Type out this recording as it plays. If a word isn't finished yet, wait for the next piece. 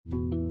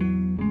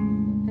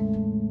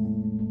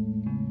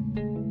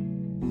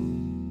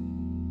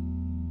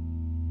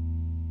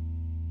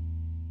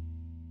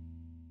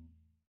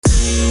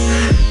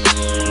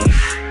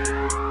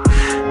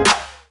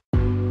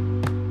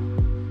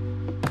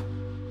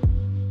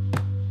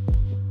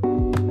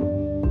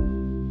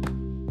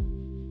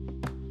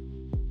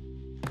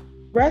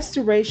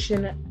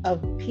Restoration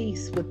of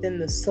peace within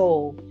the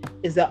soul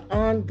is an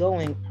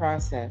ongoing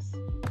process.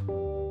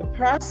 The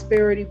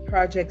Prosperity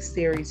Project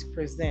series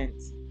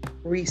presents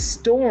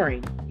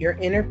Restoring Your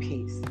Inner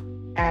Peace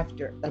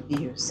After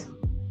Abuse.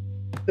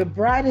 The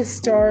brightest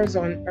stars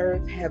on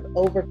earth have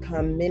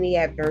overcome many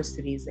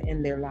adversities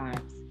in their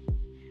lives.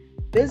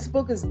 This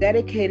book is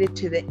dedicated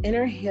to the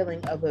inner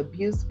healing of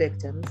abuse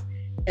victims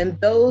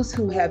and those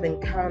who have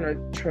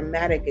encountered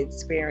traumatic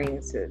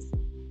experiences.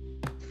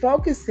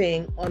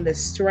 Focusing on the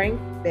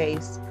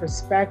strength-based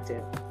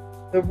perspective,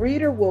 the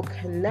reader will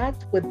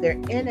connect with their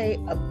innate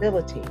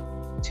ability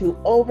to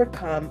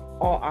overcome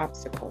all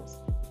obstacles.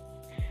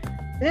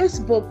 This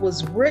book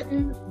was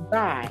written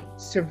by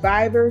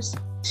survivors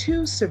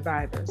to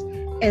survivors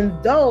and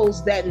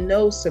those that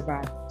know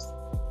survivors.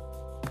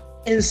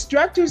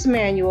 Instructor's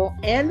Manual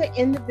and the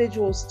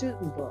individual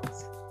student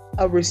books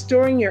of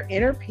Restoring Your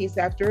Inner Peace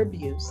After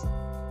Abuse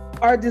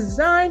are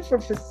designed for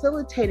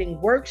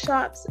facilitating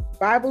workshops,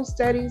 Bible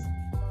studies,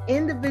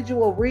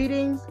 individual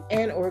readings,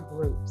 and/or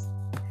groups.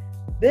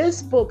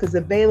 This book is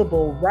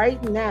available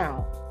right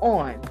now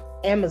on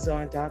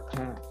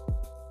Amazon.com.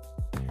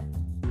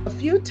 A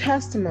few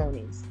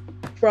testimonies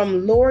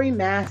from Lori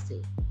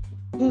Massey,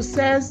 who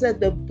says that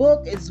the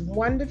book is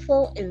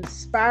wonderful,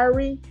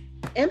 inspiring,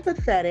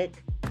 empathetic,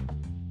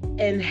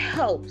 and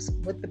helps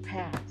with the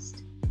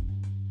past.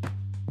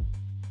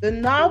 The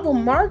novel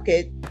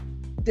market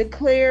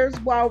declares,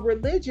 while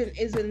religion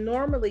isn't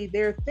normally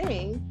their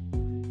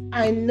thing,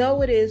 I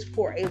know it is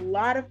for a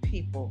lot of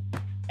people,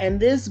 and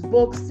this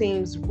book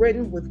seems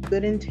written with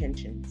good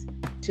intentions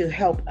to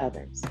help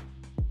others.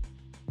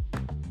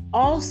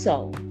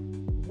 Also,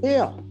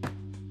 Will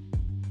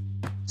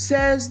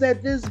says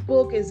that this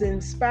book is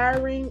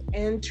inspiring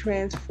and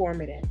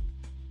transformative.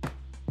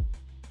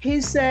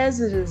 He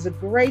says it is a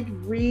great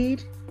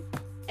read,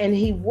 and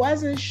he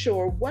wasn't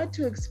sure what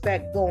to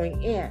expect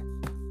going in,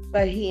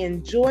 but he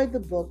enjoyed the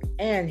book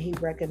and he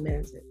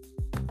recommends it.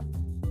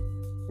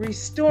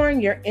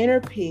 Restoring Your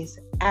Inner Peace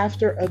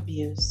After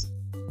Abuse,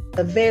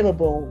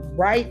 available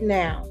right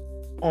now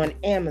on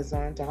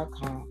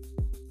Amazon.com.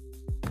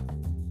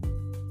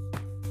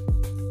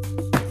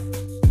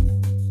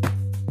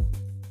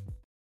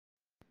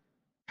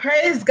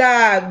 Praise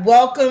God.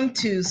 Welcome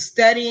to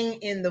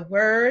Studying in the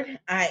Word.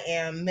 I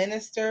am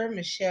Minister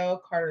Michelle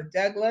Carter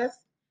Douglas,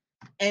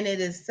 and it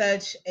is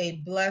such a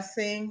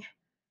blessing,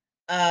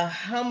 a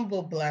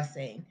humble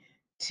blessing,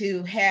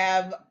 to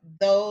have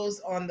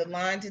those on the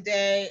line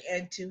today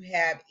and to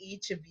have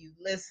each of you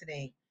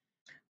listening.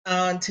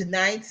 On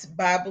tonight's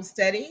Bible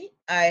study,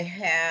 I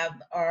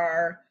have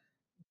our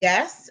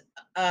guest,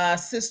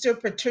 Sister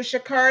Patricia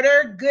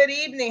Carter. Good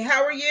evening.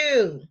 How are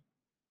you?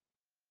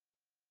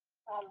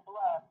 I'm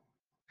blessed.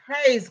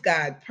 Praise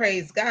God.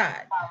 Praise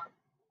God.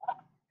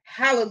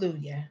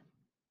 Hallelujah.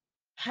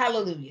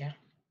 Hallelujah.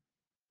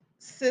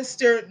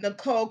 Sister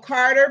Nicole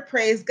Carter,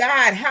 praise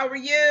God. How are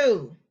you?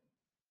 Amen.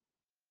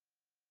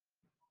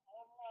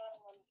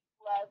 And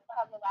blessed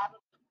coming out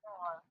of the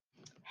storm.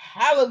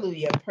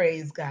 Hallelujah.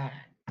 Praise God.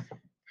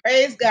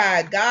 Praise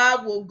God.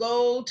 God will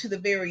go to the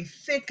very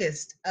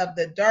thickest of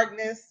the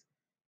darkness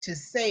to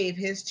save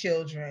his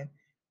children.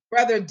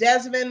 Brother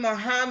Desmond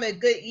Muhammad,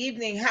 good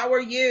evening. How are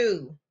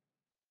you?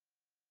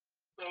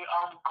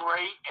 I'm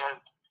great, and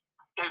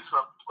it's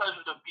a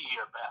pleasure to be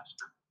here,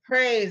 Pastor.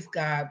 Praise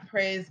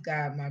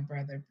God, my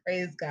brother.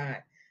 Praise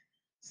God.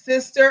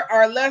 Sister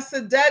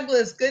Arlessa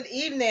Douglas, good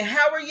evening.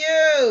 How are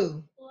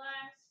you? Blessed.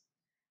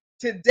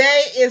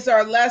 Today is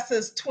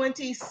Arlessa's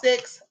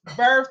 26th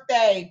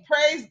birthday.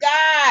 Praise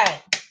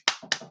God.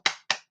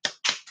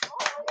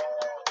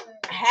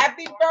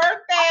 Happy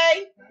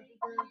birthday.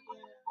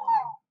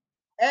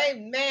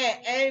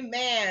 Amen.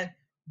 Amen.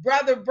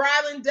 Brother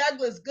Brylan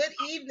Douglas, good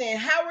evening.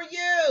 How are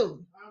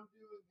you? I'm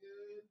doing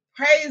good.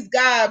 Praise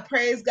God.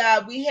 Praise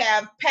God. We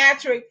have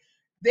Patrick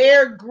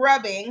there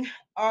grubbing.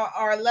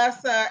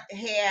 Arlessa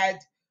had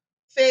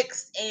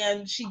fixed,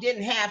 and she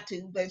didn't have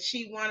to, but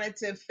she wanted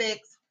to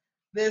fix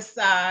this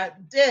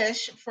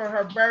dish for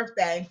her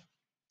birthday.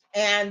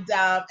 And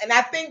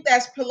I think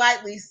that's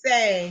politely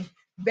saying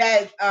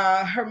that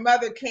her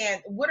mother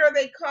can't. What are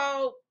they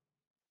called?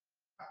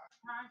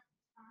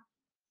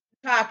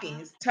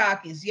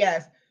 Talkies,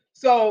 yes.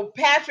 So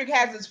Patrick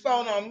has his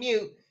phone on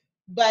mute,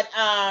 but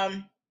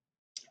I'm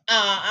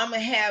gonna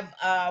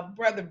have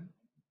brother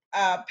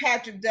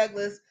Patrick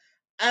Douglas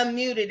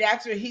unmuted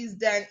after he's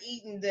done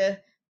eating to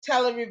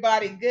tell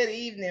everybody good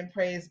evening.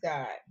 Praise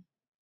God.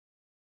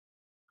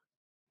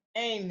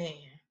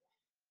 Amen.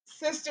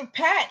 Sister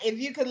Pat, if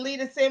you could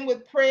lead us in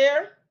with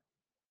prayer.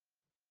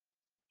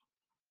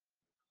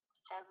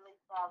 Heavenly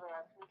Father,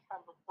 as we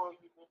come before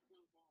you this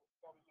evening to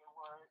study your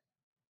word,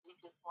 we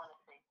just want to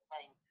say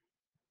thank you.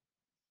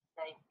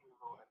 Thank you,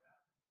 Lord.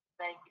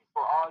 Thank you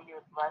for all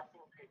your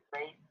blessings, your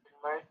grace and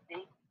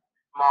mercy,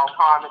 from all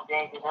harm and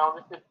danger and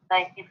illnesses.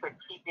 Thank you for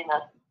keeping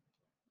us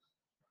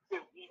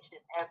through each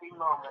and every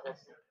moment of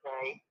this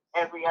day,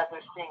 every other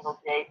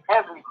single day,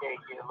 every day,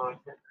 dear Lord.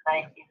 Just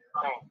thank you,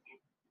 thank you.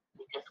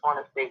 We just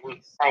want to say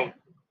we thank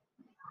you.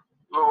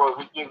 Lord,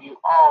 we give you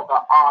all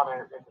the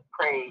honor and the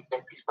praise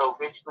that you so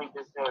richly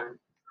deserve.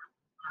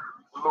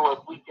 Lord,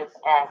 we just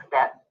ask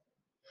that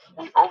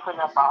we open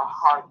up our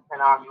hearts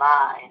and our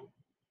minds,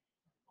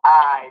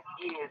 eyes,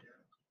 ears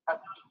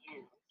up to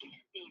you,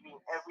 receiving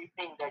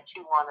everything that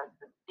you want us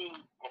to see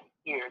and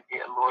hear,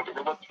 dear Lord,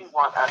 and what you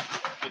want us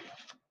to see.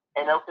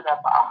 And open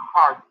up our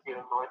hearts,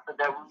 dear Lord, so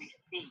that we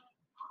receive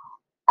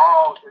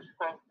all the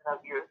strength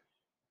of your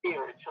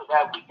Spirit, so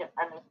that we can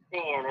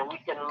understand and we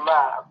can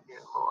love,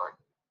 dear Lord,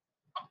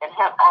 and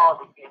have all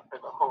the gifts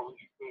of the Holy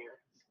Spirit,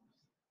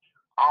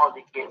 all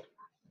the gifts,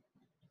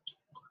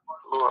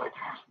 Lord,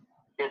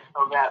 just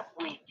so that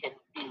we can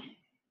be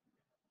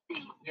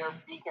your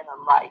beacon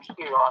of light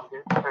here on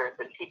this earth,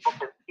 and people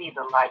can see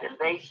the light, and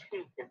they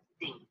too can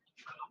see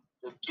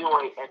the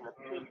joy and the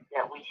peace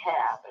that we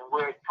have, and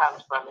where it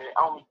comes from, and it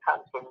only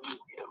comes from you,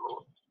 dear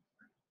Lord.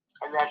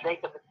 And that they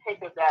can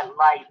take of that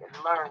light and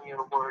learn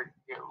your word,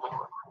 dear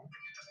Lord.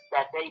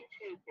 That they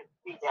too can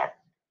see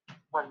that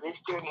when this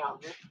journey on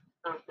this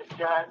earth is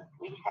done,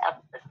 we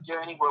have a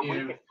journey where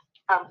we can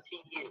come to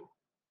you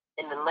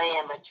in the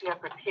land that you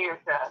have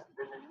prepared to us,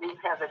 in the new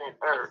heaven and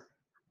earth,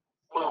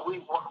 where we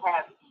will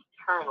have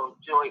eternal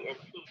joy and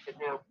peace, and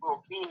there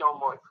will be no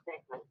more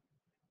sickness,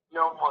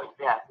 no more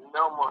death,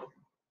 no more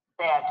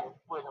sadness,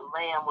 where the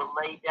Lamb will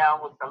lay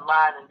down with the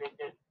lion, and there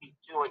just be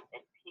joy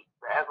and peace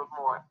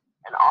forevermore.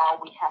 And all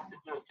we have to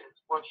do is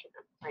just worship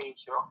and praise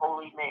your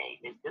holy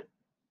name, and just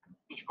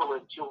be full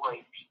of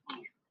joy,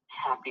 peace,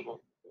 happiness.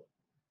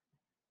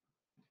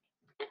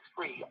 It's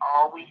free.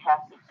 All we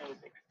have to do is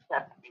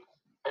accept you,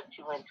 let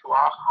you into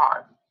our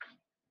hearts,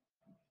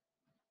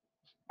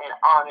 and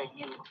honor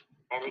you,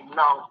 and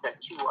acknowledge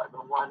that you are the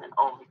one and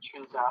only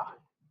true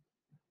God.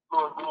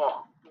 Lord, we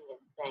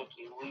thank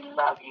you. We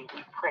love you.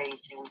 We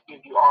praise you. We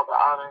give you all the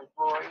honor and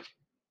glory.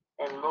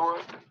 And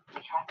Lord,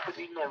 we have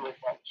to remember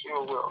that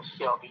your will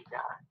shall be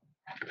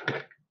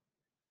done.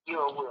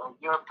 Your will,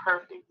 your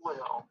perfect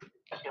will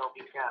shall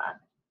be done.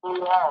 We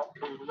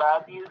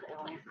love you,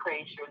 and we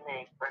praise your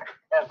name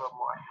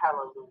forevermore.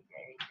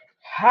 Hallelujah.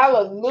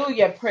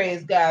 Hallelujah.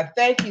 Praise God.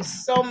 Thank you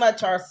so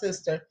much, our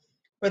sister,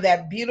 for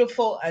that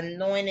beautiful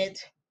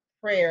anointed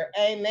prayer.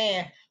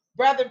 Amen.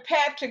 Brother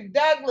Patrick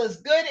Douglas,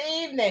 good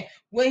evening.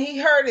 When he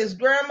heard his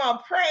grandma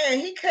praying,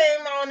 he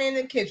came on in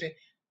the kitchen.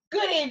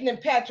 Good evening,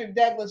 Patrick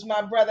Douglas,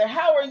 my brother.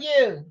 How are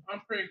you?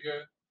 I'm pretty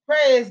good.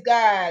 Praise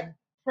God.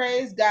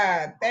 Praise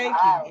God. Thank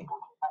you.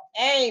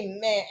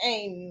 Amen.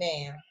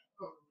 Amen.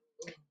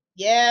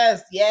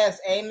 Yes, yes.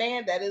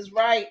 Amen. That is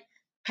right.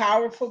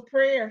 Powerful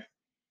prayer.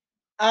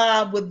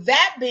 With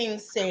that being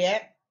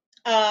said,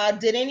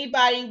 did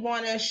anybody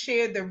want to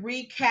share the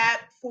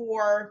recap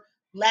for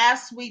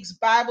last week's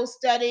Bible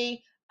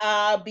study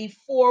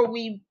before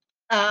we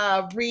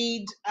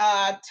read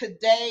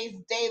today's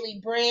daily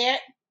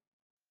bread?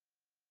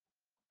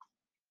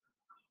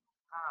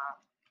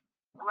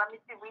 Let me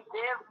see. We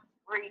did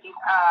read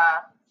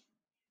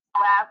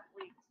last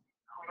week's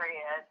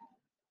bread,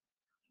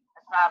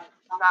 if I'm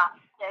not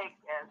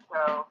mistaken.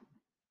 So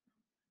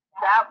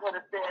that would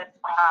have been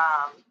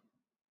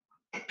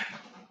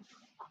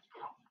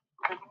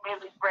the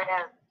daily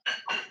bread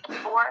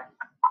 4,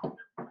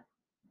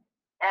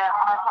 and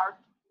our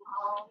hearts.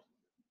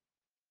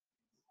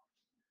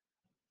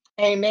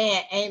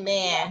 Amen.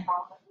 Amen.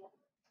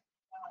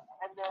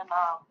 And then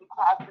we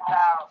talked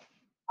about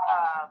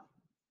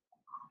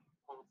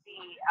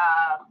the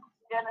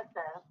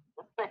Genesis,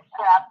 the 6th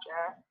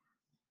chapter,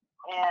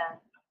 and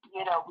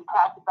we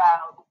talked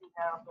about the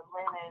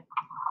lineage,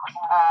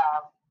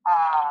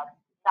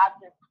 not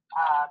just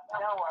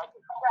Noah,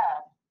 but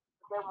Seth.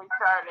 Then we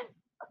started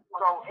to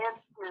go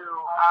into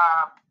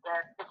the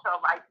official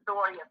life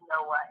story of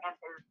Noah and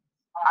his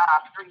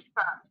 3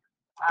 sons,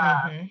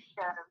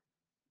 Shem,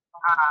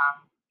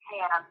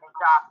 Ham, and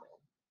Japheth,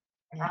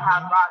 and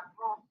how God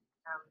moved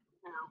them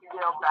to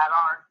build that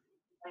ark,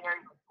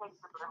 very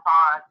particular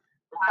on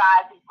the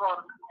size He told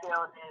them to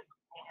build it,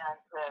 and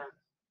to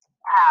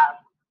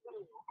have 2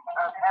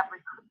 of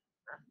every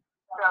creature.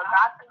 So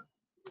not just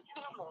the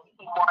human,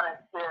 He wanted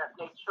to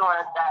make sure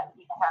that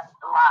He kept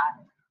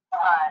alive,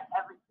 but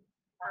every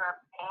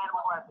creature,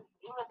 animal,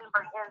 even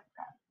for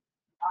insects,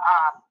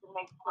 to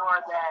make sure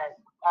that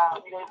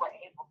they were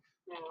able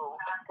to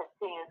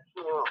continue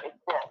to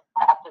exist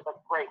after the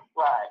great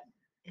flood.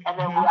 And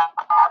then we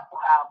also talked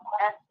about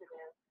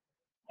Exodus,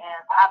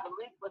 and I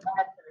believe with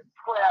Exodus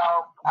 12,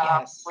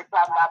 we're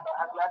talking about the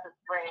unleavened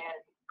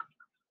bread,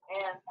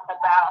 and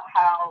about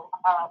how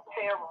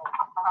Pharaoh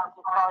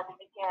was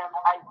hardened again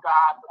by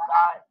God, but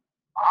God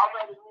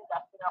already knew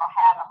that Pharaoh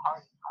had a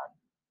hardened heart.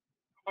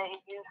 And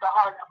He used the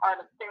hardened heart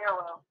of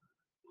Pharaoh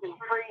to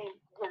free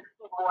His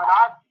people and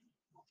our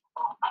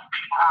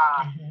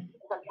people.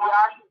 Because we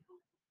are people,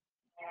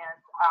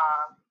 and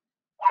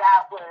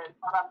that was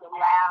from the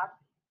last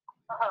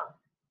curse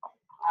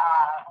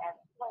and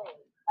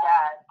plague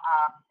that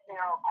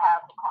Pharaoh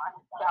passed upon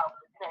himself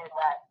to say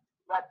that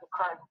let the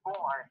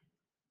firstborn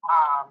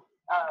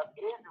of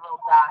Israel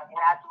die, and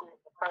actually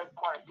the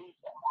firstborn of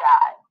Egypt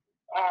die.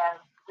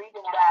 And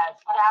reading that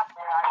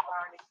chapter, I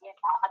learned again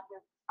not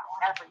just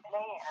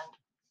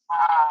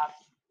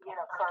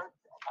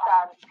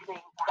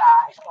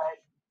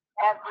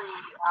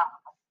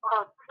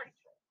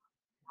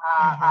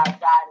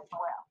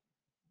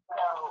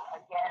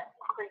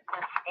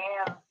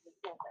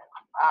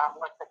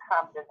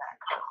come to that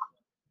code.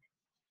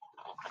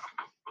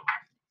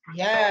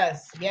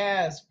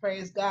 Yes,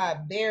 praise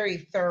God. Very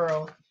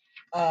thorough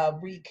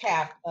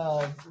recap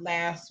of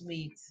last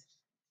week's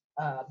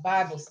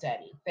Bible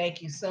study.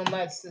 Thank you so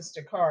much,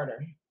 Sister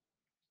Carter.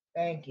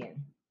 Thank you.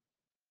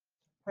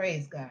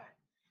 Praise God.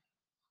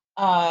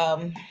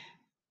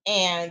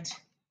 And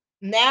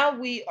now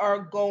we are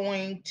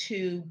going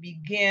to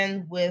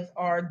begin with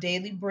our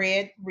daily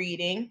bread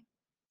reading.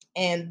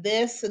 And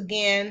this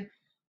again,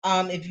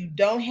 if you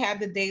don't have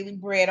the daily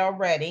bread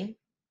already,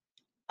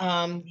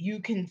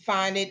 you can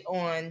find it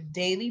on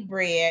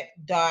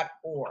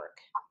dailybread.org.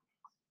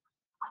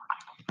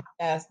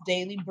 That's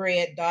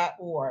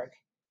dailybread.org.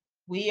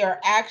 We are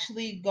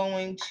actually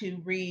going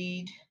to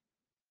read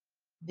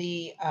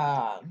the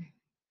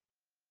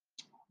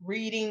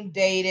reading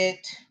dated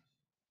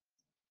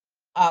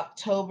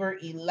October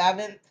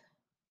 11th.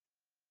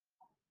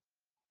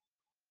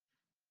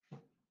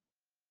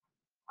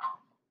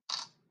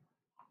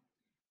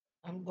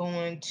 I'm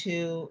going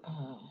to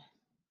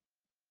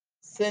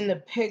send a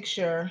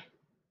picture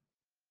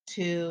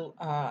to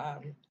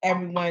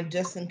everyone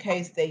just in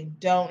case they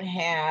don't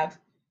have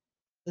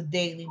the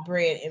daily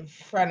bread in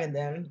front of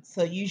them.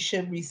 So you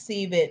should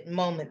receive it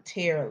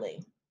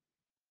momentarily.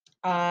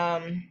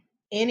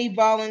 Any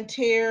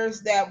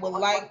volunteers that would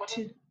like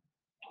to?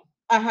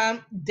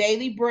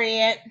 Daily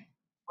bread.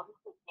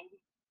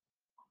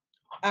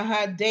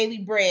 Daily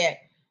bread.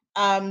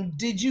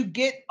 Did you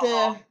get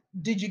the?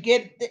 Did you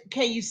get?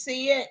 Can you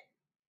see it?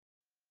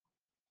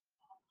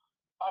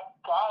 I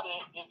got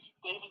it. It's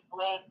daily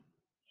bread.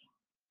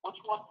 Which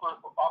one for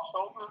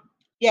October?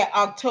 Yeah,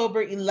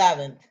 October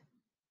 11th.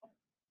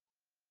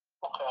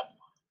 Okay.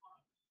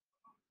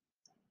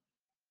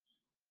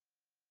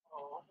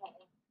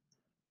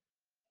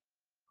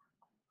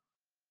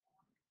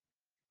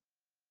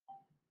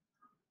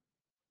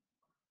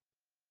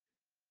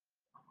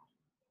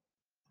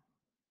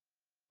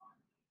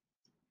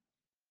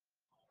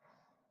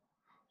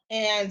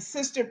 And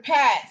Sister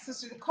Pat,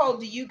 Sister Nicole,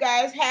 do you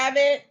guys have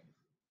it?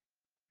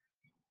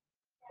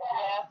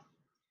 Yeah.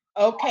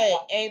 Okay,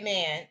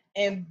 amen.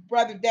 And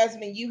Brother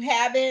Desmond, you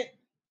have it?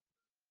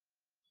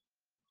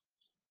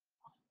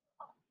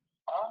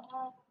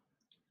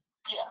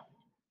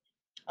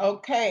 Yeah.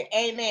 Okay,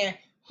 amen.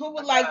 Who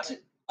would like to?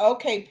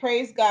 Okay,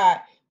 praise God.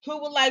 Who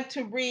would like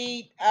to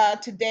read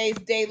today's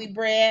daily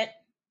bread?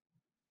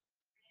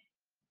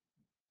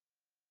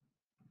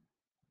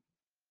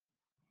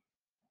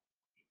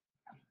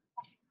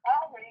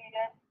 I'll read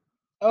it.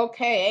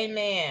 Okay,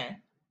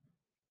 amen.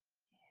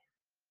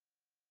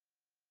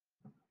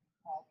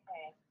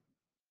 Okay.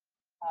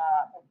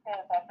 It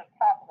says at the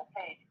top of the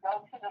page, go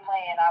to the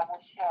land I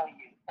will show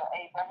you. So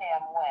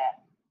Abraham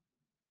went.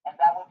 And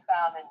that was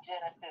found in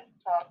Genesis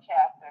 12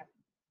 chapter,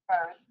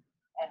 1st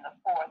and the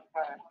 4th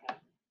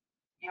verses.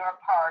 Your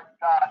part,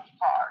 God's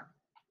part.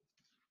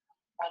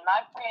 When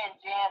my friend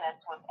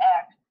Janice was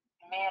asked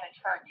to manage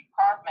her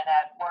department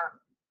at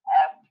work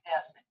after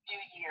just a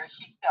few years,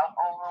 she felt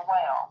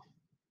overwhelmed.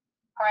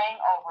 Praying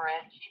over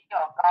it, she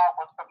felt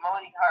God was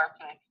promoting her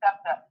to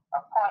accept the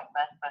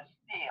appointment, but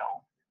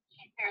still,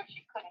 she feared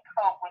she couldn't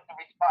cope with the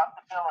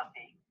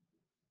responsibility.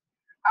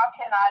 How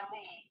can I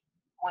lead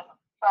with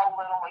so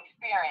little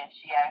experience,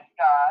 she asked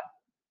God.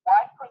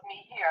 Why put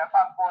me here if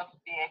I'm going to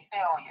be a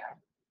failure?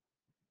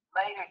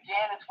 Later,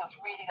 Janice was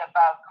reading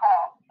about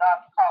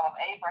God's call of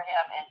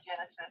Abraham in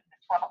Genesis, the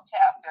 12th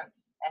chapter,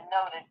 and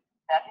noted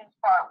that his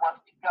part was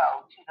to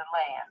go to the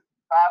land.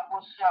 God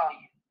will show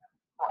you.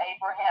 So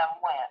Abraham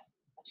went,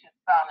 which is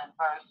found in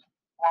verse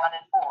 1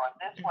 and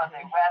 4. This was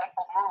a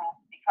radical move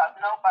because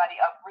nobody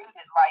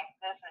uprooted like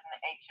this in the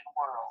ancient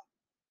world.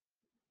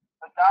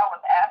 But God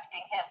was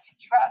asking him to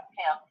trust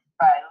him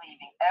by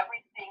leaving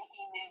everything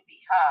he knew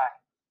behind,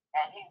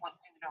 and he would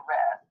do the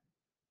rest.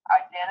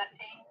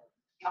 Identity,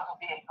 you'll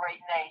be a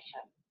great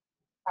nation.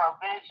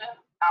 Provision,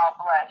 I'll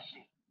bless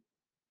you.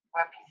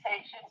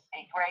 Reputation,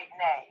 a great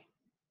name.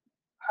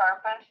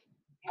 Purpose,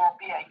 you'll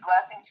be a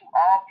blessing to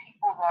all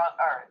people on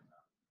earth.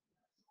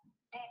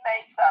 He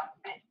made some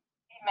big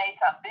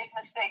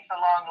mistakes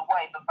along the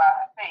way, but by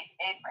faith,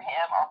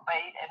 Abraham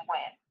obeyed and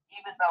went,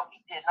 even though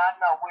he did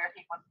not know where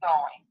he was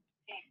going.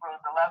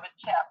 Hebrews 11,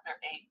 chapter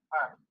 8,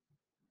 verse.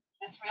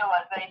 This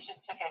realization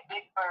took a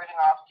big burden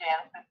off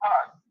Janice's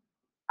heart.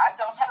 I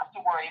don't have to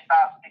worry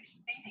about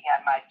succeeding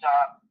at my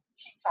job,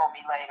 she told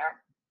me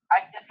later.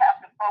 I just have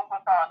to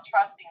focus on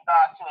trusting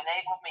God to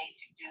enable me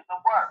to do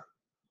the work.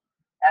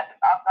 As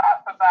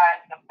God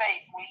provides the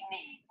faith we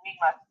need, we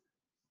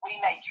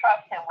may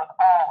trust him with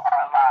all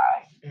our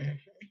lives.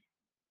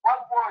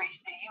 What worries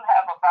do you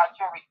have about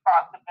your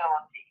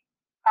responsibility?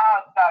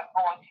 How is God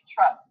going to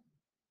trust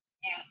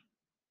you?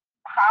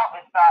 How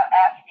is God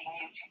asking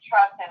you to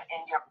trust him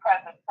in your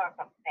present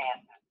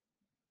circumstances?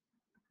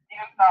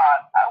 Dear God,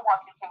 I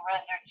want to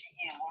surrender to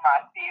you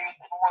my fears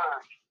and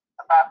worries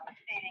about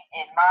succeeding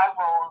in my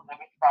roles and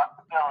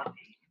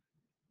responsibilities.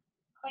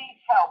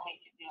 Please help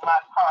me to do my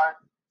part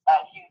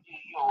as you do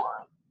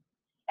yours.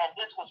 And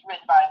this was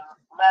written by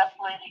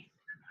Leslie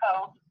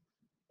Coates.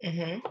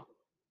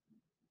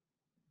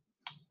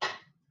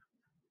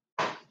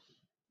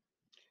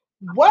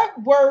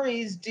 What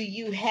worries do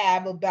you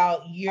have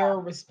about your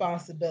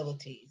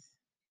responsibilities?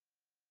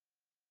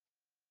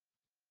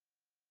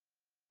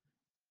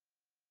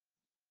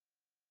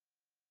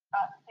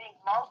 I think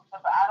I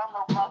don't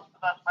know most of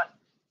us, but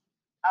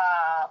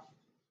uh,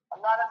 a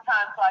lot of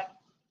times, like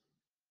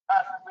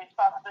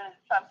responsibility,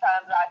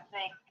 sometimes I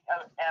think,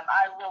 am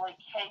I really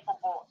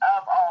capable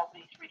of all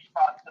these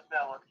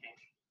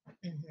responsibilities?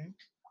 Mm-hmm.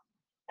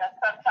 And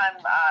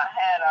sometimes I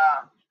had,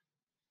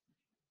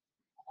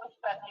 what's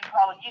that you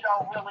call it? You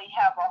don't really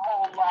have a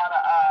whole lot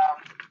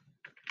of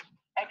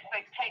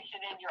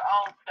expectation in your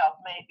own self.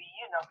 Maybe,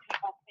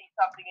 people see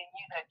something in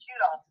you that you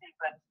don't see,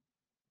 but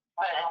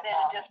then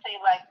it just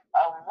seems like,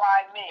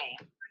 why me?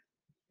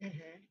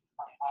 Mm-hmm.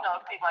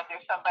 It seems like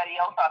there's somebody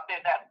else out there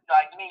that's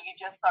like me. You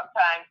just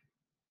sometimes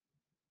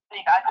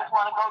think, I just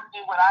want to go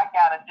do what I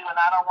got to do, and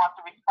I don't want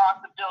the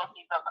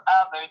responsibilities of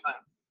others or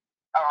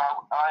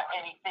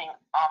anything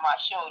on my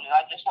shoulders.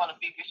 I just want to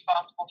be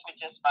responsible for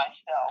just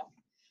myself.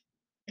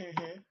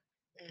 Mm-hmm.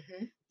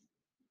 Mm-hmm.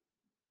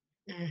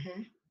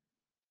 Mm-hmm.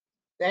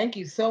 Thank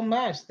you so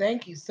much.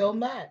 Thank you so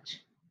much.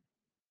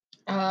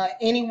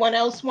 Anyone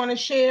else want to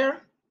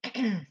share?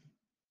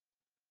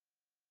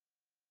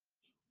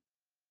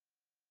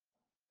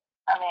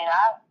 I mean,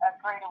 I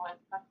agree with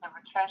Sister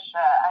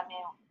Patricia. I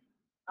mean,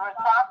 the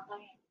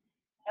responsibilities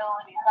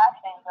I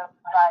think of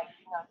like,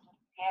 just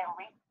again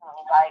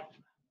recently, like,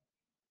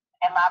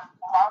 am I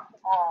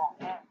responsible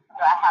if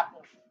I have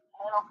the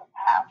mental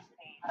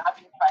capacity,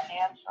 not just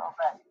financial,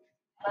 but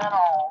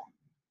mental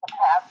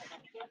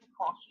capacity,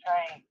 physical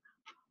strength,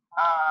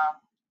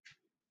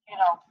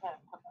 to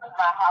put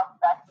my house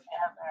back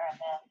together, and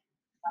then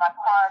my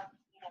car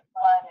getting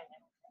flooded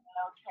and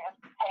no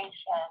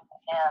transportation,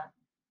 and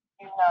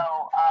the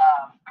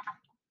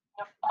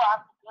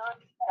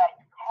responsibilities that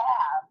you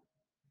have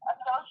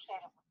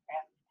associated with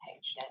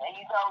transportation, and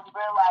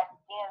realize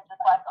again, just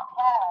like a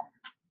home,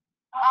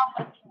 how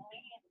much you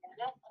need in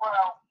this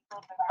world we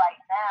live in right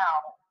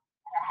now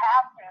to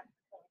have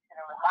transportation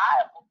and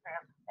reliable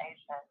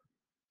transportation,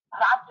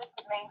 not just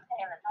to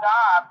maintain a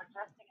job, but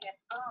just to get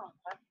food,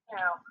 just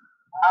to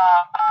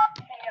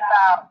see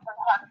about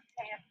sometimes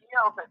paying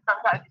bills that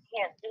sometimes you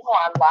can't do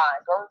online.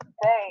 Go to the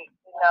bank,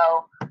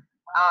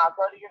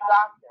 go to your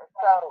doctor.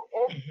 So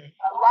it's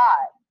a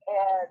lot.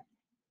 And,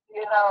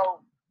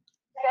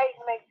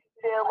 Satan makes you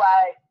feel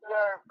like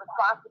your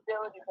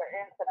responsibilities are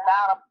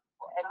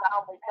insurmountable. And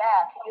not only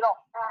that, you don't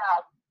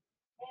have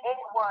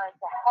anyone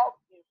to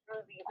help you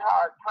through these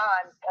hard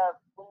times of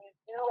when you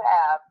do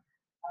have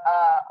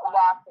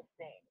lots of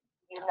things,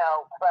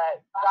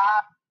 but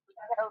God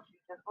tells you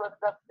just look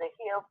up the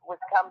hills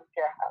which comes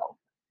your help.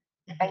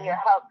 And your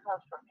help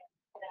comes from your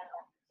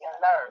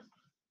nerves.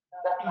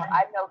 So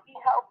I know He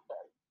helps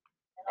us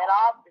in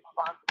all the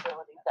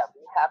responsibilities that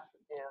we have to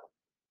do.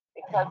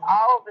 Because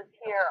all of us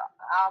here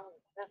on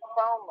this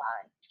phone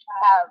line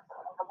have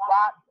a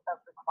lot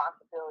of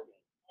responsibilities.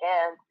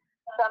 And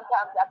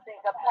sometimes I think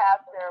a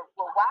pastor,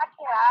 well, why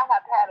can't I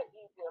have had an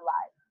easier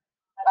life?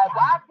 Like,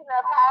 why can't I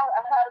have had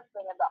a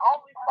husband and the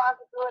only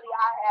responsibility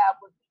I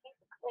have was to keep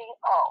a clean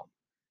home?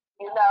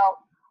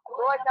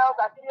 Lord knows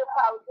I still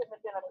probably couldn't have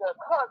been a good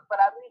cook,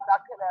 but at least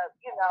I could have,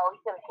 he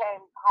could have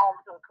came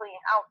home to a clean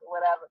house or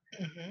whatever,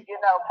 but,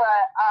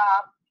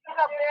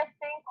 there's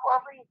things for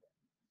a reason.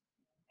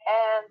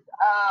 And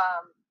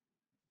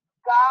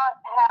God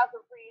has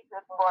a reason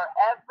for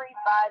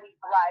everybody's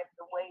life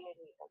the way it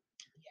is.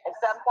 And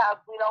sometimes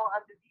we don't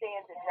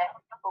understand it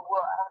now, but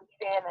we'll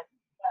understand it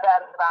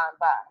better by and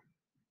by.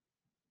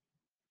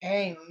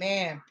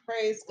 Amen.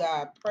 Praise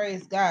God.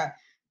 Praise God.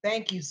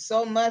 Thank you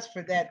so much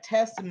for that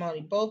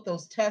testimony, both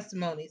those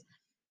testimonies.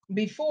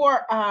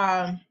 Before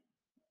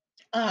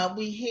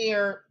we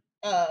hear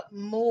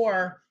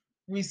more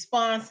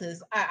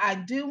responses, I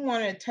do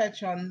want to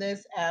touch on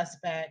this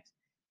aspect.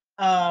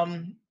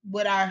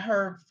 What I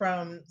heard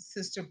from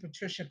Sister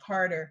Patricia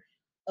Carter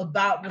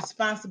about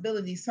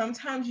responsibility.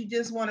 Sometimes you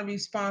just want to be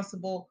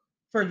responsible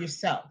for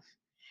yourself.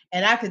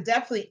 And I could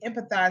definitely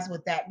empathize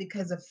with that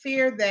because a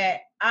fear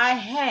that I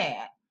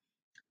had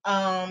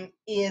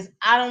is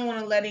I don't want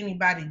to let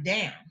anybody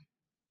down.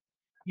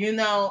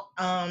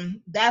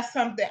 That's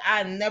something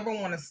I never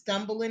want to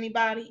stumble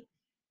anybody.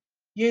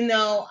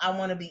 I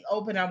want to be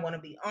open, I want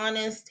to be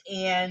honest.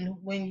 And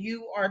when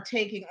you are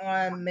taking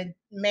on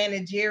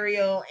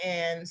managerial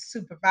and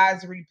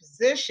supervisory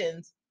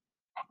positions,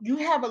 you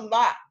have a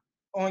lot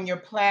on your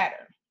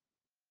platter.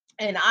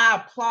 And I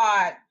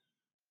applaud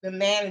the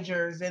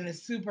managers and the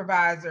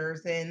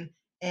supervisors and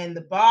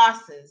the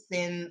bosses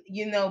and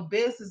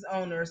business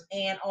owners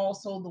and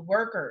also the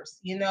workers,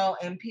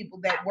 and people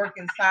that work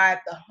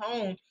inside the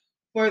home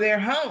for their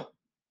home,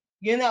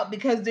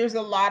 because there's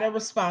a lot of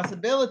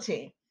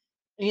responsibility,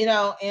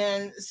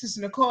 and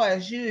Sister Nicole,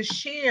 as you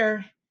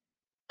share,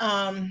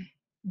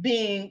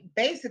 being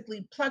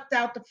basically plucked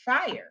out the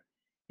fire,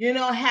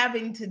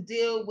 having to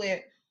deal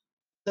with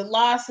the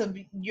loss of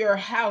your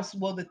house,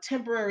 well, the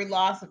temporary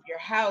loss of your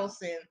house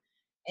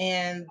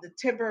and the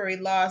temporary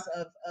loss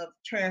of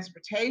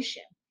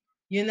transportation,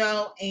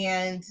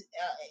 and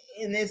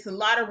it's a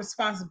lot of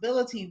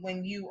responsibility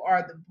when you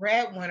are the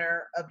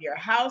breadwinner of your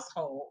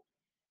household.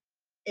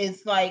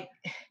 It's like,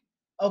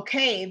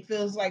 okay, it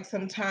feels like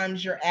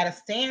sometimes you're at a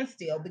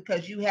standstill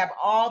because you have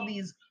all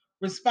these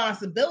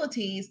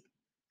responsibilities.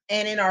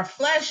 And in our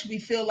flesh, we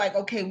feel like,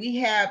 okay, we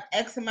have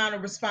X amount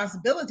of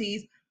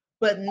responsibilities,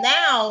 but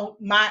now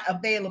my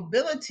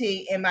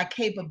availability and my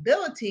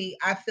capability,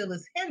 I feel,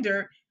 is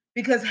hindered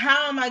because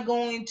how am I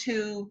going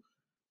to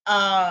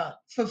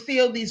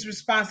fulfill these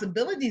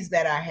responsibilities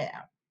that I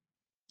have?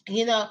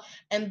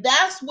 And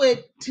that's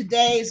what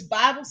today's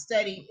Bible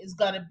study is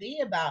going to be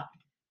about.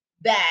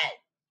 That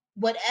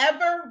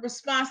whatever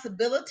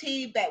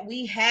responsibility that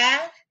we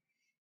have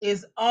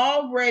is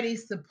already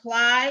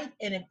supplied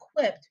and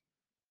equipped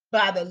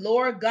by the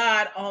Lord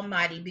God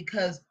Almighty,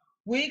 because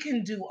we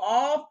can do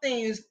all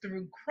things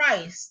through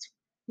Christ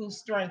who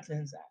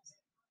strengthens us.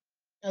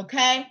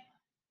 Okay?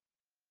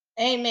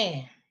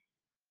 Amen.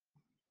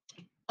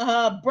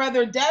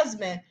 Brother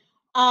Desmond,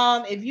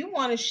 if you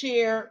want to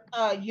share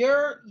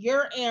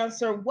your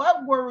answer,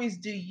 what worries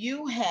do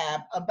you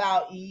have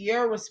about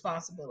your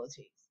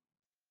responsibilities?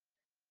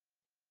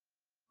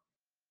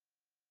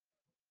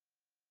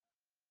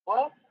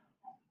 Well,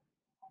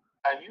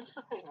 I used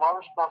to think my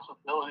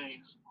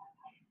responsibilities,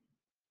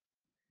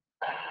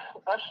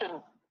 I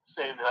shouldn't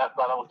say that I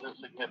thought I was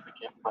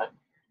insignificant, but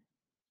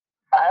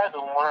I had to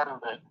learn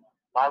that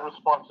my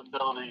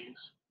responsibilities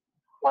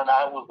when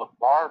I was a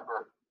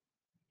barber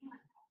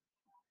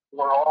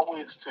were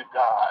always to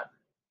God.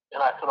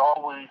 And I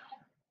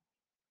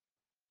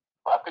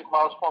think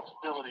my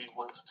responsibility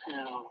was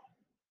to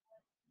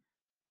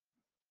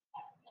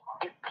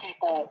get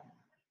people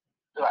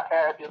that I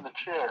had in the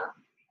chair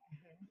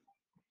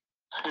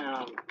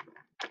to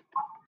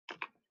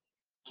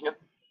get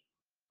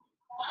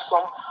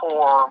some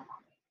form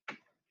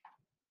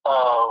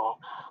of,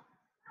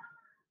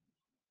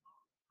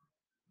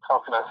 how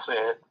can I say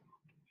it,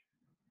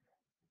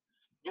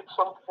 get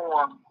some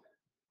form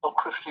of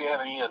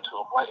Christianity into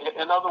them. Like,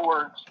 in other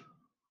words,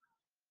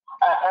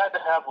 I had to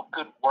have a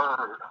good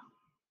word.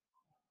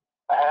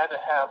 I had to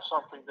have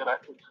something that I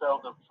could tell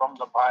them from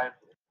the Bible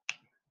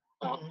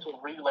to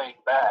relay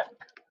back.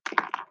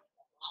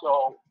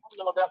 So,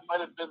 that might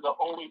have been the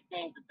only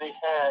thing that they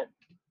had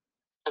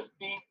to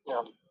feed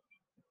them.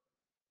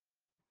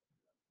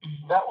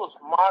 That was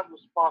my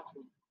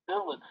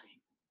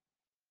responsibility,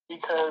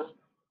 because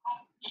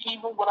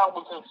even when I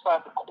was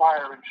inside the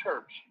choir in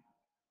church,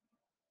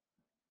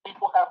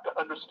 people have to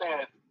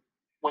understand,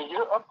 when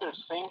you're up there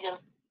singing,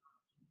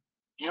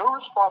 your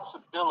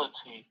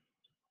responsibility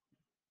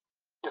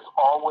is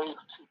always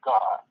to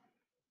God.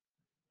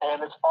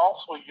 And it's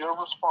also your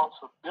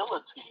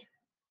responsibility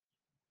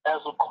as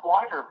a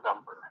choir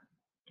member,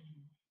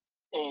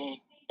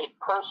 a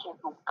person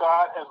who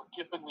God has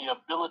given the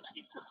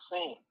ability to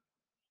sing,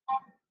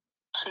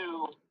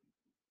 to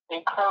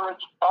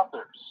encourage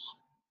others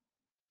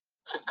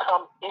to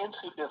come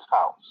into his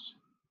house,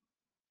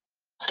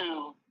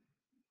 to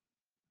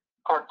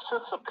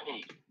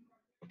participate,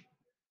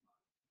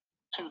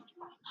 to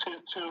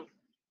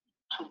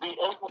be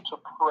able to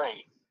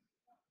pray.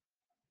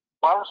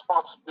 My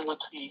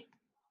responsibility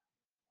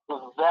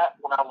was that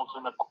when I was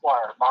in the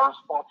choir. My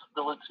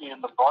responsibility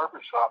in the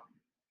barbershop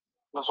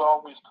was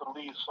always to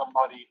leave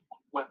somebody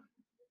with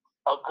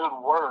a good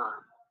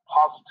word,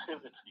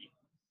 positivity,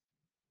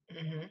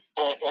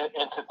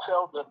 and to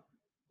tell them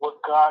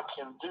what God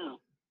can do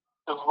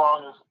as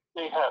long as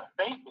they have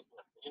faith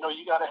in him.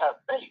 You got to have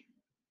faith.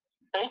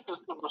 Faith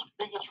is the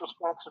biggest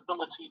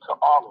responsibility to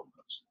all of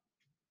us.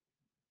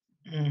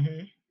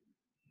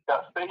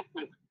 That faith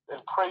is in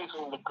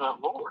praising the good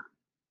Lord.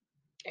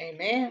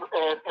 Amen.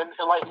 And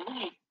like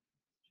me,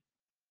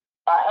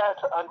 I had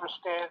to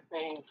understand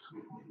things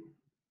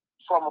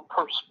from a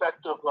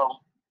perspective of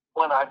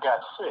when I got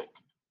sick.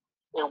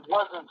 It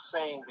wasn't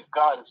saying that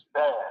God is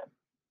bad.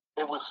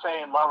 It was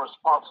saying my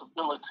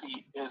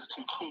responsibility is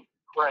to keep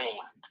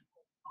praying,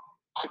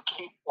 to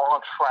keep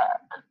on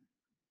track,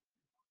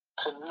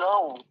 to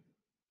know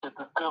that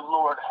the good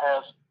Lord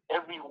has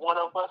every one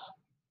of us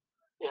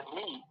and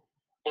me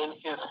in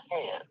his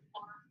hand.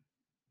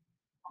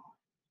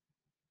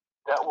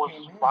 That was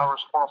my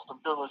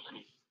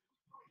responsibility.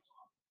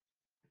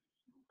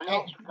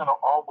 Bills are going to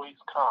always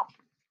come.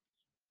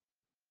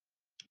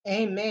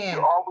 Amen.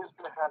 You're always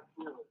going to have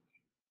bills.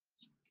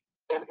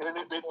 And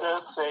it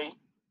does say,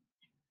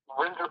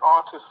 render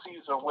unto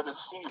Caesar what is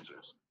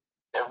Caesar's,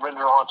 and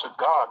render unto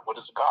God what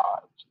is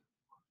God's.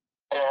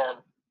 And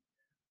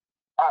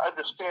I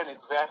understand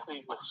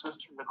exactly what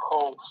Sister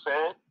Nicole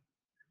said.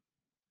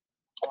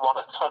 I want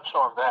to touch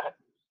on that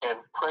and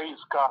praise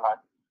God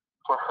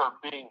for her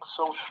being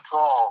so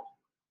strong,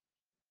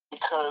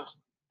 because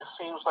it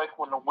seems like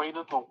when the weight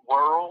of the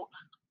world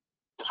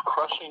is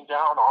crushing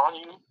down on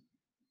you,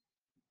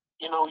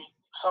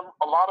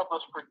 a lot of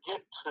us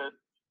forget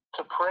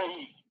to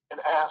pray and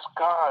ask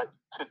God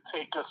to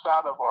take us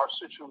out of our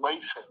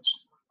situations,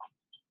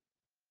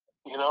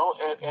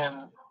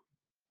 and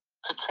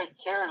to take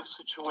care of the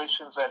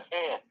situations at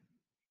hand.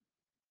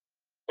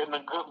 And the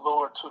good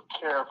Lord took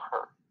care of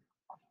her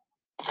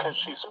because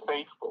she's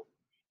faithful.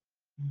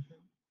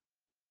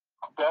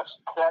 That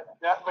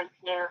right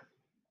there,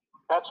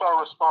 that's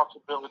our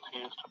responsibility,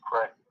 is to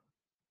pray.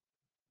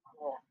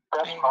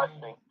 That's my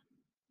thing.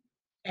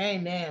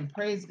 Amen.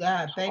 Praise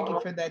God. Thank you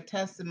for that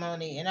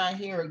testimony. And I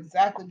hear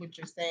exactly what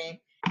you're saying.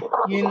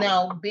 You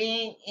know,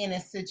 being in a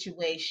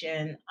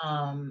situation,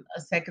 a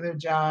secular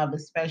job,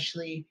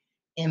 especially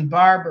in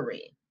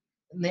Barbary,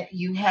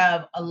 you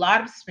have a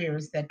lot of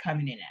spirits that come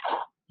in and out,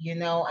 you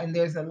know, and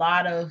there's a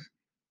lot of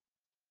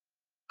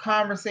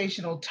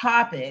conversational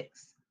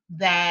topics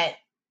that,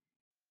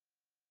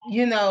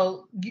 you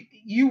know,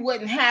 you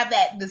wouldn't have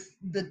that.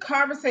 The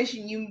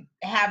conversation you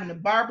have in the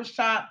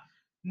barbershop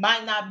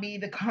might not be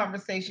the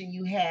conversation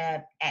you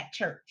have at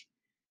church,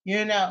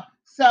 you know.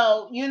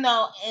 So, you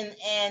know,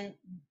 and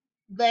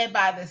led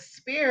by the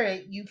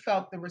Spirit, you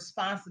felt the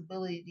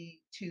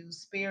responsibility to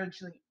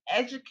spiritually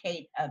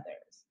educate others.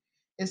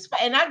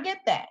 And I get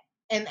that.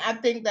 And I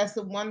think that's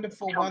a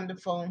wonderful,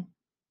 wonderful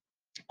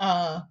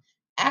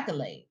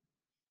accolade.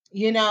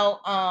 You know,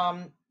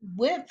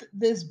 with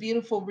this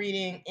beautiful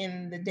reading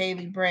in the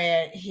Daily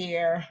Bread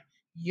here,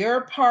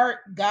 Your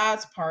Part,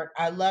 God's Part.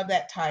 I love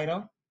that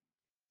title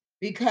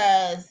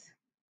because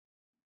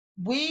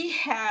we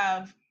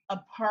have a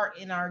part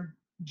in our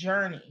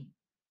journey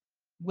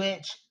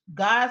which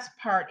God's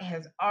part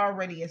has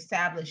already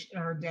established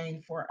and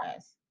ordained for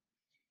us.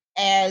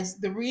 As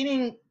the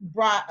reading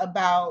brought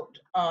about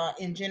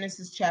in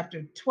Genesis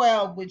chapter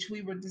 12, which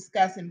we were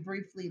discussing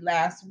briefly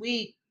last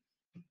week,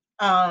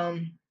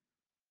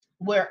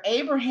 where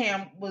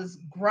Abraham was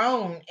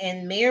grown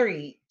and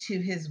married to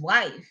his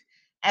wife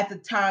at the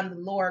time the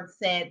Lord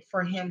said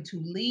for him to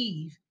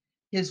leave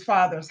his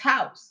father's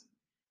house.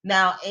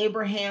 Now,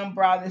 Abraham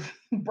brought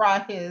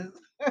his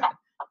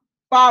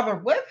father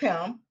with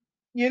him,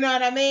 you know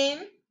what I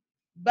mean?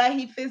 But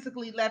he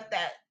physically left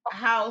that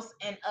house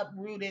and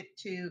uprooted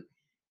to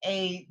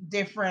a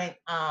different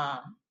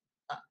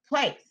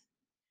place,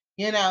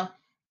 you know.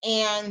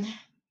 And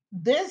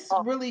this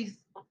really,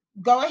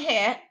 go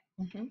ahead.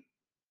 Mm-hmm.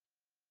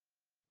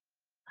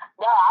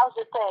 No, I was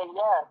just saying,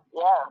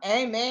 yeah.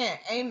 Amen.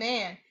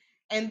 Amen.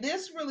 And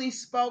this really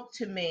spoke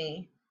to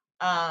me,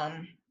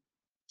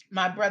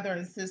 my brother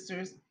and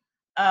sisters,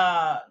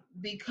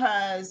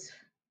 because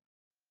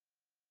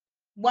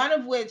one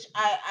of which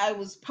I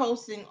was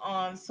posting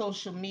on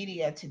social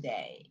media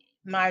today,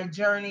 my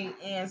journey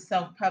in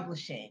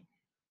self-publishing.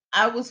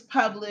 I was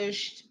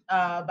published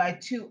by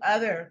two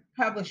other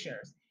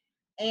publishers.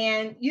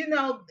 And you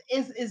know,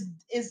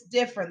 it's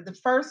different. The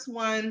first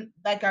one,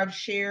 like I've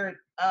shared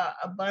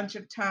a bunch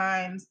of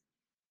times,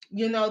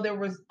 you know, there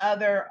was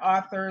other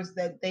authors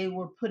that they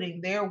were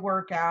putting their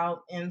work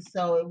out, and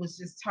so it was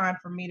just time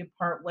for me to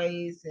part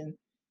ways and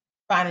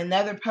find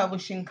another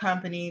publishing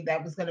company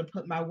that was going to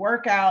put my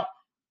work out.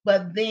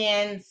 But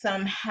then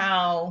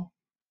somehow,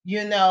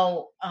 you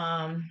know,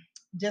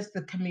 just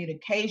the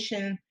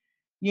communication,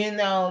 you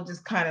know,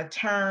 just kind of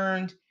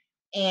turned.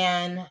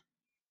 And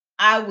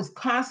I was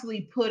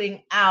constantly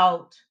putting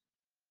out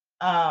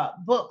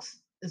books,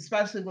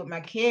 especially with my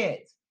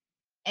kids.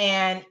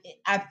 And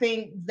I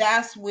think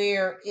that's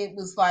where it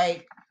was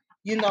like,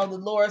 you know, the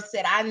Lord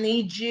said, I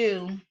need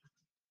you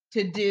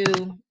to do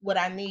what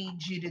I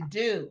need you to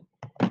do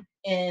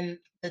in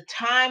the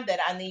time that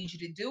I need you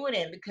to do it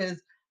in,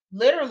 because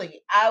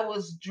literally I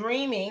was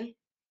dreaming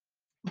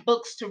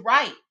books to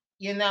write,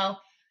 you know.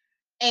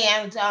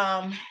 And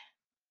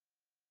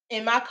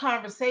in my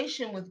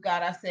conversation with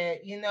God, I said,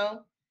 you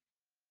know,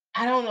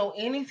 I don't know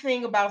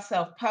anything about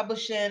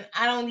self-publishing.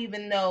 I don't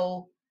even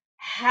know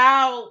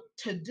how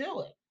to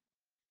do it,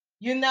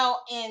 you know.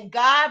 And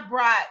God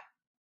brought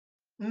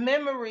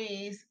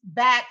memories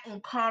back in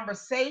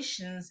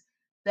conversations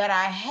that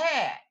I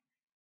had,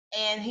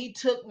 and He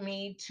took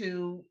me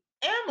to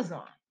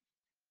Amazon.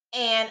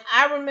 And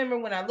I remember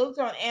when I looked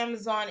on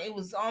Amazon, it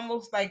was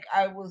almost like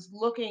I was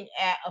looking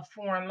at a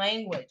foreign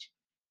language.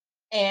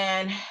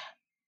 And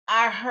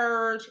I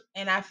heard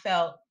and I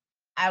felt,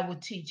 I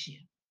would teach you.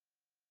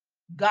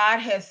 God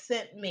has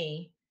sent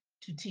me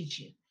to teach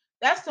you.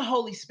 That's the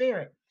Holy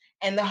Spirit.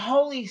 And the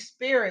Holy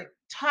Spirit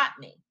taught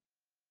me,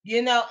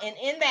 you know, and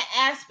in that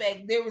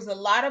aspect, there was a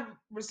lot of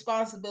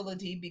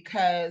responsibility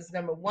because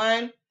number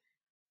one,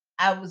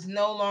 I was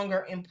no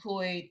longer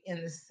employed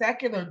in the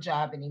secular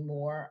job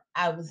anymore.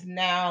 I was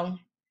now,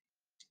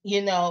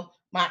 you know,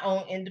 my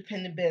own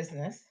independent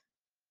business.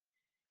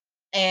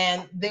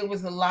 And there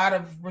was a lot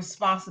of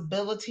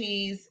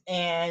responsibilities.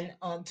 And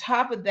on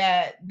top of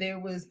that,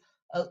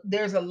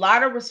 there's a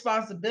lot of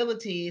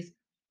responsibilities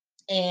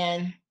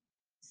in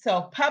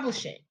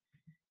self-publishing,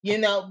 you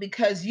know,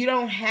 because you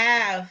don't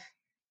have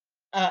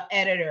an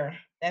editor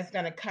that's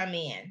going to come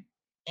in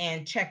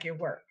and check your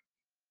work.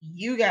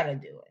 You got to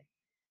do it.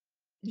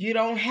 You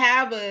don't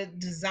have a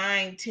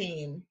design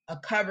team, a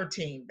cover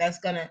team that's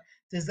going to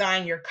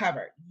design your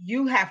cover.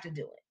 You have to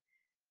do it.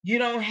 You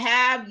don't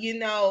have, you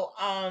know,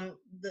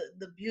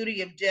 the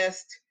beauty of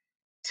just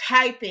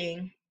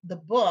typing the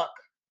book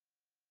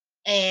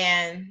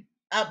and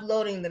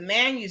uploading the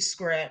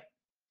manuscript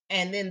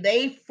and then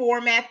they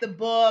format the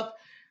book,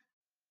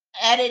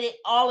 edit it,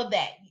 all of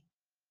that.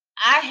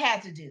 I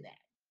had to do that,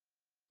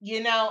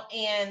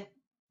 and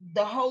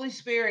the Holy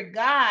Spirit,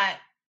 God,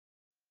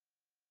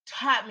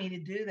 taught me to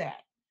do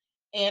that.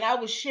 And I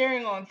was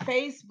sharing on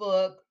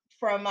Facebook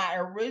from my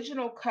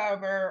original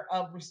cover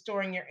of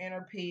Restoring Your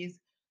Inner Peace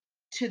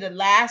to the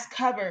last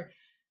cover.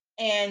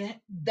 And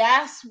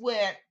that's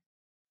what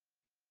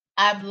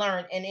I've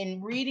learned. And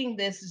in reading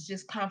this is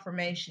just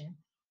confirmation.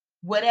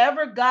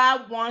 Whatever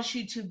God wants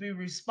you to be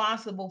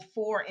responsible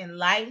for in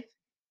life,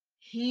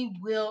 He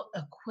will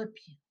equip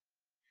you.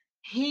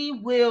 He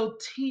will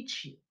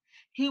teach you.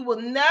 He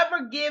will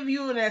never give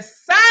you an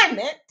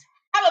assignment.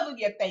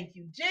 Hallelujah. Thank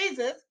you,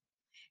 Jesus.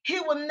 He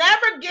will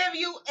never give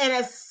you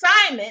an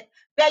assignment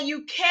that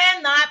you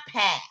cannot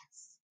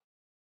pass.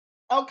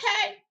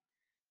 Okay?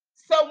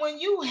 So when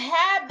you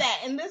have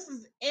that, and this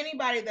is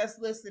anybody that's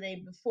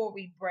listening before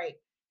we break,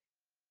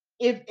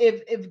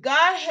 if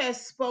God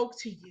has spoke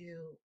to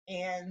you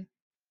and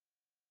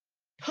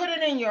put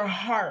it in your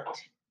heart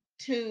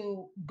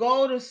to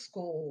go to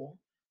school,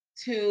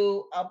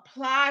 to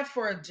apply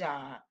for a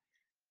job,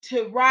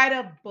 to write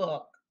a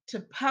book, to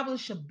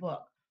publish a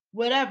book,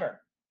 whatever,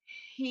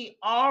 he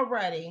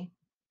already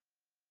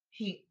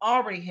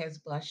has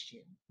blessed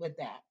you with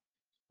that.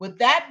 With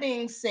that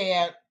being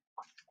said,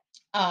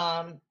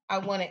 I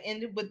want to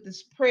end it with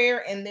this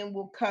prayer and then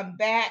we'll come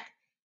back.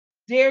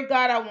 Dear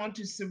God, I want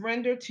to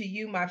surrender to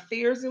you my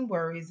fears and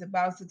worries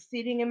about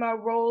succeeding in my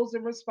roles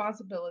and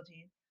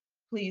responsibilities.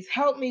 Please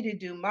help me to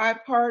do my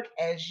part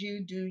as you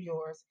do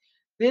yours.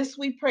 This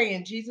we pray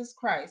in Jesus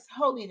Christ's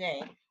holy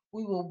name.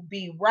 We will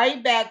be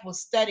right back with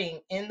studying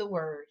in the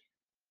Word.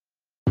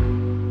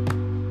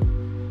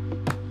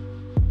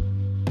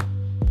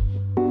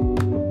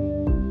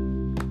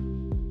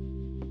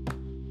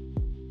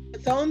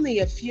 With only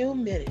a few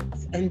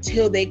minutes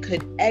until they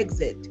could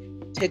exit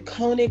to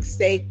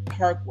Koenigsegg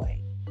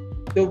Parkway,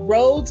 the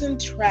roads and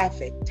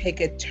traffic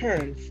take a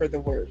turn for the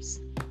worse.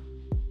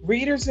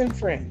 Readers and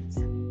friends,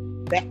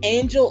 the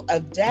angel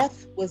of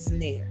death was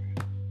near.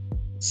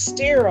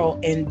 Cyril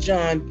and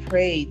John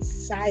prayed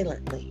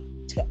silently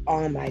to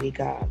Almighty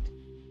God.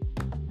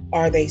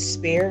 Are they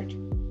spared?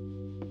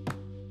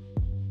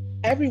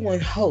 Everyone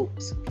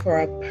hopes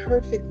for a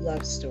perfect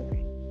love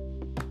story.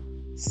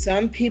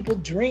 Some people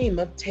dream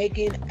of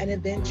taking an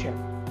adventure.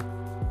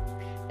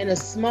 In a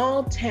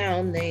small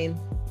town named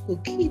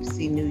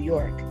Poughkeepsie, New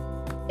York,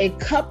 a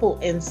couple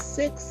and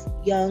 6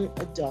 young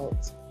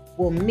adults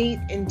will meet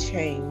and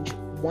change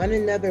one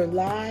another's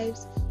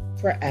lives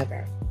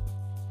forever.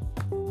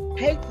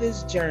 Take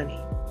this journey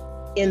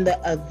in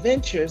the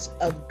adventures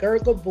of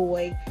Gurgle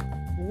Boy,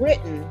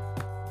 written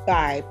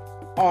by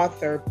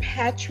author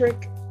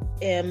Patrick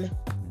M.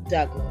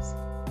 Douglas.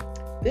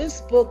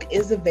 This book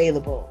is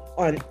available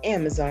on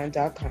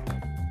Amazon.com.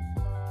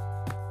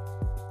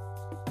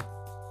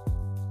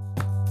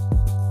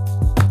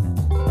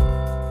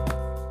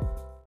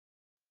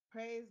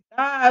 Praise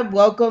God.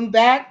 Welcome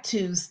back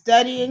to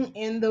Studying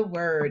in the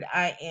Word.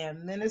 I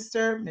am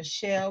Minister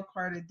Michelle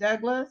Carter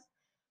Douglas.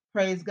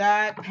 Praise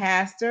God,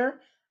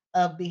 pastor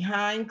of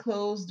Behind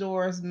Closed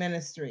Doors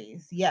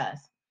Ministries.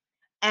 Yes.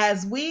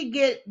 As we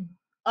get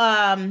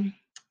started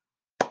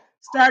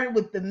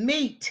with the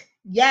meat.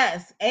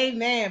 Yes.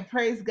 Amen.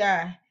 Praise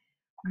God.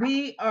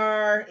 We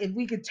are, if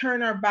we could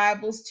turn our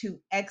Bibles to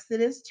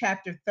Exodus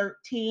chapter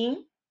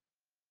 13.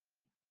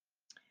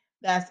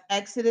 That's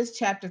Exodus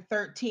chapter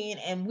 13.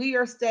 And we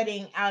are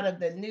studying out of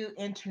the New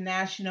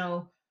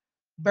International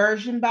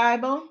Version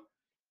Bible,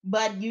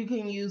 but you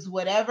can use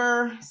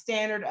whatever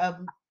standard of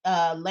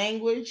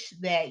language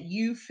that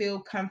you feel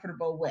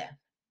comfortable with.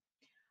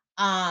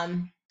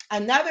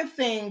 Another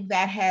thing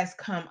that has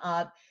come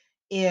up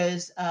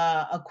is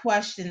a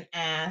question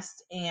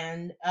asked,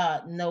 and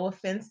no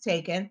offense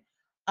taken,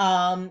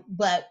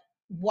 but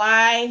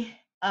why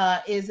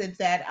is it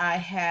that I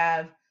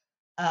have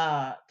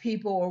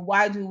people, or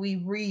why do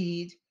we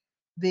read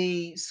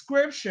the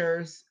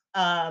scriptures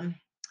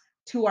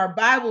to our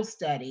Bible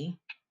study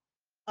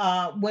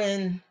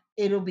when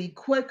it'll be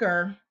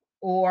quicker,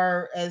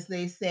 or as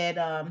they said,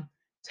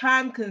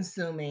 time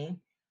consuming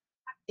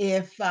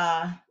if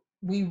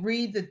we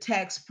read the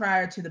text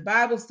prior to the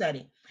Bible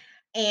study.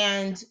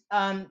 And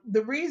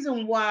the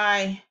reason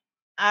why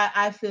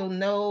I feel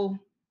no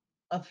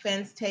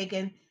offense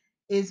taken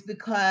is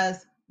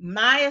because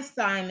my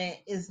assignment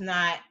is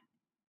not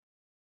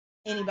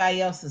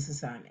anybody else's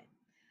assignment.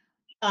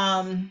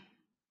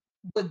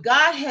 What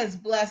God has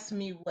blessed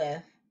me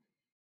with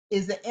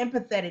is an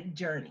empathetic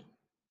journey.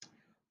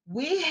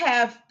 We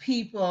have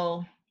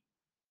people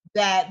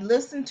that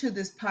listen to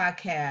this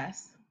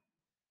podcast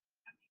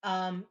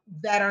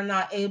that are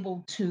not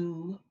able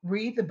to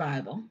read the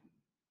Bible.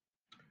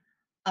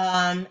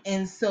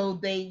 And so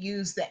they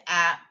use the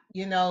app.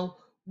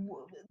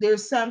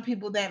 There's some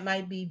people that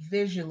might be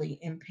visually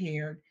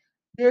impaired.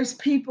 There's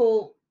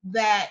people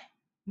that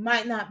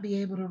might not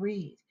be able to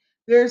read.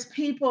 There's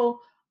people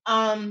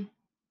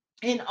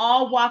in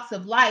all walks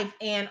of life.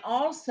 And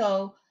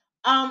also,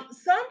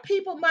 some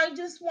people might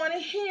just want to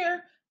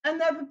hear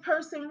another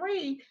person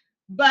read.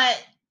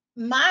 But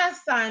my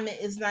assignment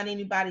is not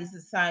anybody's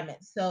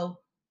assignment. So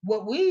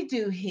what we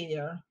do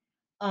here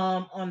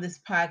on this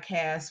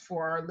podcast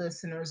for our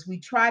listeners, we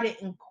try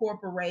to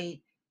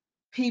incorporate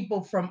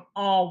people from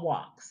all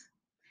walks.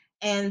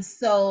 And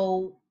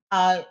so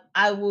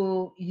I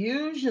will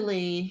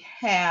usually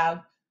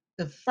have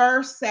the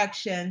first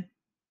section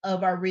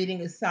of our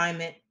reading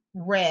assignment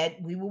read.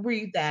 We will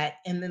read that.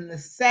 And then the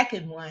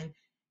second one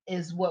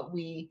is what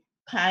we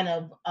kind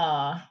of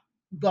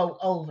go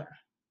over.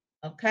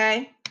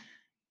 Okay.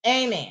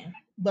 Amen.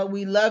 But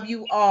we love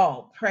you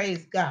all.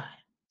 Praise God.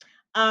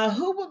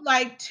 Who would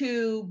like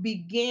to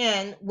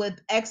begin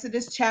with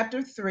Exodus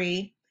chapter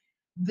 3?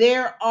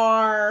 There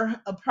are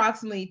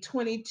approximately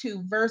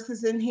 22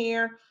 verses in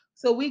here,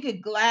 so we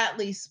could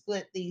gladly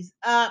split these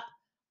up.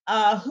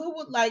 Who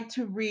would like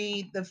to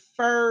read the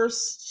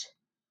first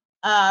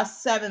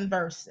 7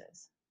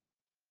 verses?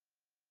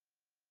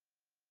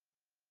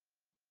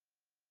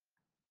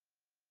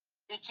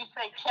 Did you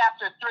say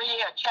chapter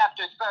 3 or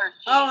chapter 13?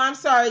 Oh, I'm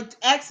sorry.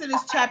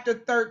 Exodus chapter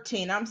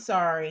 13. I'm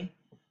sorry.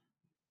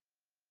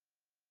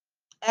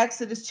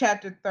 Exodus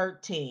chapter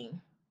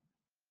 13.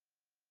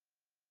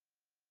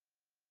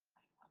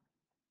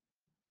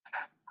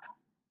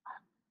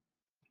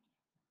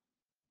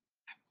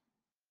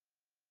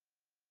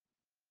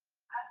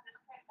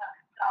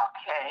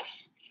 Okay.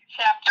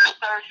 Chapter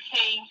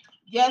 13.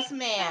 Yes, The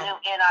ma'am. New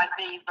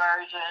NIV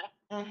version.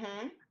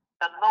 Mm-hmm.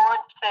 The Lord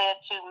said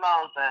to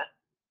Moses,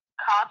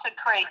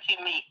 consecrate to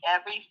me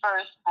every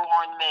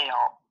firstborn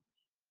male,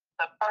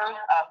 the first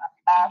of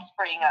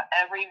offspring of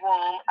every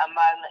womb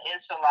among the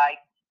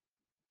Israelites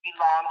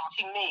belongs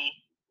to me,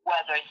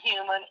 whether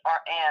human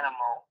or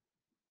animal.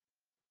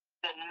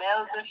 Then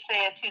Moses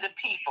said to the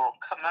people,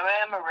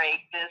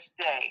 commemorate this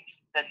day,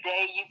 the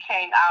day you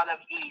came out of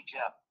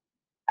Egypt,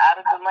 out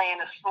of the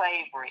land of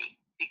slavery,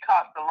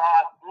 because the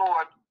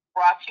Lord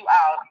brought you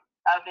out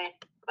of it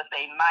with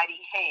a mighty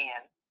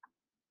hand.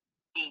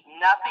 Eat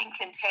nothing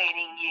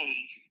containing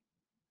yeast.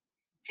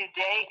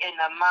 Today in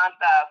the month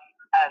of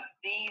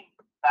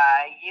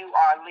Zibai you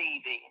are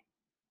leaving.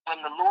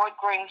 When the Lord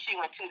brings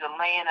you into the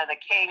land of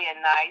the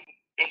Canaanites,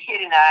 the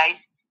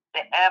Hittites,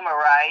 the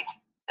Amorites,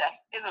 the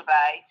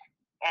Hivites,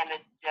 and the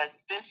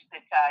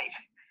Jebusites,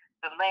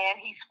 the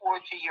land he swore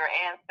to your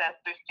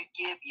ancestors to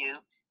give you,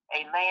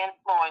 a land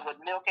flowing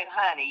with milk and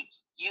honey,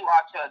 you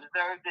are to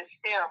observe this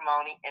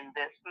ceremony in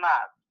this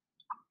month.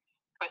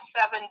 For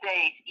 7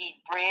 days eat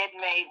bread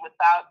made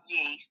without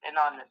yeast, and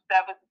on the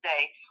 7th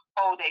day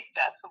hold a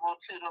festival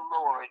to the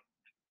Lord.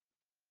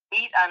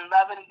 Eat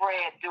unleavened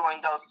bread during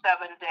those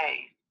 7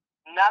 days.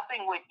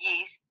 Nothing with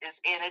yeast is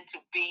in it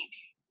to be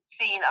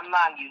seen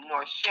among you,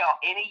 nor shall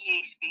any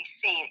yeast be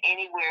seen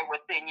anywhere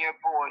within your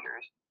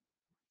borders.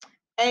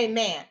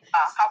 Amen.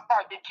 How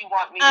far did you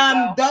want me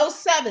to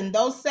go?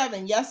 Those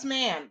seven. Yes,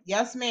 ma'am.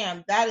 Yes,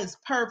 ma'am. That is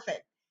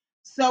perfect.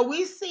 So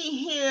we see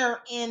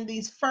here in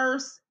these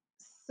first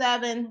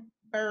 7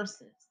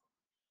 verses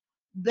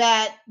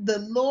that the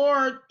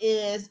Lord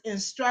is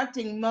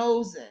instructing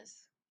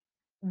Moses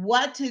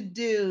what to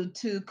do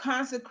to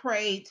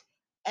consecrate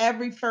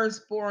every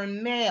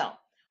firstborn male.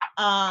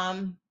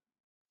 And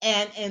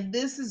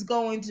this is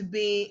going to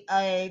be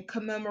a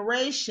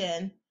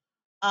commemoration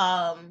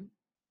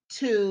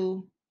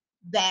to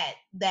that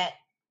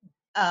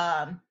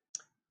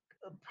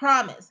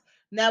promise.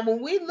 Now,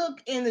 when we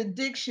look in the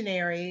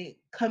dictionary,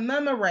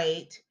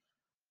 commemorate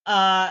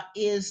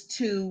is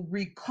to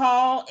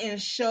recall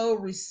and show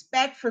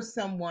respect for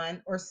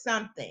someone or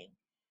something.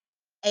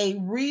 A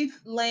wreath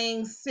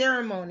laying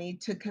ceremony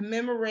to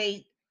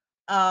commemorate,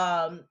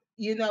 somebody,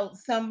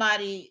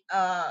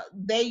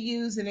 they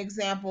use an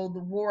example, the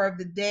War of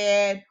the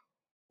Dead,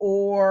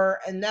 or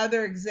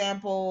another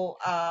example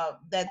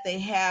that they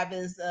have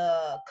is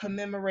a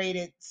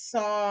commemorated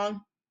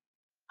song.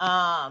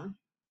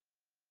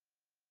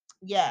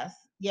 Yes,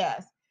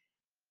 yes.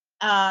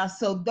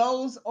 So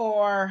those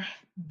are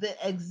the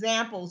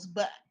examples.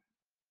 But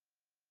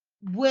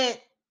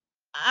what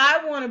I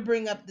want to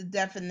bring up the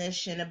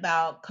definition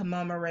about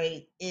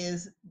commemorate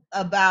is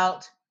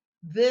about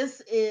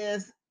this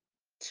is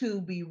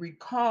to be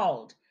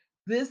recalled.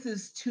 This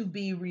is to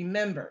be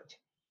remembered.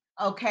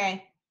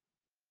 Okay.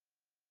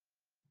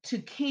 To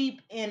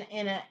keep in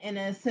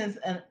a sense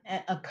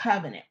a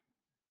covenant,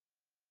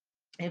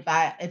 if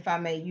I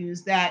may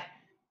use that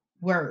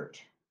word.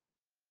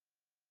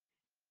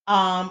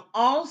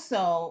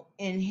 Also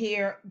in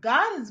here,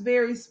 God is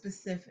very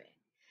specific.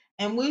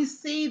 And we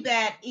see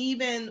that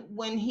even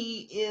when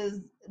he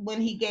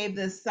gave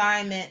the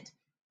assignment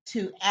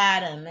to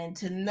Adam and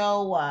to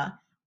Noah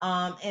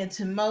and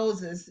to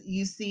Moses,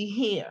 you see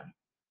here,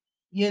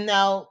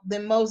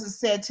 then Moses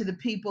said to the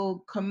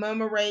people,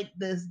 commemorate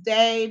this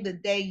day, the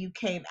day you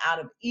came out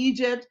of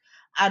Egypt,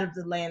 out of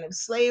the land of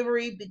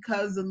slavery,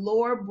 because the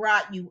Lord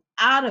brought you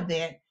out of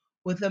it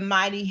with a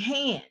mighty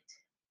hand.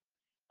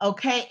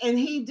 Okay, and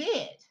he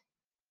did.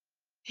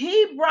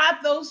 He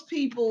brought those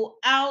people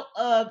out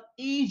of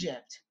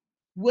Egypt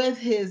with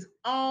his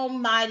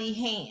almighty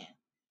hand.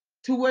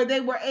 to where they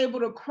were able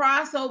to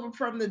cross over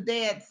from the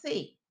Dead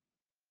Sea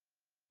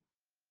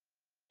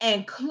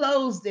and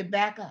closed it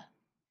back up.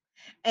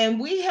 And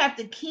we have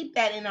to keep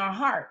that in our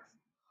hearts.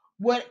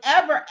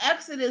 Whatever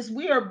exodus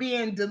we are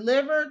being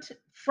delivered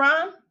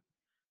from,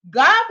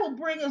 God will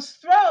bring us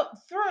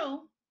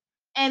through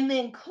and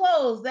then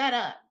close that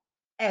up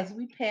as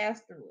we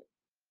pass through it.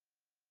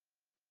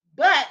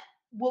 But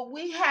what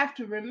we have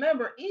to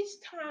remember, each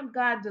time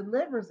God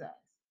delivers us,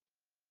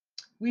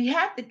 we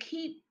have to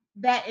keep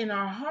that in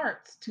our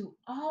hearts to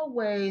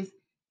always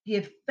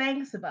give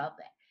thanks about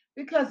that,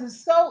 because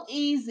it's so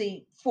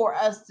easy for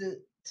us to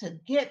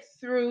get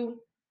through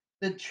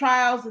the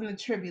trials and the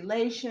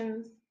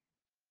tribulations,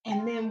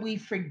 and then we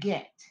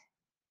forget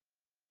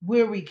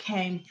where we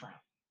came from.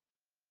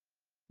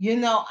 You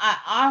know, I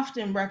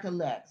often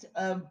recollect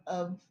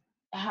of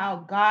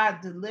how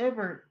God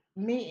delivered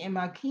me and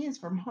my kids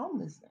from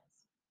homelessness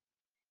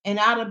and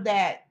out of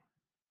that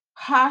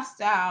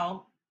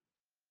hostile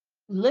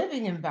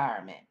living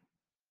environment,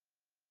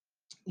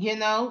 you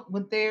know,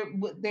 with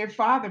their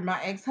father,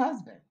 my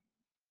ex-husband.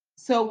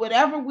 So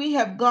whatever we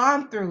have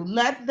gone through,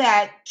 let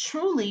that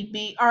truly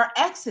be our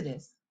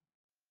exodus.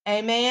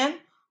 Amen.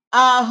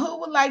 Who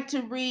would like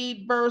to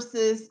read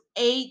verses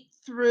 8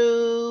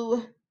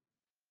 through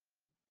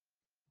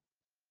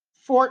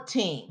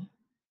 14?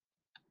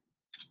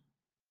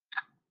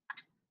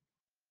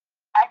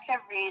 I can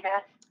read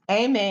it.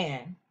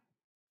 Amen.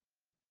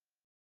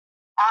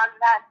 On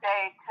that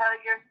day, tell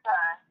your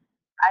son,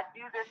 I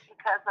do this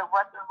because of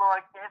what the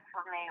Lord did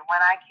for me when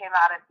I came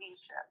out of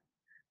Egypt.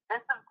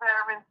 This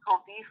observance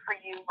will be for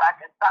you like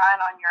a sign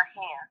on your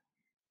hand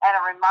and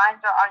a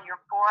reminder on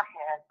your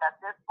forehead that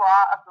this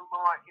law of the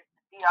Lord is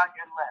to be on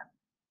your lips.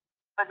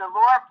 For the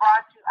Lord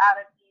brought you out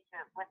of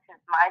Egypt with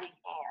his mighty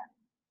hand.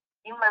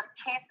 You must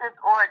keep this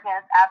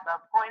ordinance at the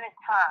appointed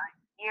time,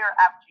 year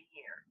after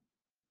year.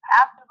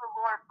 After the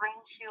Lord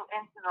brings you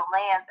into the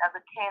land of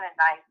the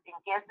Canaanites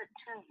and gives it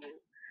to you,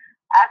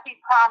 as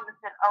he promised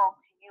an oath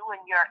to you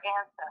and your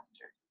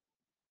ancestors,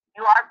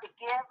 you are to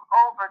give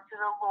over to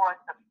the Lord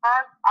the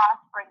first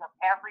offspring of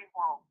every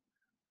womb.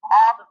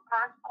 All the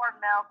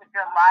firstborn males of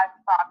your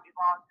livestock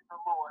belong to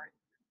the Lord.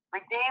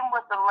 Redeem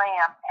with the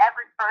lamb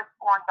every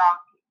firstborn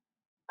donkey.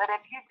 But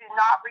if you do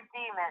not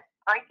redeem it,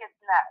 break its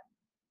neck.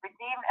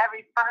 Redeem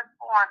every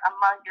firstborn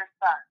among your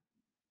sons.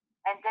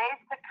 In days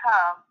to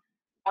come,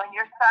 when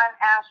your son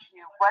asks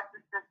you, what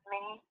does this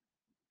mean?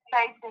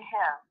 Say to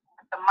him,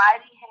 with the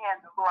mighty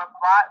hand the Lord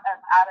brought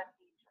us out of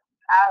Egypt,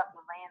 out of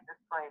the land of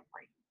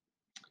slavery.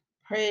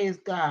 Praise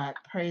God.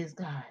 Praise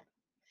God.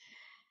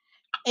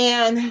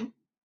 And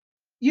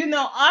you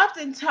know,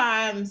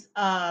 oftentimes,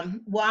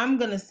 well, I'm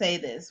going to say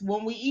this.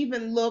 When we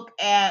even look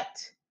at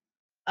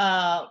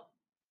uh,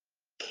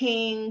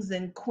 kings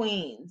and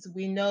queens,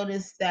 we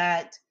notice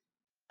that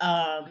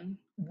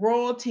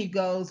royalty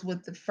goes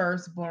with the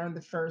firstborn,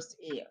 the first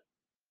heir.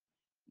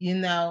 You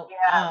know,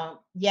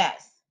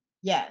 yes,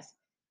 yes.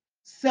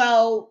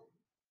 So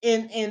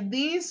in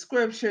these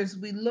scriptures,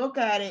 we look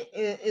at it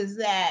is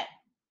that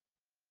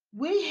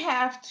we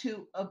have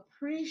to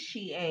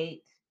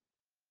appreciate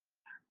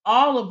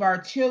all of our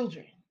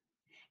children,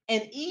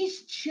 and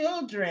each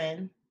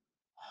children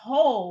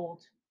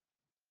hold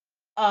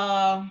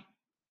uh,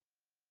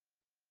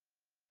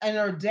 an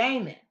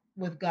ordainment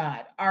with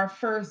God, our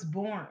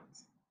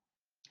firstborns.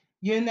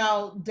 You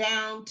know,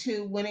 down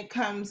to when it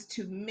comes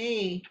to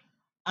me,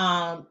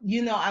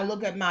 you know, I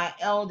look at my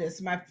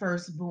eldest, my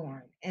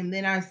firstborn, and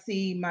then I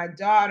see my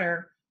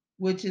daughter,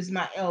 which is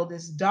my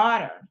eldest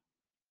daughter,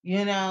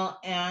 you know,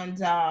 and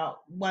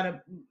one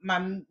of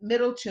my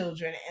middle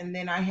children, and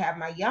then I have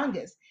my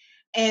youngest.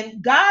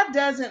 And God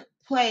doesn't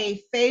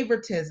play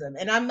favoritism.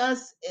 And I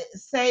must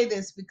say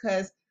this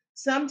because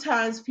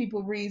sometimes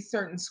people read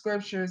certain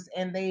scriptures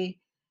and they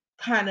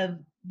kind of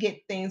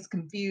get things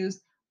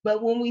confused.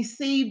 But when we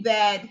see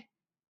that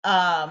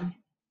um,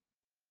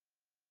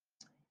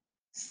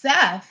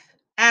 Seth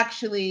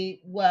actually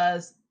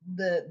was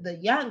the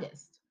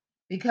youngest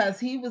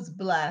because he was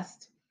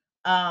blessed.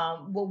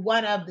 Well,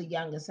 one of the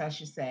youngest, I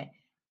should say.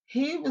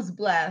 He was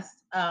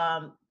blessed.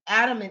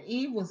 Adam and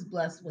Eve was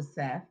blessed with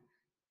Seth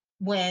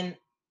when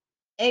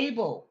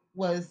Abel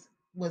was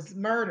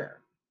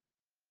murdered,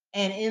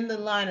 and in the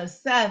line of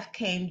Seth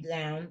came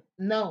down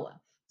Noah.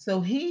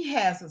 So he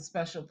has a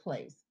special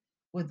place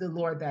with the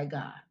Lord thy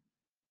God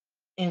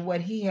in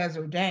what he has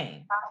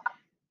ordained.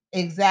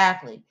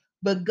 Exactly.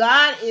 But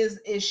God is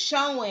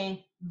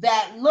showing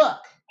that, look,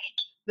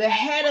 the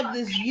head of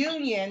this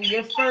union,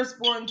 your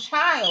firstborn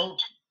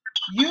child,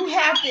 you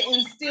have to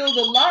instill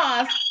the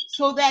laws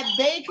so that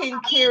they can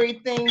carry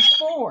things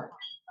forward.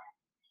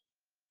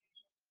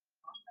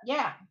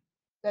 Yeah,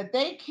 that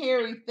they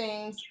carry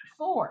things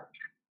forward.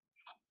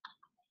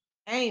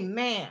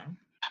 Amen.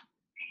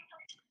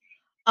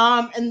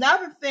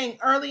 Another thing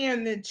earlier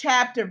in the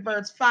chapter,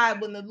 verse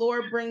 5, when the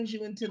Lord brings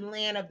you into the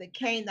land of the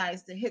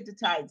Canaanites, the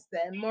Hittites,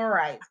 the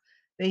Amorites,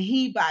 the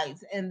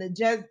Hivites, and the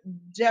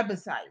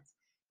Jebusites,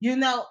 You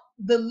know,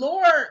 the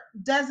Lord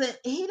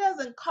he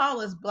doesn't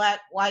call us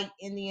black, white,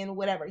 Indian,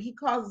 whatever. He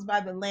calls us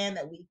by the land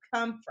that we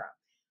come from.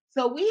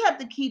 So we have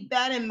to keep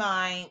that in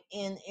mind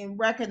in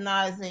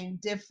recognizing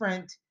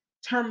different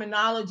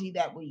terminology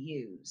that we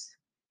use,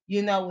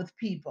 you know, with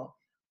people.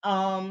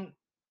 Um,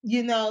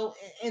 you know,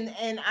 and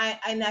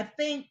I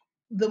think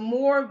the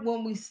more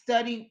when we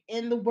study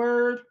in the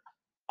word,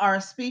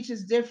 our speech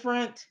is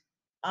different.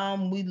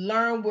 We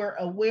learn, we're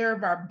aware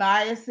of our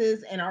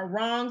biases and our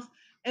wrongs,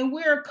 and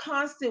we're a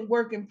constant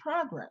work in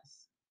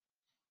progress.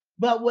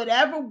 But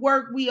whatever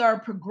work we are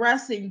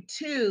progressing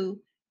to,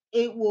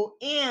 it will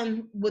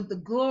end with the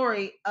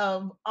glory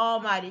of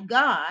Almighty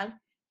God.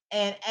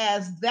 And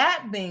as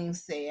that being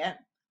said,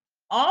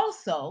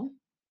 also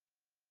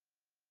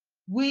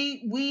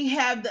we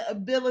have the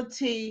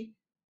ability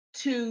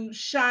to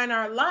shine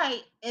our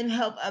light and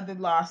help other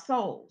lost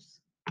souls.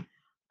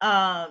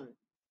 Um,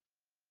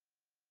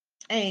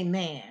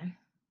 amen.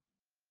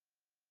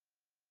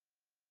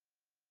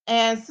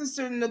 And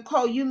Sister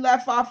Nicole, you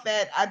left off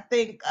at I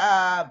think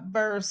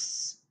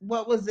verse,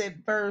 what was it?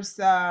 Verse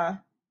 14.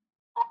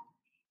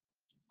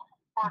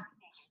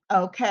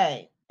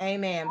 okay.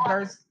 Amen.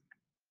 Verse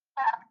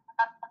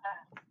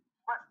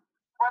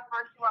What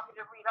verse you want me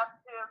to read up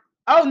to?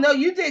 Oh no,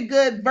 you did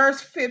good.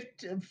 Verse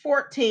 15,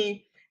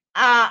 14.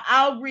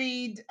 I'll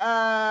read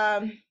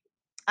I'll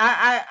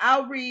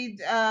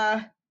read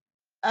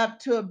up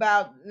to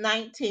about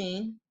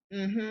 19.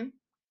 Mm-hmm.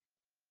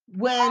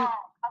 When Oh,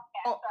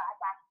 okay. oh, So I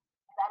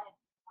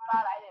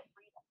thought I didn't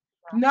read it.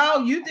 no,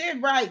 you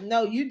did right.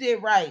 No, you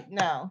did right.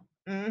 No,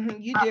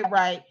 you did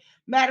right.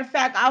 Matter of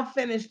fact, I'll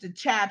finish the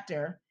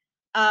chapter.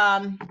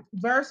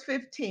 Verse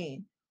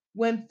 15.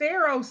 When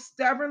Pharaoh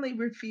stubbornly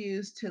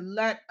refused to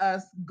let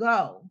us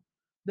go,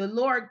 the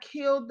Lord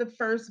killed the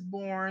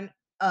firstborn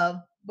of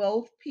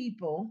both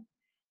people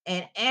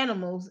and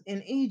animals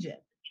in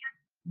Egypt.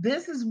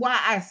 This is why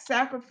I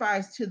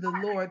sacrifice to the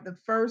Lord the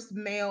first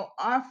male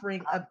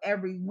offering of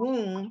every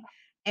womb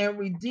and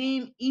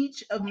redeem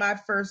each of my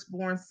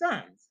firstborn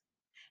sons.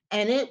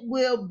 And it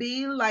will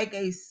be like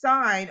a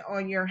sign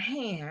on your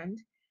hand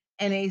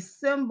and a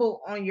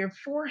symbol on your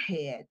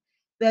forehead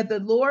that the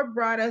Lord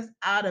brought us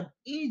out of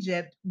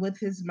Egypt with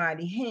his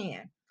mighty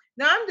hand.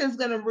 Now, I'm just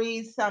going to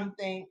read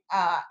something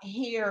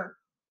here,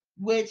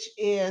 which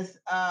is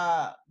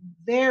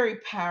very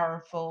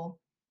powerful.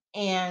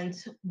 And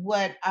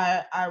what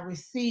I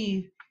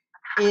receive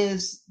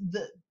is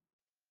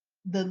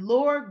the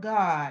Lord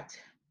God,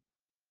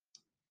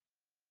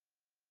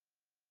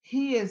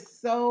 he is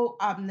so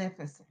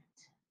omnipotent.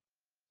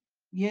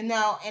 You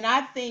know, and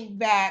I think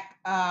back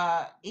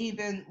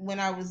even when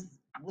I was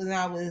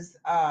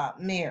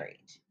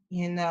married,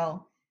 you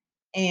know,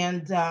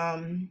 and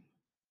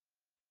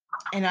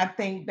I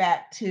think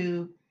back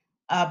to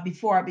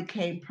before I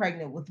became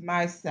pregnant with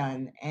my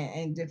son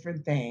and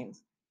different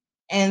things.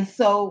 And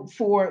so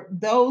for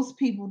those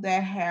people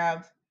that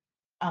have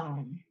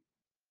um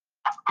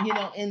you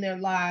know, in their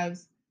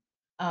lives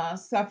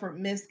suffered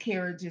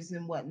miscarriages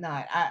and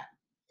whatnot, I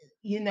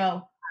you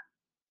know,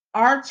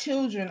 our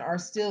children are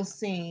still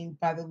seen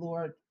by the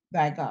Lord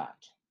thy God.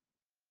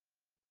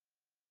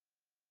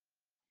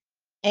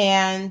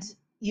 And,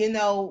 you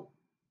know,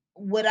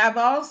 what I've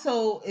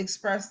also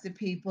expressed to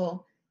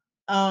people,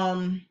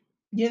 um,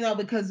 you know,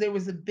 because there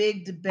was a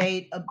big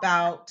debate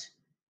about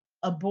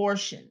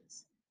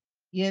abortions,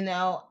 you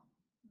know,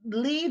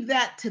 leave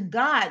that to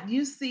God.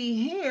 You see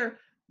here,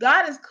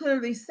 God is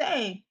clearly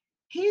saying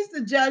he's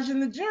the judge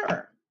and the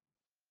juror.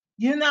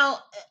 You know,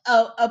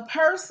 a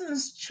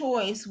person's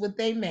choice, what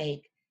they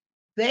make,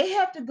 they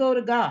have to go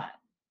to God.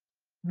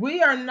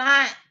 We are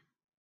not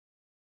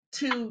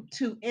to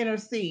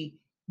intercede.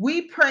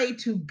 We pray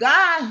to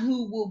God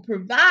who will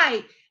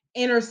provide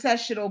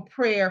intercessional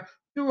prayer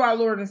through our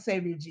Lord and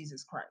Savior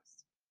Jesus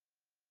Christ.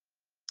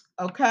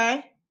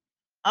 Okay?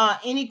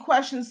 Any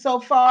questions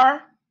so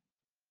far?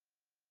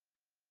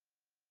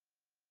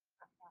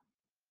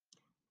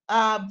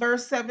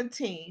 Verse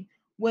 17.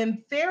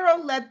 When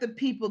Pharaoh let the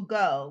people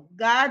go,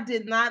 God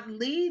did not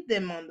lead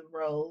them on the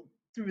road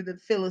through the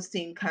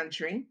Philistine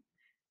country,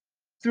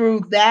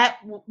 through that,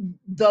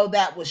 though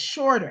that was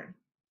shorter.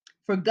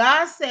 For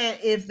God said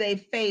if they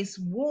face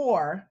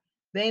war,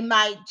 they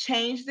might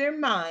change their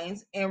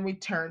minds and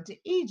return to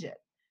Egypt.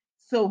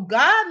 So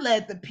God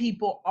led the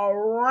people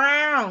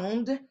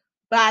around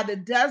by the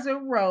desert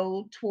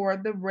road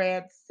toward the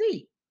Red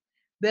Sea.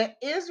 The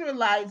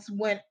Israelites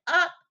went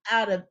up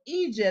out of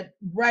Egypt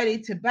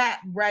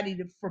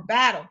for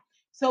battle.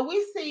 So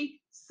we see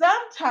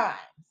sometimes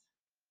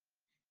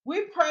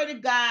we pray to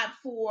God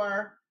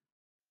for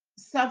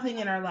something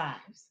in our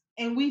lives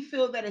and we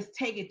feel that it's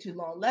taking too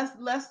long. Let's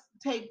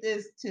take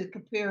this to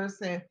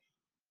comparison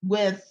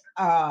with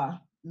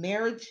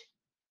marriage,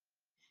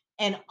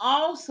 and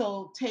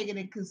also take it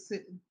in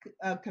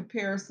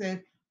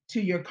comparison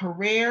to your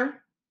career,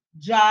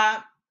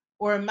 job,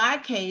 or in my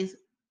case,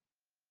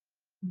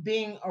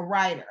 being a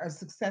writer, a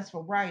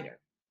successful writer.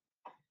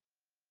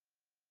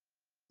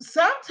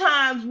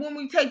 Sometimes when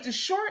we take the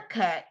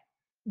shortcut,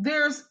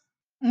 there's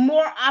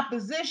more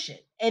opposition,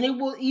 and it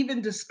will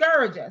even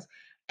discourage us.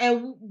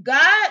 And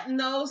God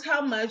knows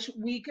how much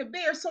we could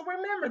bear. So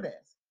remember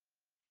this.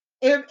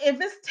 If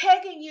it's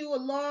taking you a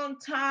long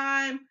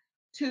time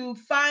to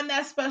find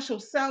that special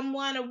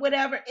someone or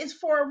whatever, it's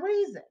for a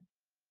reason.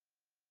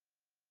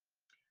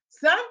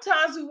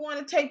 Sometimes we want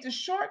to take the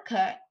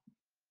shortcut,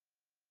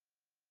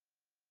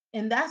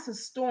 and that's a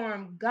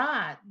storm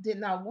God did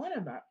not want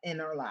about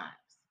in our lives.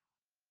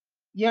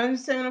 You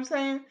understand what I'm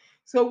saying?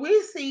 So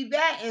we see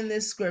that in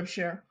this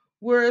scripture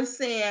where it's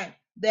saying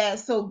that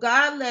so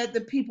God led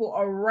the people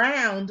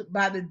around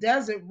by the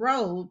desert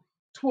road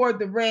toward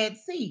the Red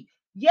Sea.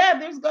 Yeah,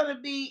 there's going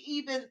to be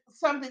even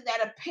something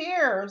that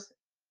appears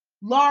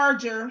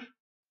larger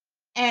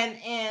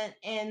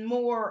and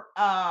more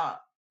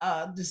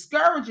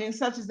discouraging,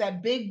 such as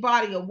that big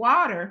body of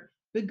water,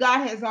 but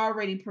God has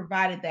already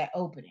provided that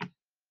opening.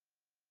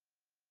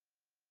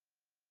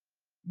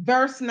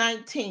 Verse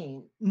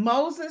 19,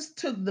 Moses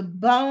took the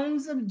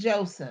bones of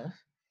Joseph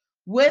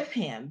with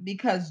him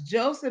because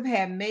Joseph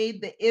had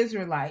made the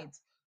Israelites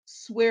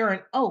swear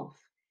an oath.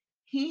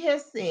 He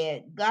has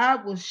said,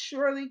 God will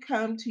surely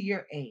come to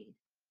your aid,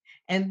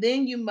 and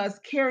then you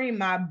must carry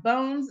my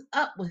bones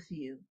up with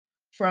you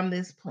from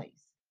this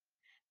place.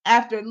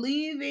 After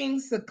leaving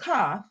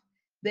Succoth,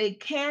 they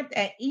camped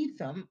at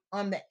Etham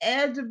on the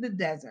edge of the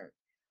desert.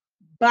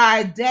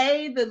 By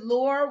day, the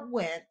Lord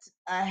went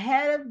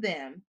ahead of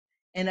them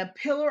in a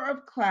pillar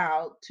of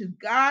cloud to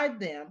guide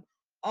them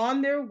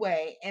on their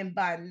way, and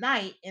by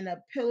night, in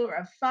a pillar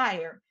of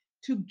fire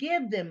to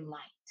give them light,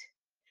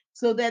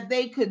 so that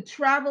they could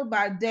travel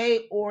by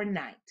day or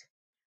night.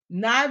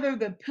 Neither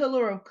the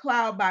pillar of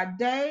cloud by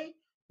day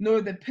nor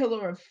the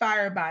pillar of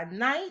fire by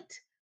night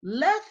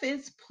left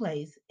its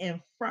place in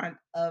front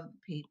of the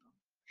people.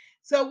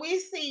 So we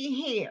see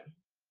here,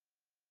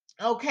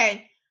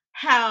 okay,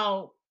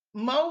 how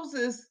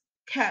Moses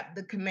kept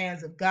the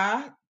commands of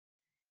God,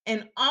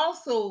 and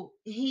also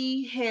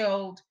he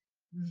held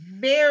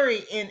very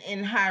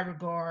in high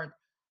regard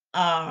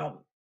uh,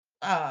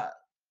 uh,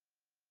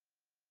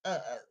 uh,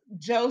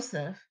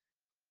 Joseph,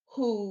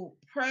 who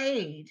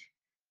prayed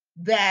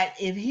that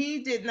if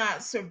he did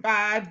not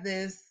survive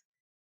this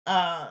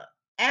uh,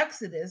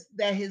 Exodus,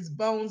 that his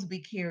bones be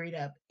carried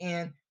up,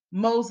 and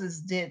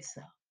Moses did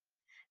so.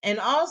 And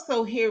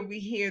also here we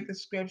hear the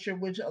scripture,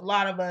 which a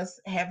lot of us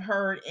have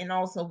heard and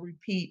also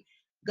repeat: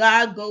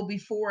 God go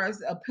before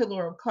us, a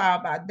pillar of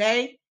cloud by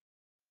day,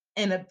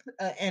 and a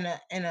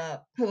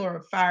pillar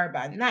of fire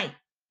by night.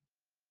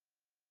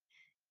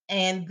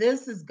 And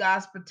this is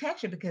God's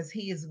protection because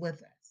He is with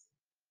us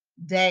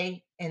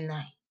day and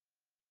night.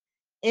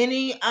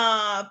 Any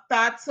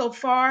thoughts so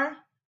far?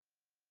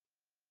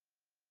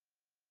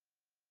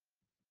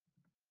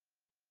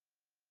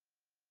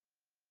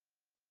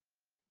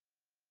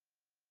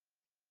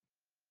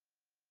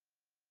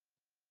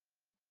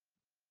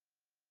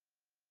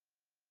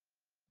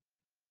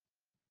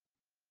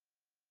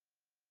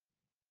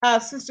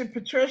 Sister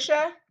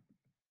Patricia?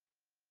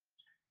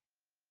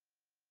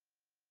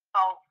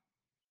 Oh,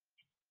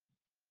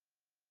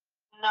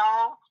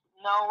 no,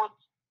 no, it's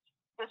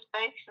just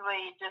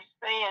basically just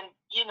saying,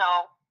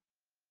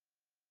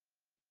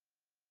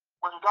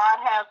 when God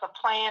has a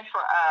plan for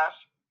us,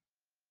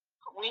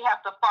 we have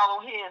to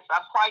follow His.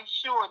 I'm quite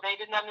sure they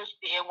didn't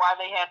understand why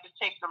they had to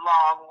take the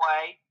long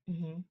way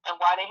and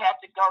why they had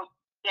to go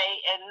day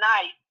and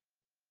night.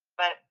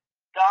 But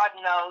God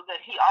knows that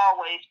He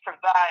always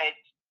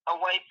provides a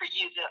way for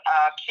you to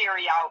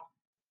carry out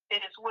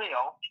His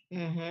will.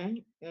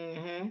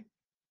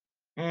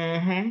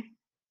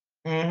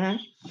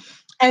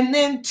 And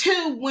then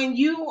too, when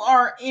you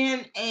are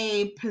in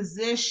a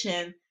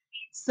position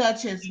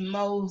such as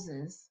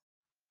Moses,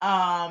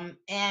 and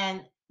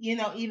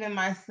even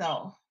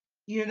myself,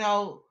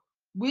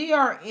 we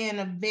are in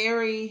a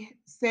very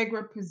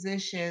sacred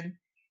position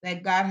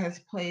that God has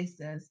placed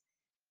us.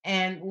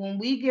 And when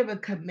we give a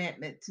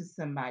commitment to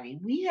somebody,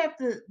 we have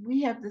to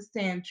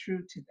stand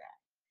true to that.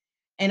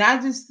 And I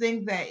just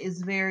think that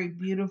is very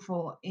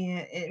beautiful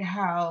in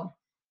how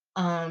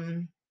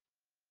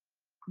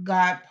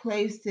God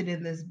placed it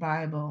in this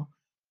Bible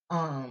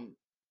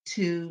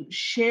to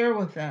share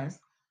with us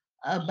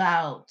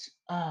about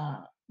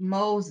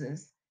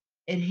Moses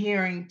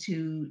adhering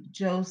to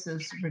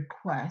Joseph's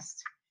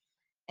request,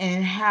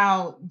 and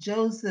how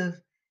Joseph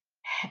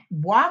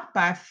walked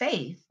by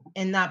faith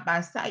and not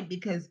by sight,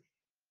 because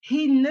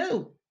he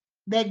knew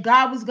that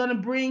God was going to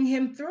bring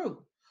him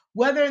through,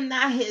 whether or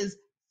not his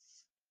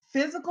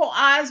physical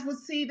eyes would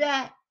see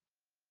that,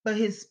 but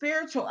his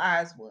spiritual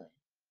eyes would,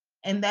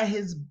 and that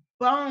his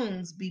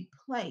bones be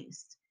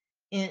placed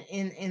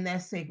in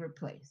that sacred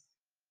place.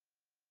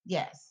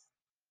 Yes.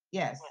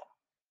 Yes.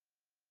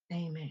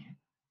 Amen.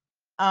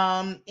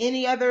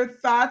 Any other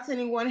thoughts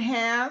anyone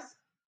has?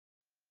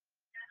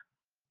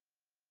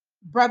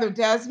 Brother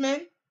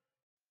Desmond?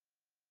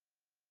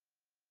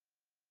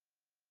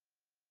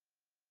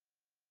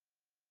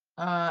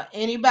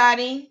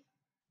 Anybody?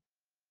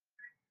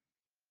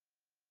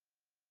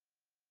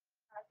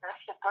 I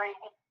just agree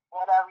with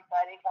what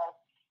everybody has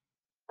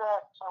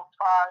said so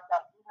far,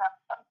 that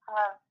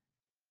because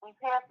we've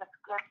heard the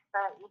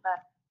scripture, even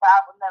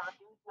God will never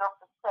leave you or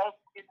forsake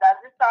you. I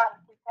just started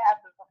to see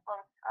pastors the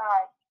first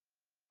time.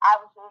 I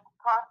was just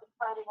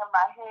contemplating in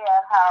my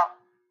head how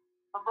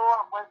the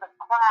Lord was a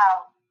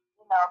cloud,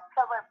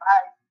 pillar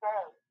by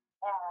day,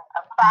 and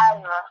a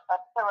fire, a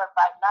pillar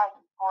by night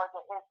for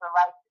the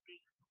Israelites to be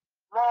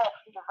led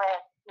to the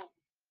Red Sea.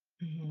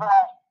 Mm-hmm.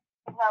 But,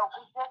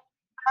 we just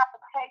have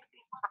to take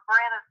things for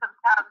granted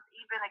sometimes,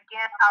 even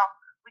again, how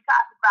we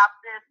talked about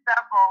this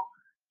several,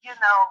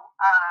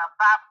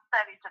 Bible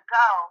studies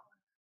ago,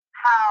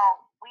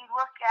 how we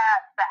look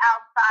at the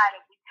outside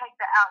and we take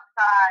the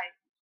outside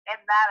and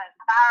that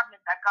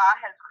environment that God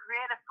has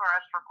created for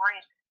us for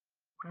granted.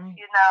 Right.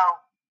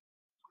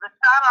 The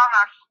sun on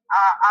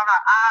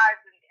our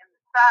eyes and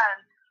the sun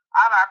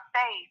on our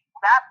face,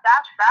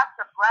 that's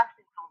a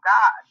blessing from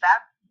God.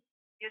 That's,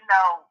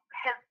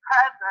 His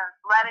presence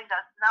letting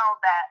us know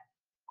that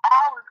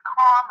all is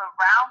calm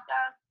around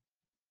us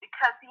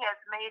because He has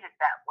made it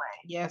that way.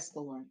 Yes,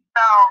 Lord.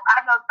 So I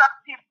know some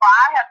people,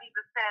 I have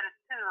even said it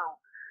too.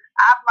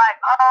 I'm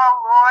like, oh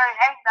Lord,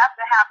 ain't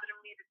nothing happened to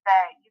me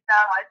today. It's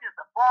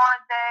just a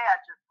boring day. I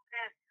just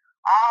sit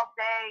all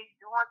day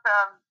doing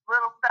some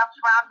little stuff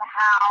around the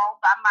house.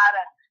 I might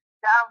have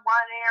done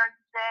one errand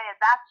today, and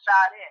that's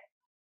about it.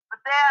 But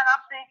then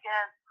I'm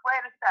thinking,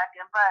 wait a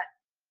second, but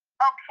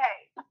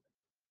okay.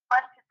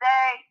 But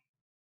today,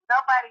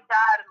 nobody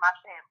died in my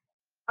family.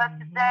 But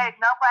today,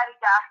 nobody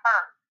got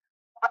hurt.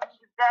 But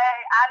today,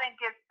 I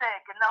didn't get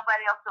sick, and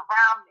nobody else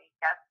around me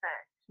got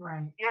sick.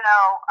 Right.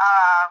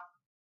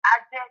 I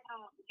didn't,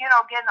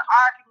 get in an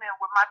argument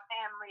with my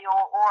family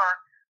or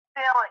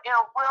feel an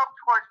ill will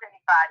towards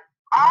anybody.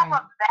 All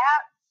of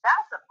that,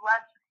 that's a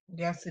blessing.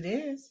 Yes, it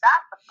is.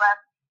 That's a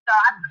blessing. So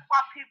I just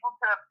want people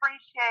to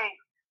appreciate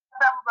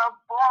some of those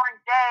boring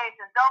days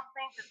and don't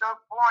think that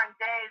those boring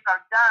days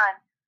are done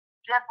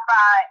just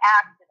by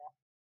accident.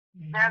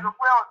 Mm-hmm. They're the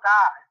will of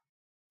God,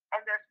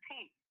 and there's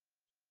peace.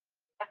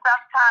 And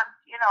sometimes,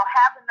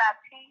 having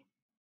that peace,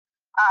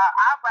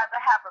 I'd rather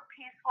have a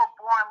peaceful,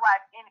 boring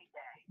life any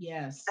day.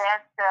 Yes. Than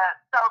the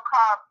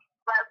so-called,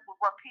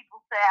 what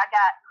people say, I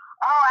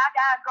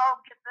gotta go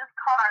get this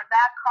card,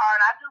 that card.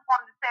 I just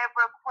wanted to say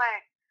real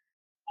quick,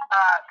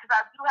 because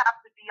I do have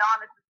to be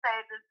honest and say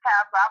this,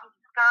 Pastor, I was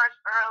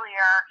discouraged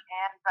earlier,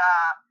 and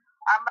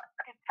I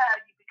can tell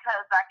you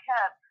because I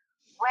kept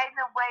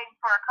waiting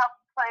for a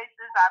couple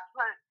places. I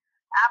put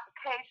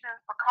applications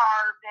for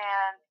cards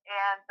and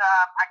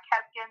I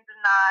kept getting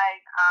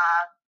denied.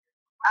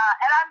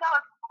 And I know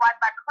it's like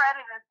my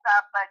credit and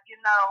stuff, but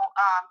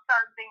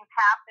certain things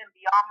happen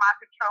beyond my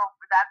control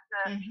for that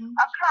to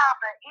occur.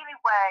 But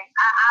anyway,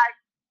 I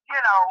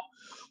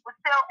was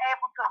still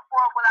able to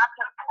afford what I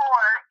could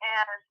afford,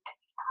 and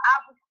I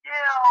was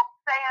still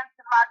saying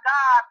to my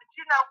God, but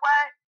you know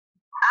what?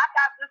 I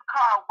got this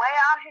car way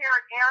out here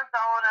in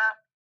Arizona,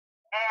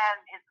 and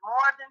it's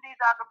more than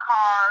these other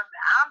cars.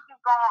 And I'm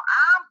just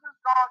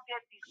gonna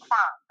get these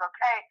funds,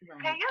 okay?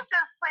 Right. Can you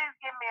just please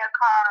give me a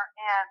car?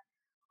 And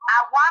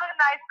I want a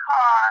nice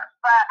car,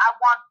 but I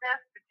want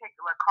this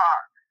particular car.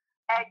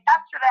 And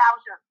yesterday I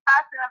was just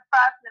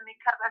fussing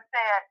because I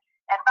said,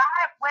 if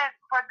I went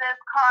for this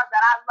car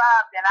that I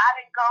loved and I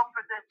didn't go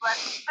for this less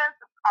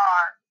expensive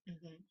car,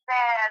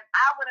 then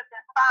I would have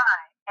been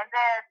fine. And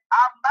then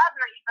our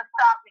mother even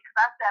stopped me because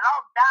I said,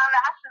 oh, darn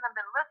it, I shouldn't have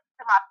been listening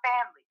to my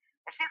family.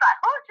 And she's like,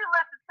 who did you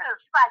listen to?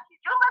 She's like,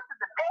 did you listen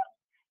to me?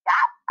 I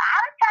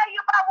didn't tell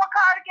you about what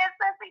car to get,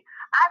 Sissy.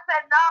 I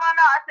said, no.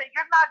 I said,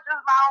 you're not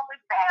just my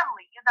only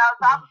family,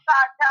 So I was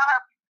trying to tell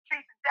her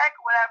treat the deck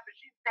or whatever.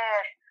 She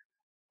said,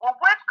 well,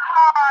 which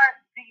car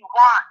do you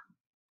want?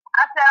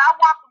 I said, I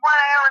want the one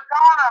in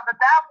Arizona, but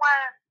that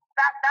one,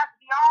 that's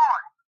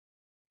beyond.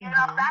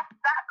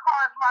 That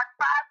car is like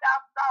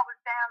 $5,000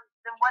 down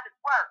than what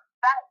it's worth.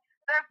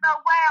 There's no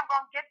way I'm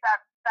gonna get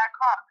that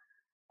car.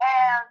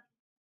 And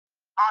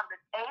on the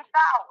 8th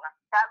hour,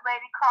 that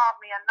lady called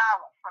me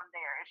Anala from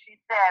there, and she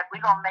said,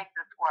 we're going to make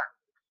this work.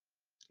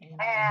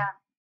 And,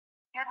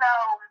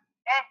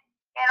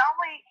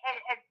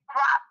 it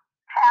dropped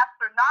past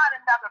her, not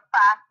another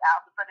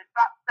 5,000, but it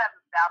dropped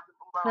 7,000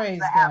 below. Praise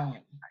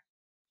God.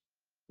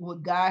 What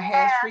God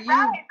has for you.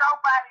 That ain't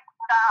nobody's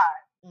God.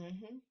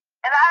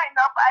 And that ain't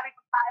nobody's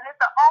God. And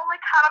it's the only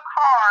kind of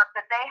car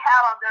that they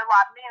have on their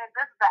lot. Meaning,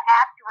 this is an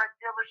Acura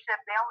dealership.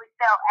 They only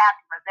sell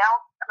Acura. They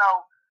don't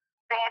sell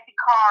fancy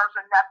cars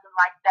or nothing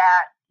like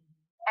that.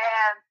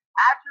 And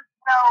I just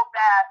know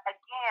that,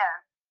 again,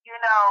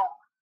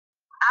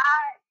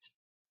 I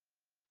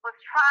was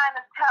trying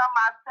to tell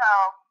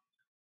myself,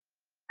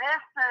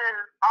 this is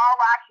all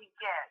I can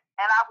get.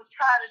 And I was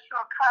trying to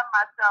shortcut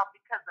myself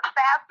because the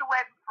faster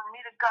way for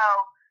me to go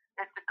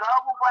is to go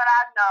with what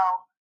I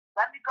know.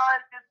 Let me go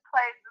to this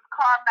place, this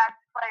CarMax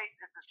place.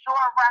 It's a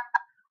short route.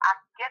 I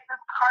can get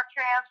this car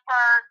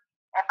transferred.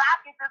 If I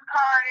get this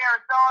car in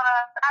Arizona,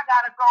 I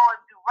got to go and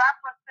do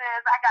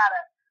references. I got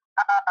to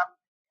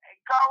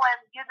go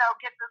and,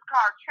 get this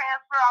car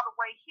transferred all the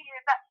way here.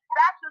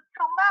 That's just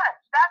too much.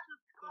 That's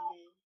just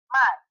too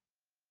much.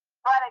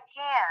 But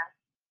again,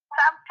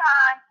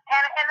 sometimes,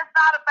 and it's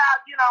not about,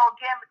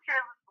 again,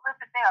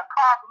 materialistic thing, a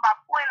car, but my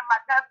point of my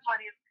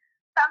testimony is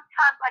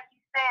sometimes, like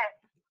you said,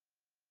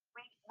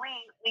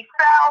 we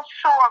fell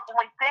short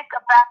when we think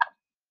about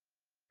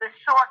the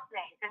short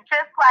things. And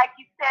just like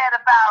you said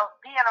about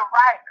being a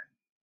writer,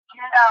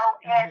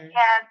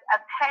 and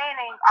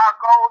attaining our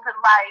goals in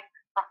life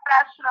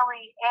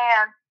professionally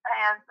and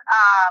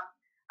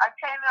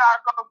attaining our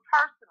goals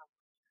personally.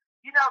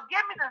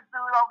 Give me this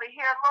dude over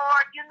here,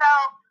 Lord.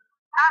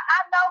 I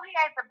know he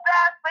ain't the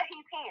best, but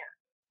he's here.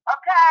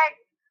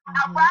 Okay?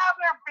 I'd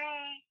rather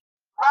be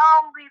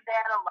lonely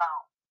than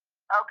alone.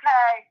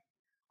 Okay?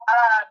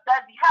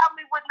 Does he help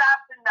me with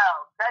nothing?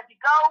 No. Does he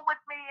go with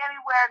me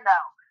anywhere? No.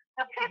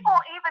 The people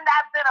even that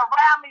have been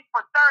around me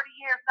for 30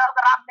 years know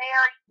that I'm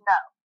married?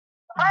 No.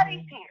 But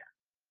he's here.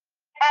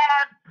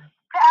 And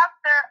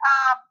Pastor,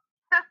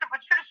 Sister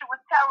Patricia was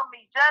telling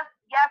me just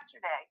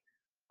yesterday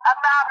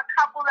about a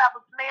couple that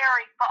was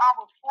married for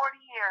almost 40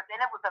 years,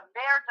 and it was a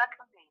marriage of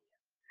convenience.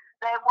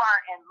 They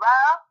weren't in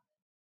love.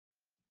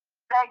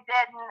 They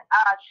didn't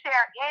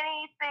share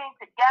anything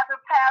together,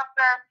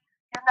 Pastor,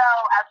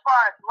 as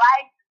far as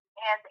life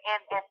and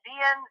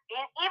being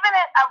even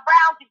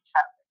around each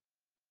other.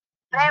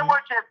 They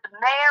were just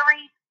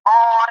married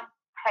on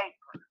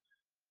paper.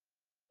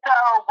 So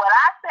what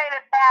I say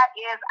to that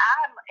is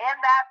I'm in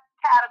that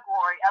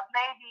category of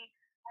maybe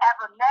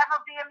ever never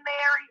being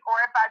married, or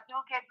if I do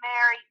get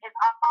married, it's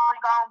only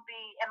going to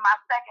be in my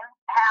second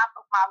half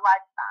of my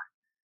lifetime.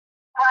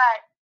 But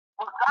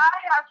what God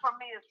has for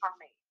me is for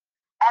me.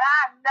 And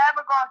I'm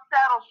never going to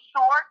settle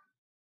short,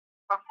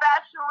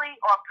 professionally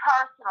or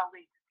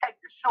personally, to take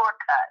the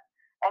shortcut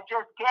and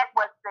just get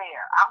what's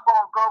there. I'm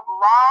going to go the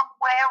long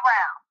way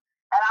around.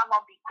 And I'm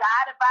going to be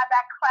guided by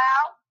that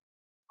cloud.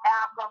 And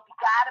I'm going to be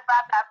guided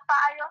by that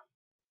fire,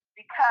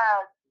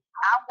 because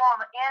I'm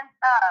going to end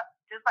up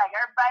just like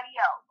everybody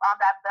else on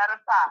that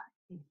better side.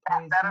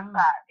 That better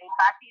side. It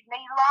might be me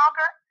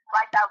longer,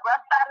 like that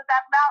rough side of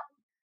that mountain,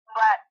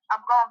 but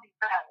I'm going to be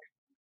better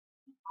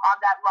on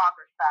that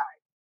longer side.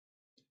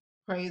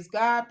 Praise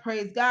God,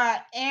 praise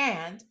God.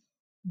 And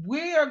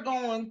we are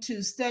going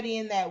to study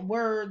in that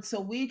word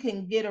so we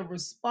can get a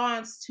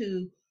response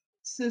to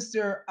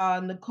Sister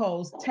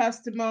Nicole's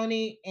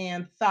testimony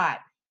and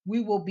thought.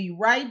 We will be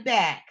right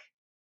back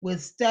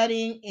with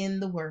studying in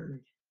the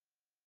word.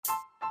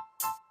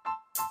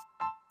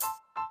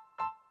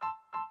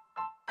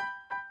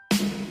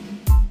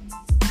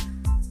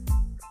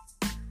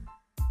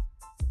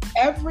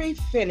 Every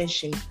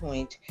finishing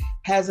point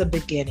has a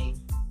beginning.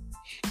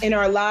 In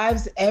our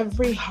lives,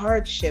 every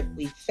hardship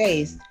we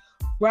faced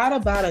brought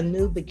about a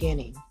new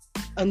beginning,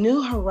 a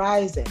new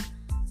horizon,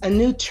 a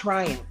new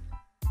triumph.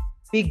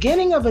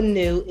 Beginning of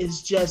Anew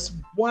is just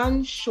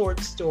one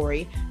short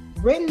story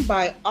written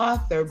by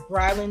author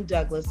Brylan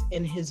Douglas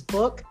in his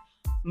book,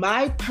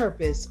 My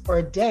Purpose,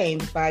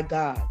 Ordained by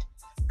God,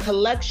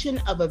 collection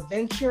of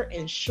adventure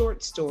and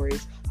short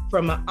stories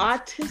from an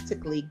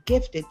autistically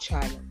gifted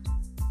child.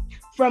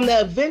 From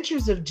the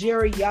adventures of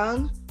Jerry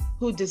Young,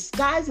 who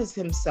disguises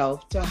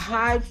himself to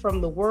hide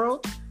from the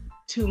world,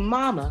 to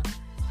Mama,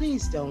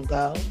 Please Don't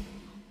Go,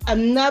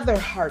 another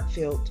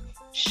heartfelt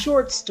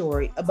short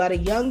story about a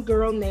young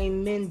girl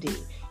named Mindy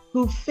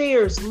who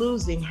fears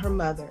losing her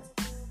mother.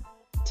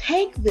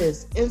 Take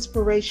this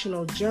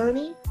inspirational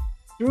journey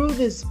through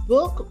this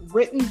book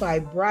written by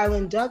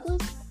Brylan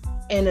Douglas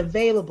and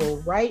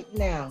available right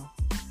now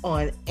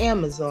on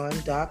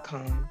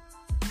Amazon.com.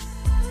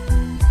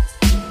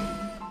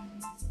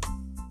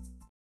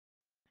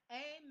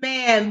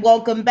 Amen.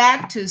 Welcome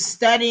back to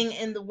Studying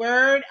in the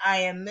Word. I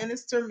am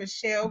Minister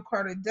Michelle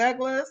Carter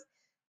Douglas,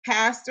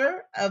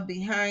 pastor of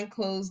Behind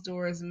Closed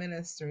Doors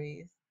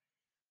Ministries.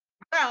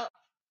 Well,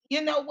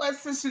 you know what,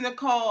 Sister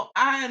Nicole,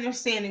 I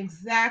understand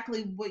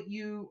exactly what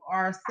you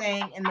are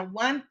saying. And the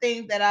one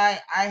thing that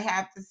I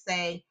have to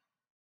say,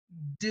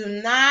 do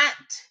not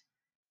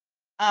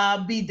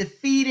be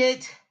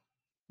defeated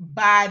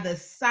by the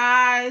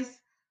size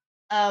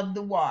of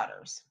the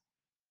waters.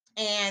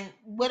 And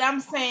what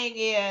I'm saying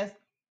is,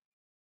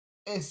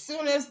 as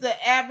soon as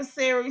the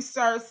adversary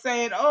starts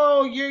saying,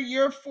 "Oh,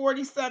 you're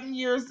 40-something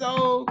years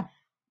old,"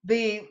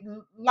 the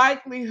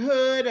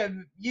likelihood of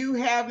you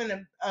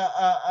having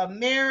a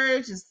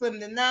marriage is slim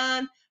to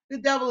none. The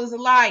devil is a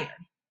liar.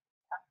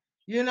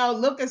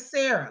 Look at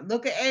Sarah,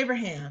 look at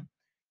Abraham.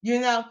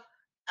 The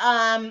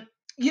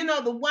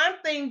one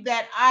thing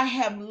that I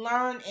have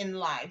learned in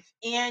life,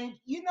 and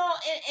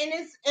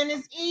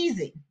it's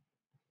easy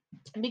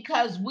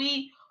because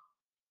we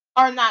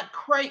are not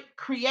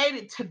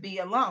created to be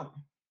alone.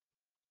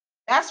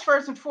 That's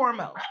first and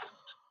foremost.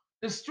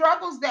 The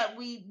struggles that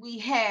we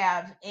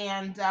have,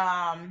 and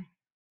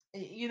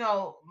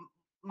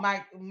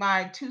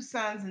my two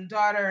sons and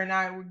daughter and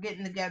I were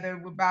getting together.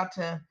 We're about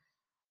to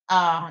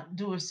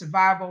do a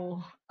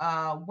survival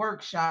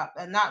workshop,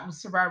 not a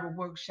survival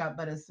workshop,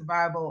 but a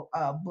survival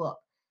book.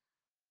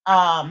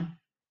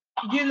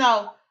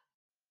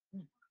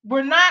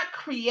 We're not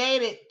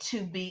created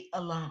to be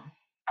alone.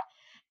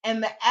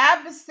 And the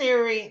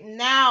adversary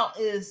now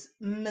is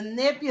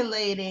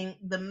manipulating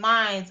the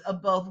minds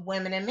of both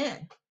women and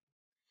men.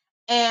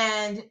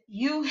 And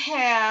you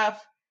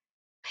have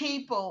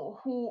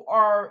people who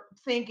are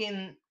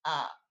thinking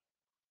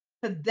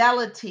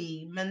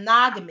fidelity,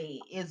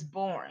 monogamy is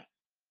boring.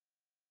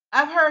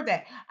 I've heard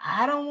that.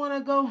 I don't want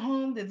to go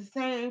home to the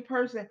same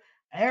person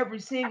every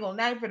single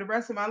night for the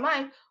rest of my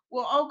life.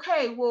 Well,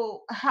 okay.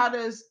 Well, how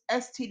does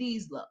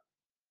STDs look?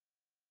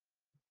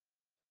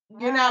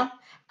 You know,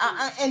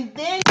 and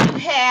then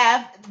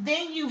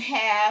you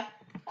have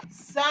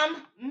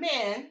some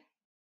men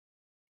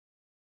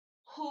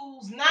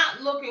who's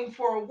not looking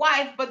for a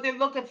wife, but they're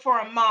looking for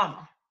a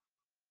mama.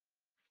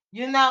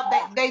 You know,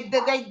 they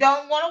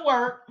don't want to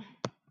work.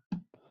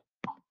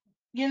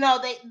 You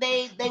know,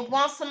 they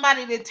want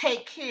somebody to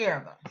take care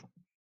of them.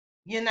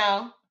 You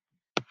know,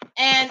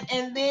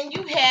 and then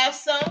you have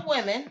some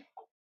women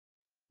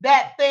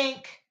that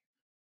think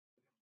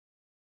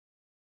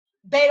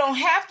they don't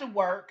have to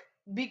work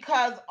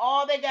because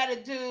all they got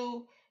to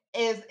do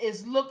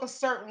is look a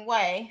certain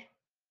way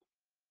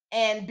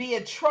and be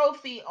a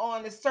trophy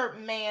on a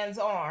certain man's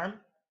arm,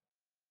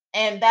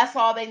 and that's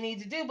all they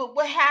need to do. But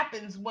what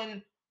happens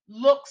when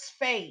looks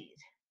fade?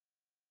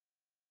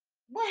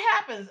 What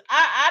happens?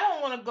 I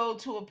don't want to go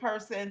to a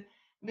person and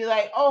be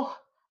like, oh,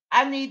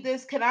 I need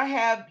this. Can I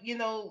have,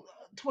 $20,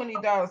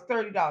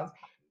 $30?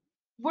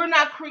 We're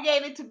not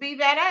created to be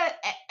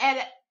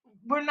that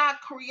we're not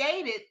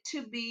created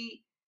to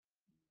be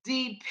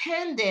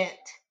dependent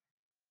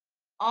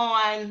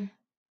on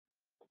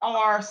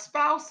our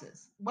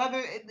spouses, whether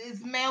it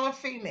is male or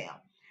female.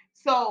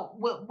 So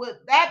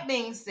with that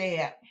being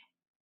said,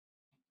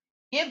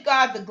 give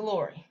God the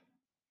glory.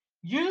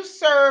 You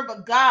serve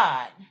a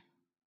God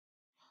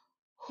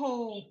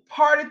who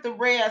parted the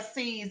Red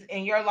Seas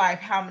in your life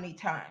how many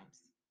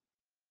times?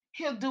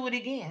 He'll do it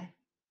again.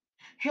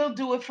 He'll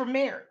do it for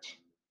marriage.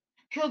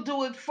 He'll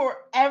do it for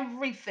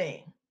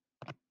everything.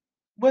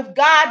 With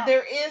God,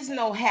 there is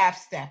no half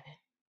stepping.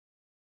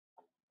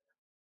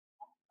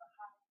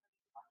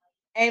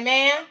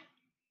 Amen.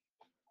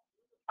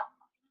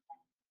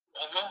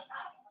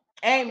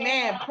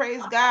 Amen.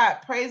 Praise God.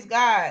 Praise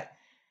God.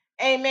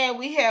 Amen.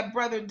 We have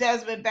Brother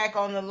Desmond back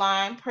on the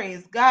line.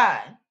 Praise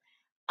God.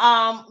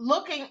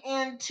 Looking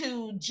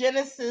into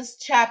Genesis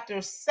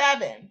chapter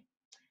 7.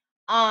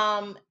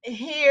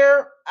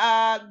 Here,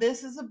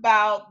 this is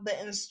about the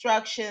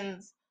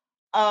instructions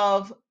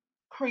of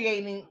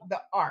creating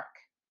the ark.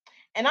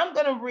 And I'm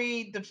going to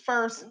read the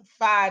first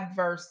 5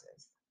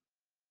 verses.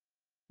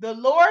 The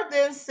Lord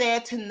then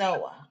said to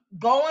Noah,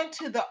 go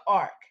into the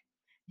ark,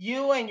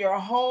 you and your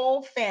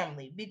whole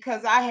family,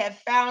 because I have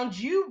found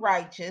you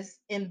righteous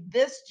in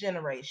this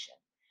generation.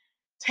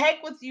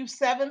 Take with you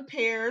 7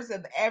 pairs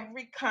of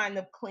every kind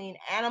of clean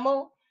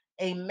animal,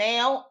 a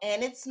male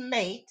and its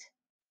mate,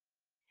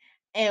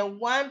 and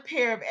 1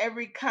 pair of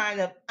every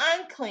kind of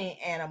unclean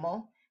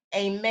animal,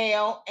 a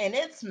male and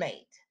its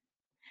mate,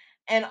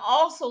 and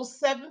also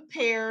 7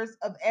 pairs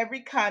of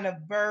every kind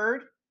of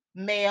bird,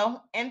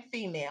 male and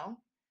female,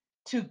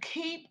 to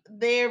keep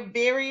their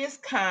various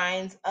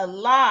kinds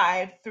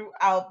alive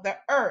throughout the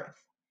earth.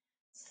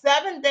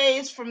 7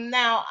 days from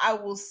now, I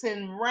will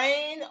send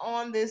rain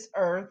on this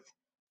earth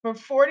for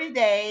 40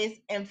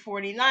 days and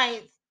 40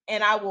 nights,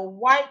 and I will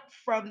wipe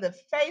from the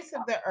face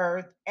of the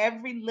earth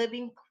every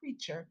living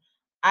creature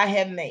I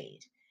have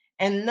made.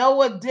 And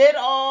Noah did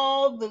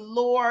all the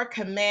Lord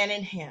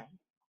commanded him.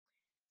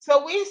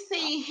 So we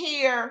see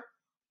here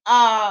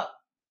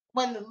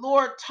when the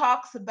Lord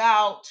talks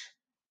about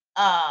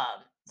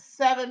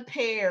 7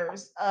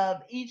 pairs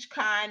of each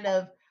kind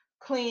of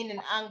clean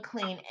and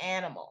unclean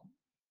animal.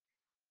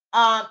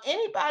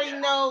 Anybody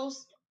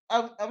knows?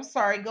 I'm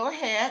sorry. Go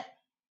ahead.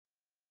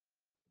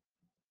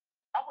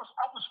 I was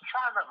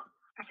trying to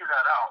figure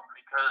that out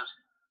because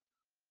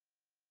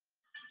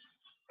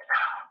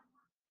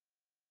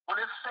when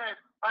it said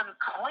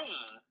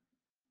unclean,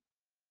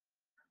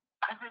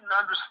 I didn't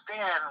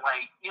understand.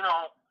 Like, when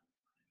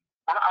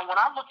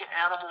I look at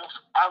animals,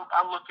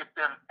 I look at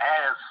them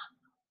as,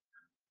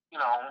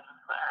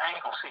 I ain't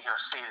gonna sit here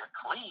and say they're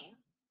clean.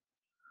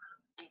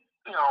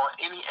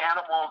 Any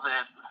animal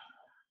that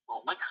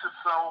licks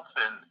itself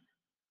and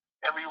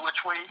every which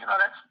way,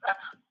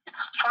 that's it's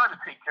trying to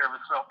take care of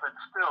itself, but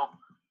still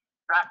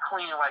not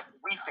clean like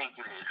we think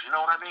it is. You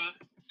know what I mean?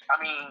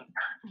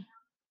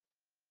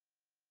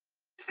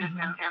 And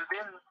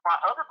then my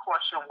other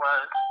question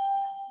was,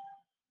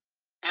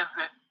 is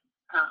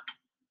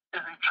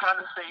he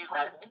trying to say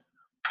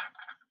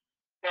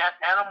that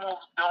animals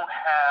don't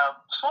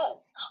have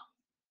souls?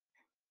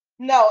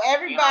 No,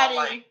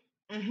 everybody.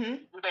 Do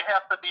they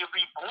have to be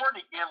reborn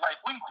again like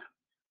we do?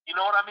 You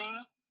know what I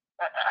mean?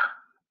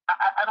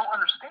 I don't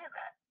understand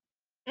that.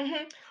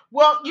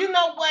 Well, you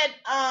know what?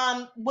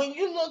 When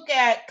you look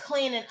at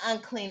clean and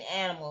unclean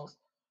animals,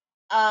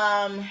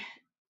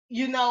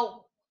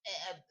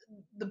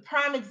 the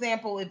prime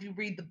example, if you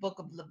read the book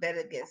of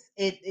Leviticus,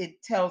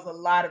 it tells a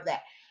lot of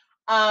that.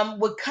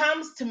 What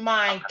comes to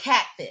mind,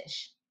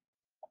 catfish.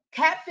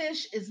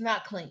 Catfish is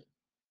not clean.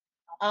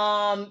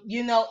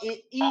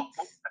 It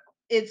eats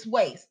its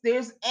waste.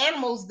 There's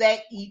animals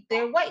that eat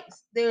their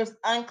waste. There's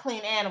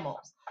unclean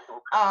animals.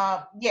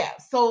 Yeah.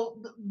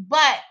 So,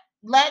 but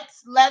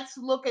let's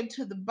look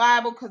into the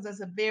Bible because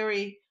it's a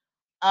very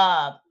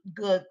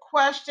good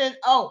question.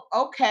 Oh,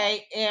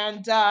 okay.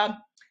 And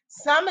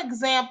some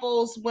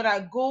examples when I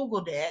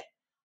Googled it,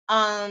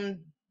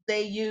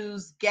 they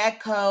use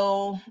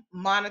gecko,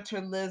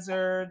 monitor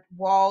lizard,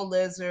 wall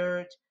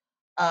lizard,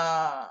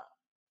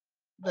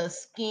 the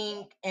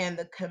skink, and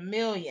the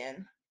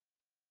chameleon.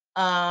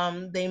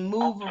 They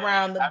move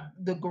around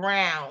the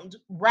ground.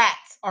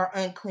 Rats are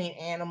unclean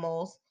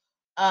animals.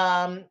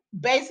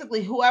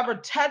 Basically, whoever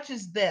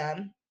touches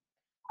them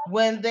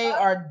when they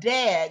are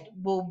dead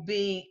will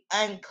be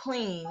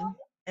unclean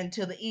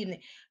until the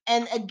evening.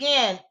 And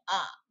again,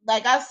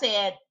 like I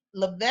said,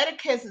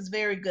 Leviticus is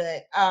very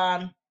good.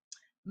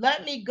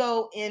 Let me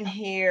go in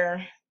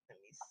here. Let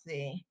me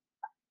see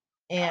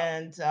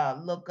and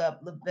look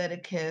up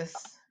Leviticus.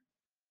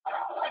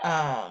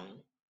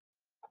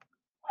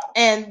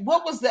 And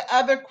what was the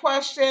other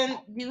question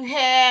you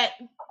had?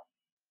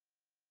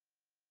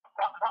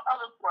 My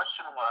other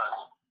question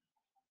was,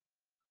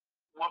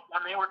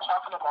 when they were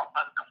talking about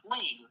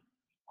unclean,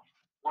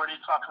 were they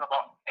talking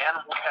about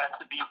animals had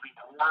to be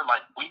reborn,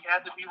 like we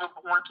had to be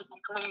reborn to be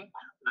clean?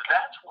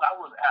 That's what I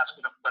was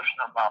asking a question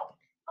about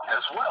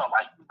as well.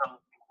 Like, because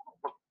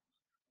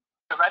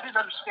I didn't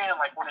understand,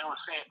 like, when they were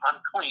saying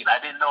unclean, I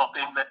didn't know if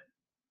they meant,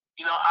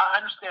 I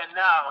understand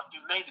now,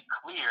 you made it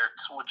clear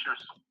to what they're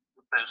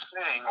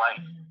saying,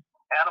 like,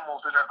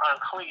 animals that are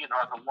unclean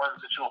are the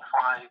ones that you'll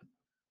find,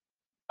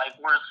 like,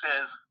 where it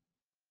says,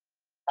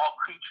 all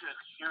creatures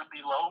here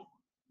below.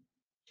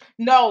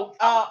 No,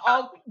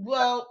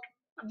 well,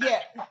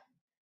 yeah.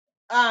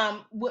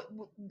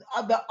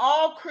 The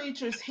all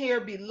creatures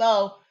here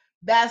below,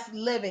 that's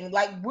living.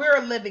 Like we're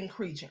a living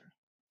creature.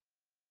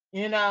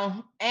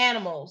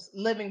 Animals,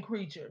 living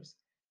creatures.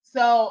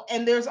 So,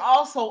 and there's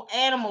also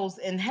animals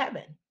in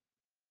heaven.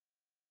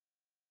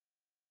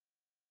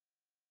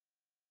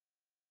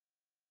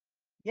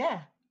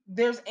 Yeah,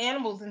 there's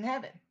animals in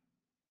heaven.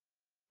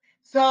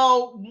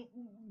 So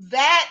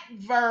that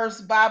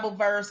verse, Bible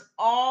verse,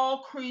 all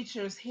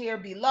creatures here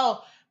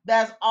below,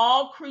 that's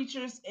all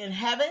creatures in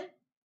heaven,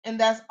 and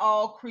that's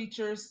all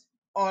creatures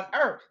on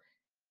earth,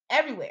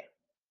 everywhere.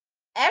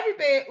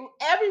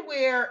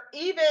 Everywhere,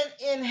 even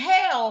in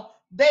hell,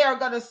 they are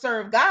going to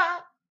serve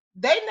God.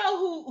 They know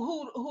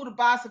who the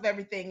boss of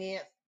everything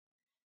is.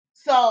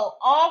 So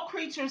all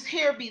creatures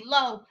here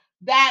below,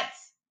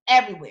 that's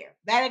everywhere.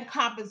 That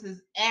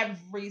encompasses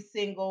every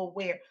single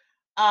where.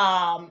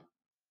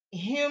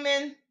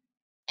 Human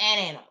and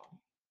animal.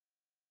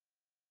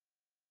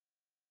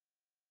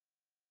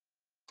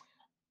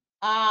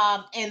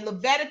 In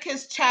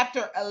Leviticus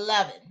chapter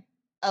 11,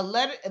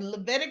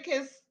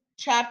 Leviticus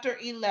chapter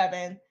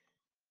 11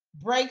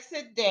 breaks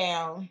it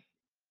down,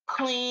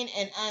 clean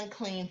and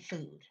unclean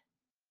food.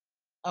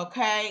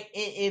 Okay,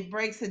 it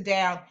breaks it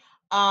down.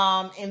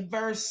 In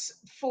verse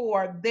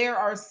 4, there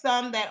are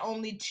some that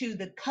only chew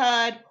the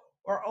cud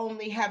or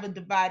only have a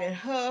divided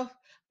hoof,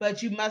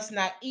 but you must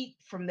not eat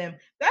from them.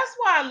 That's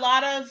why a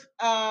lot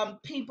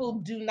of people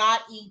do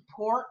not eat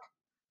pork,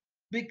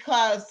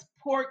 because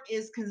pork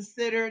is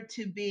considered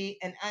to be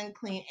an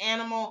unclean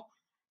animal.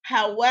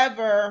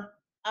 However,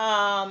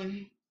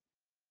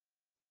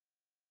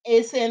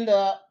 it's in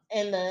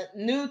the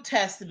New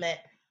Testament.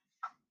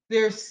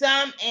 There's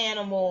some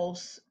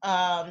animals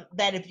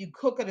that if you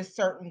cook it a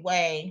certain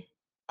way,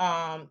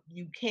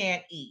 you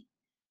can't eat.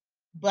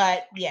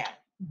 But yeah,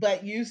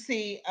 but you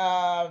see,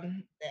 I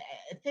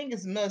think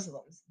it's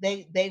Muslims.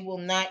 They will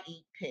not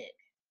eat pig.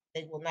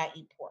 They will not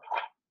eat pork.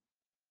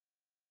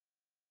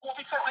 Well,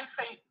 because they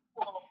say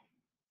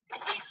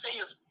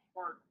it's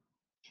part,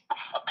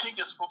 a pig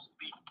is supposed to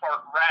be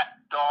part rat,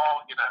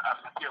 dog, and I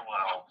forget what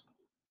else.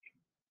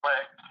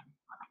 But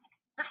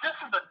this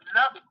is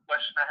another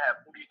question I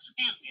have for you.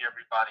 Excuse me,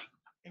 everybody.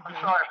 Mm-hmm. I'm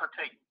sorry for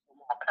taking so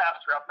long,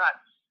 Pastor.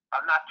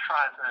 I'm not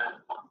trying to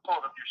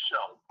hold up your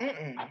show.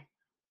 Mm-mm.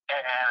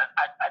 And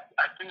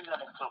I do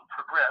want to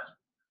progress,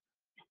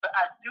 but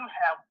I do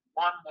have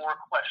one more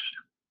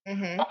question.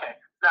 Mm-hmm. Okay,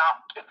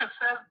 now if it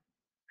says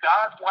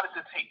God wanted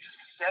to take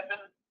 7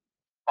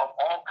 of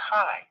all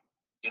kind,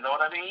 you know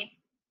what I mean?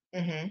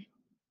 Mm-hmm.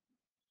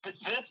 This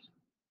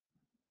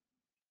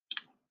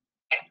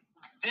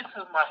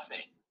is my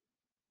thing.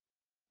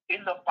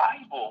 In the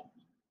Bible,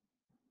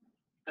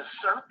 the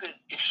serpent,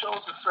 it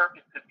shows the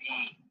serpent to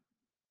be,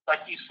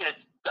 like you said,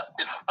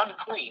 it's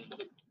unclean.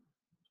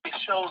 It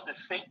shows that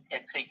Satan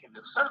had taken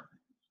the serpent.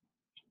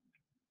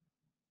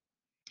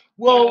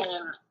 Well,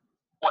 and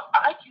what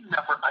I can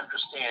never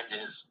understand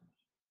is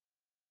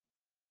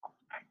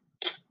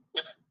if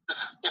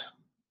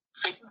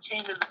Satan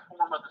came in the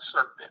form of the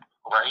serpent,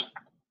 right?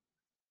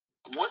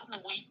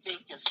 Wouldn't we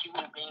think as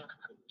human beings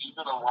to leave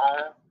it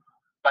alone?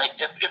 Like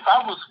if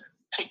I was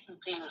taking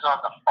things on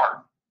the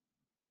heart,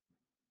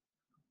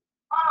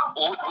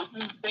 wouldn't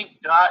you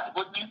think God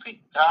would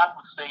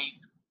say,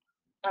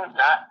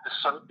 not the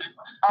serpent?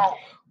 Oh.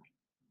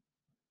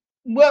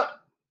 Well,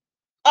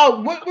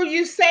 Oh, what were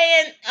you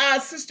saying,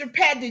 Sister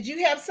Pat? Did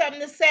you have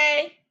something to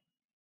say?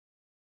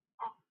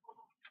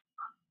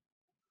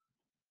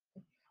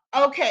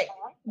 Okay.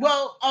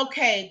 Well,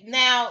 okay.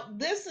 Now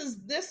this is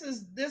the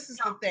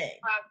thing.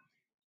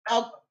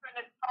 Oh,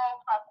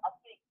 I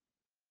think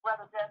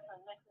Brother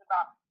Desmond mentioned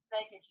about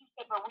snake, and she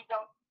said, but we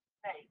don't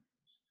snake.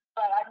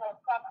 But I know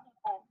some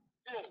people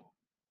do.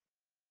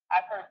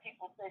 I've heard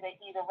people say they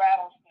eat a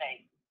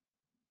rattlesnake.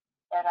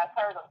 And I've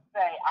heard them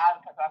say,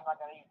 because I'm not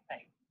going to eat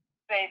snake,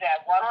 say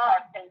that one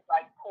part tastes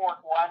like pork,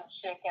 one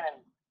chicken,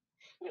 and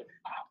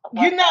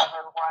you know,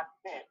 one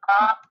fish.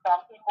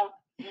 Some people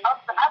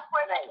that's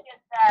where they get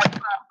that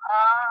from.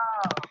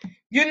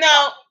 You know,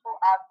 some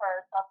people I've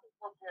heard, some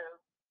people do.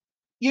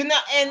 You know,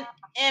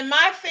 and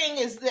my thing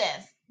is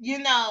this,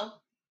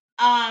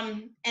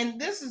 and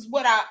this is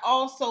what I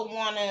also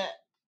want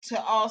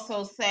to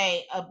also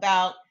say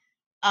about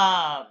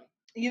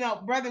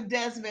Brother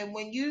Desmond,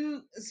 when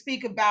you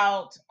speak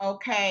about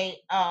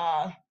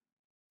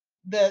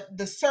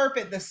the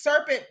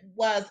serpent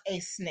was a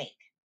snake.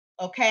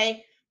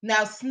 Okay.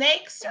 Now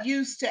snakes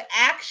used to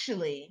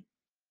actually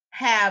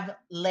have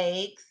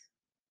legs.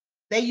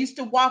 They used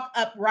to walk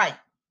upright.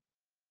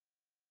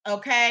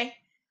 Okay.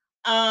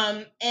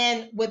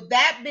 And with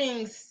that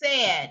being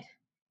said,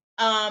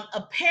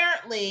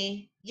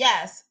 apparently,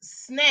 yes,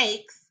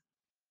 snakes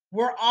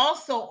were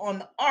also on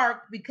the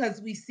ark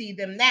because we see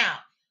them now.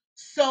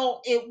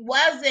 So it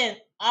wasn't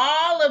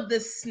all of the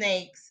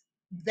snakes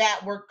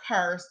that were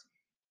cursed.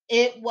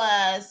 It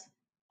was,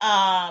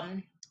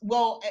 how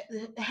do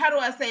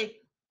I say?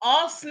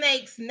 All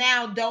snakes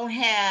now don't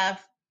have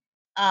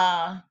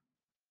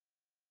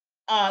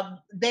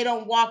they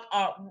don't walk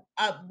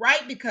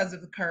upright because of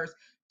the curse,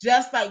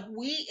 just like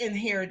we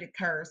inherited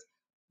curse.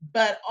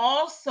 But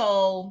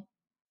also,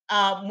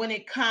 when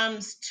it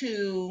comes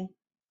to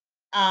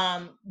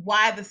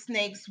why the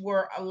snakes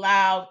were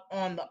allowed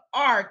on the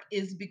ark,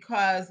 is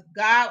because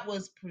God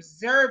was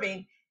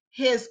preserving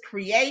His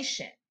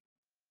creation.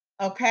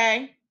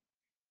 Okay,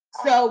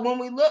 so when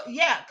we look,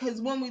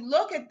 because when we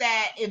look at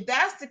that, if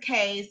that's the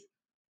case,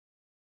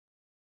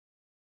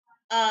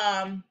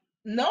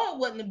 Noah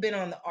wouldn't have been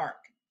on the ark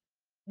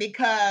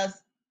because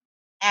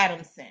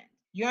Adam sinned.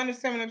 You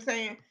understand what I'm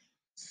saying?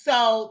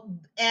 So,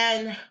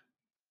 and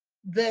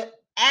the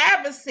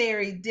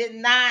adversary did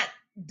not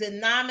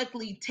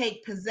dynamically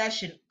take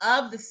possession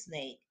of the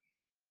snake.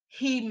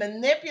 He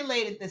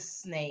manipulated the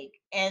snake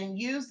and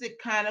used it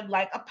kind of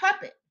like a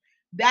puppet.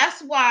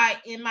 That's why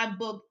in my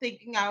book,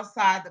 Thinking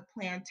Outside the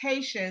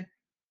Plantation,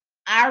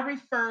 I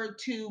refer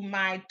to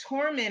my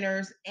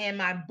tormentors and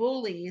my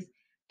bullies.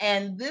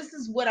 And this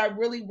is what I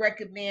really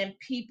recommend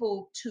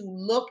people to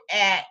look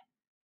at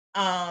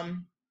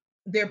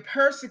their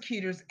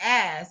persecutors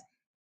as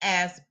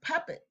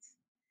puppets,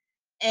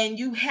 and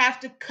you have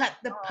to cut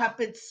the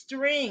puppet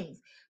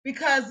strings,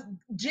 because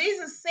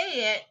Jesus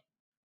said,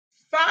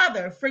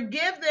 Father,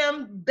 forgive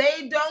them,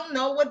 they don't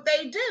know what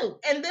they do.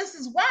 And this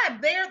is why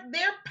they're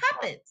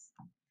puppets.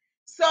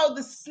 So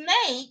the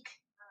snake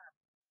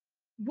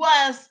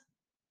was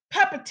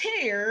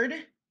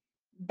puppeteered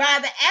by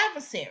the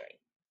adversary,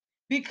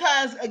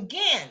 because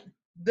again,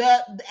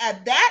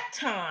 at that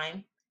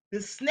time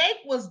the snake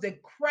was the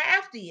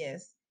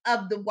craftiest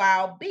of the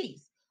wild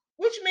beasts,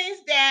 which means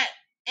that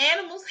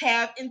animals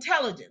have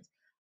intelligence.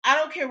 I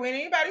don't care what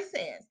anybody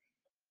says.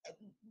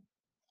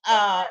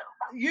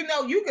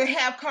 You can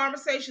have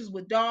conversations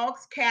with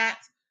dogs,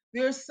 cats.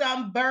 There's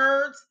some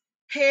birds,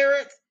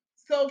 parrots,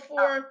 so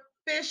forth,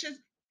 fishes.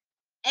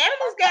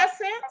 Animals got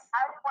sense.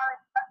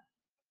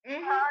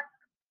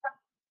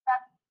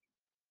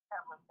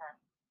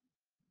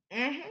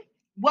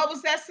 What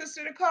was that,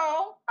 Sister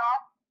Nicole?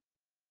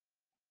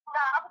 No,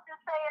 I was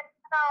just saying,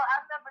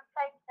 I remember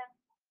taking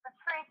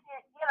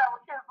Patricia, when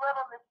she was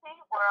little in the Sea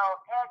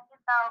World, and,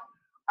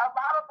 a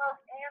lot of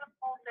those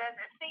animals and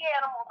the sea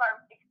animals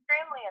are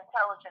extremely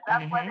intelligent.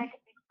 That's why they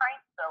can be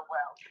trained so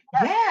well.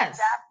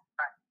 Yes.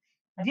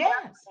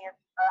 Yes.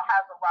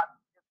 Has a lot to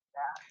do with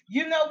that.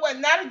 You know what?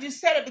 Now that you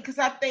said it, because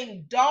I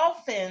think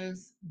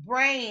dolphins'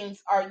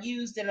 brains are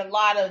used in a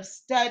lot of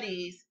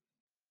studies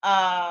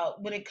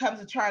when it comes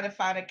to trying to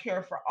find a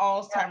cure for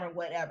Alzheimer's or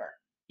whatever.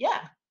 Yeah.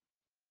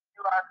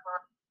 You are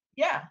correct.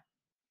 Yeah.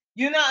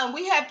 And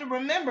we have to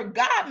remember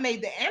God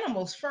made the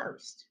animals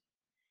first.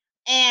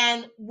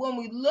 And when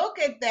we look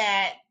at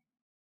that,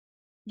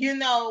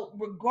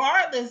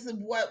 regardless of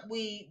what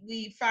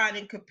we find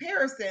in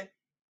comparison,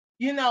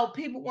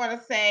 people want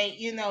to say,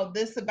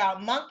 this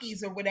about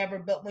monkeys or whatever.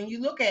 But when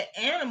you look at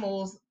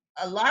animals,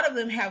 a lot of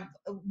them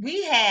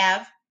we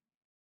have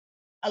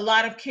a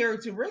lot of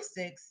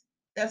characteristics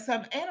that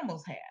some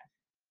animals have.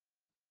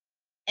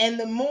 And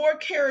the more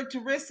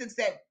characteristics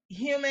that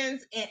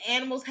humans and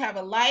animals have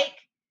alike,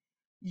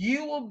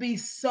 you will be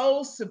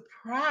so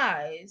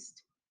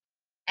surprised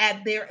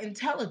at their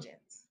intelligence.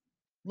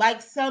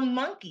 Like some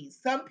monkeys.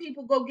 Some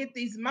people go get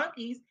these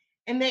monkeys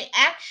and they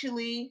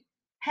actually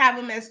have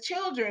them as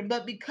children,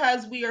 but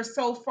because we are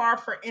so far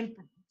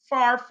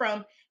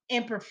from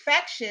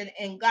imperfection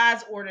in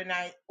God's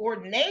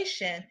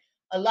ordination,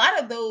 A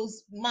lot of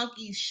those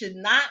monkeys should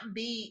not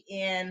be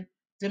in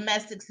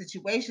domestic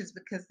situations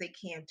because they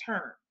can't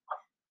turn.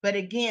 But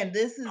again,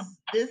 this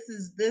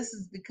is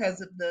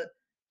because of the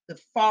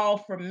fall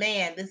from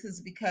man. This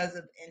is because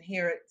of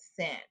inherent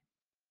sin.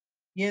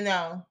 You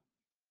know,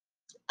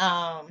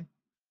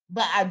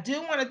 but I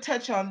do want to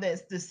touch on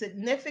this, the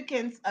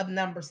significance of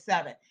number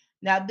 7.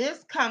 Now,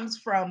 this comes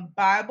from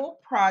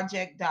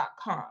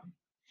BibleProject.com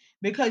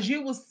because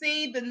you will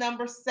see the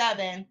number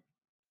 7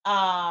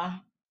 uh,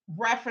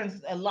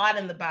 referenced a lot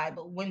in the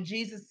Bible. When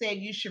Jesus said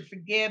you should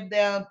forgive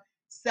them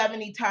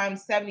 70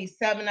 times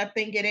 77, I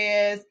think it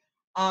is.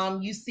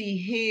 You see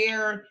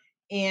here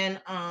in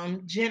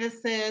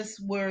Genesis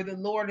where the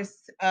Lord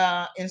is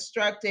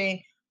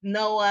instructing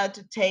Noah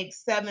to take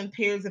 7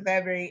 pairs of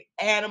every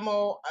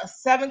animal.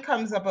 7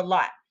 comes up a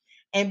lot.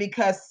 And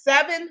because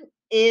 7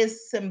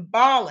 is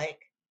symbolic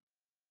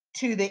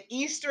to the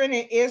Eastern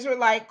and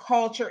Israelite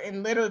culture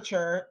and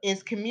literature,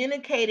 is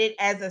communicated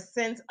as a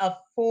sense of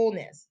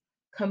fullness,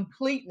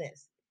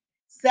 completeness.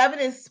 7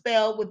 is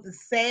spelled with the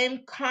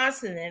same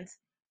consonants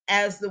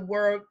as the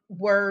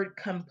word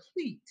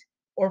complete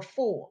or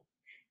full.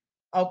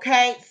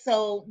 Okay,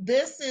 so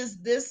this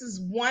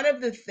is one of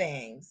the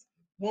things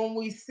when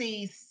we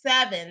see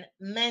 7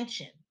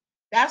 mentioned.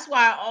 That's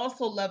why I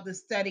also love the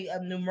study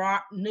of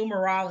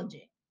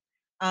numerology,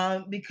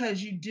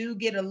 because you do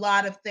get a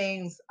lot of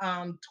things.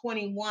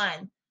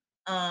 21,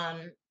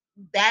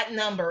 that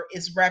number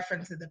is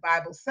referenced in the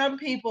Bible. Some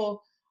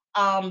people,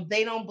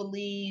 they don't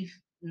believe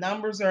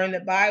numbers are in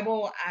the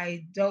Bible.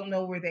 I don't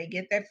know where they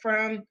get that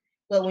from,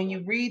 but when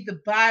you read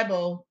the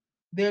Bible,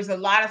 there's a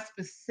lot of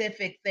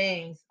specific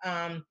things.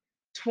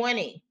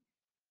 20,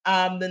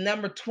 the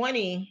number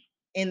 20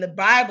 in the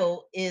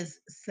Bible is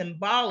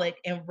symbolic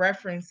and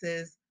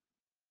references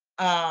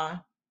uh,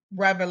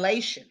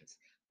 revelations.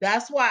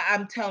 That's why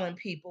I'm telling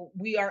people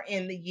we are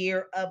in the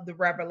year of the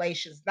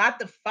revelations, not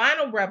the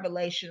final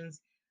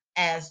revelations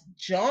as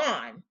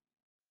John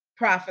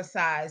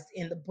prophesied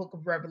in the book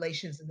of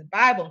Revelations in the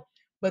Bible,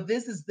 but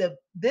this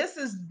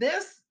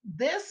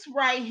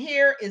right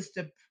here is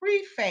the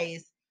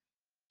preface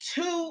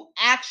to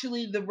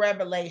actually the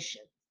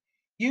revelation.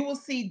 You will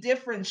see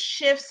different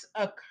shifts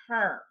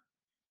occur.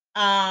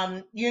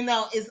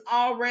 It's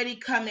already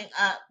coming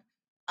up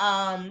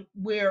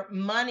where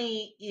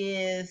money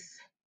is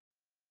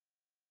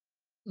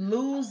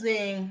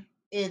losing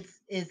its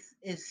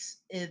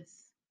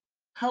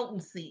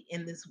potency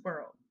in this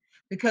world,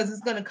 because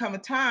it's going to come a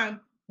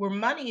time where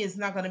money is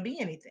not going to be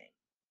anything.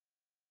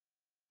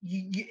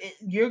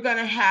 You're going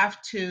to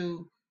have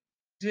to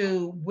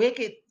do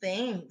wicked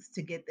things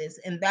to get this,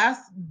 and that's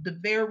the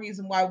very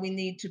reason why we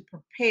need to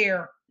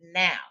prepare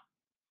now.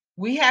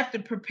 We have to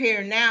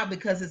prepare now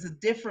because it's a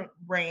different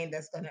rain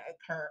that's going to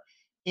occur.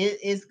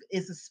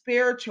 It's a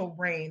spiritual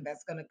rain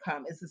that's going to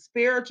come. It's a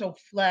spiritual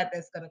flood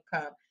that's going to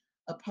come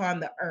upon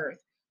the earth.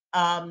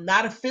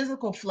 Not a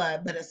physical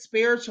flood, but a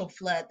spiritual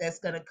flood that's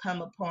going to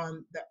come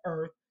upon the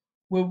earth,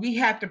 where we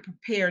have to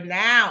prepare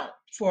now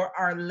for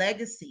our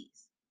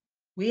legacies.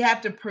 We have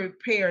to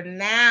prepare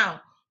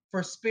now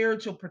for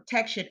spiritual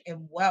protection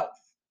and wealth.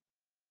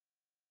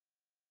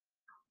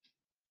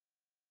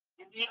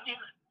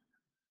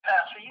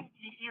 Pastor,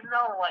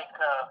 like,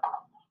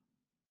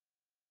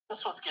 this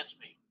what gets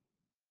me.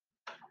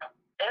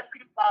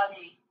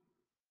 Everybody,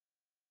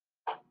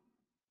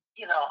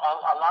 a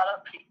lot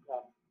of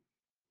people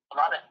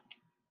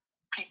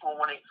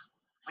when they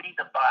read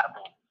the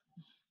Bible,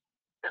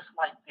 it's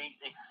like they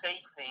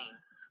say things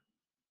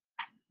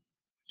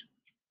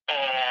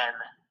and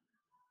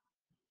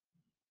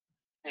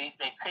they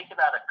take it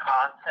out of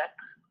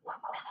context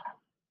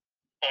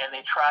and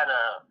they try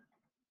to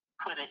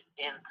put it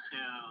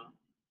into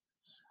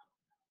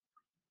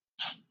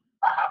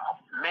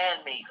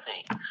man-made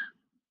things.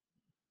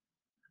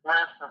 For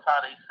instance,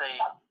 how they say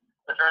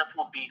the earth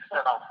will be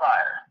set on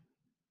fire.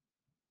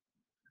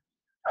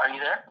 Are you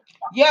there?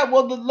 Yeah,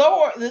 well, the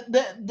Lord,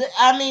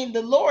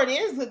 the Lord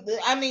is,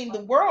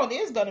 the world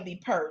is going to be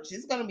purged.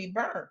 It's going to be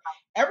burned.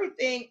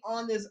 Everything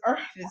on this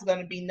earth is going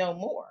to be no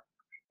more.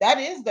 That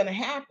is going to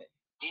happen.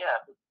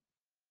 Yeah,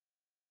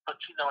 but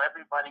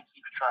everybody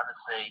keeps trying to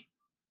say.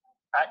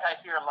 I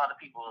hear a lot of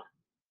people,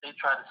 they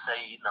try to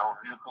say,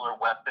 nuclear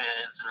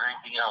weapons or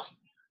anything else,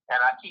 and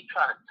I keep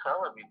trying to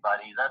tell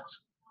everybody that's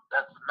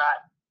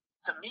not,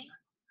 to me,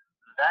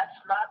 that's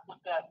not what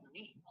that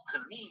means.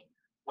 To me,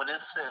 when it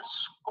says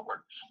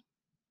scorch,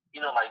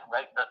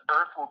 like the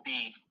earth will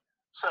be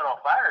set on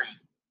fire,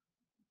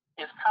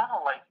 it's kind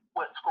of like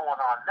what's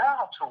going on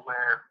now, to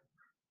where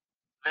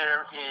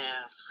there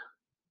is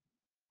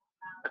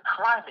the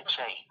climate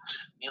change,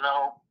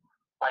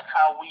 like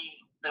how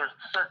there's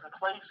certain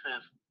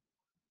places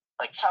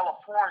like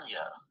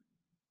California,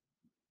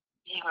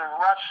 even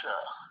Russia,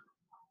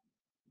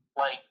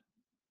 like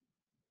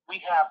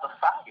we have the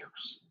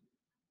fires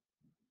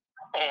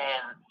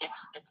and it's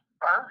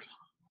burning.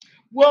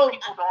 Well, and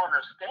people don't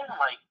understand,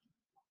 like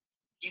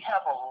you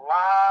have a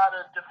lot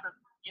of different,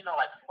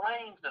 like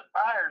flames and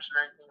fires and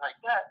everything like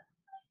that,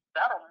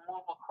 that'll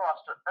move across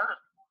the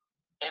earth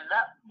And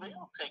that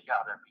will take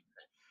out everything.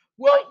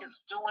 Well, like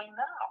it's doing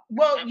now.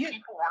 Well, and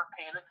people aren't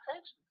paying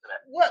attention to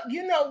that. Well,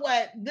 you know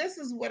what? This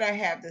is what I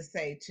have to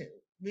say too,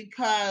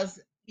 because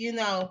we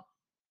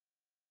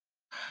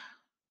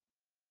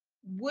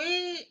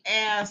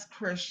as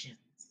Christians,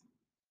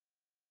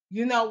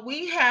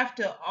 we have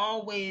to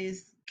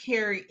always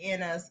carry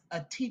in us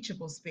a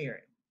teachable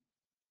spirit.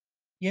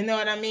 You know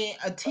what I mean?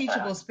 A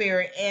teachable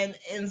spirit.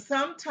 And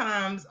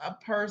sometimes a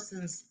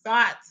person's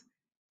thoughts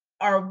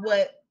are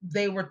what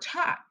they were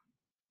taught.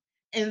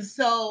 And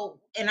so,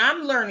 and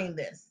I'm learning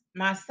this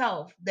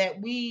myself, that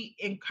we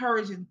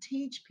encourage and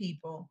teach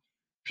people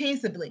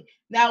peaceably.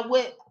 Now,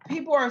 what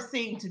people are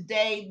seeing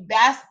today,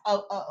 that's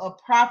a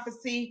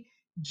prophecy.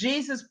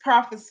 Jesus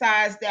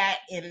prophesies that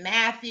in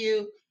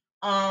Matthew,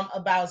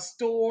 about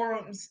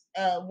storms,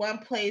 one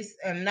place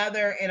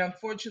another, and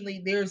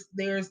unfortunately, there's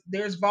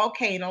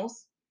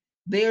volcanoes,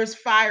 there's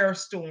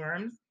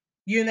firestorms,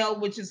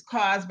 which is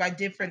caused by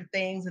different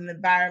things in the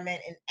environment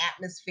and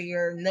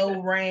atmosphere,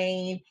 no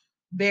rain,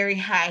 very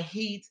high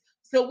heat.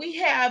 So we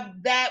have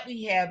that.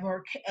 We have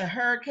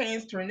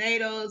hurricanes,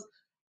 tornadoes,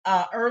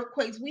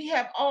 earthquakes. We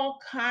have all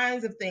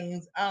kinds of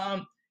things.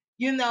 Even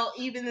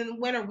in the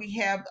winter, we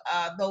have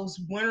those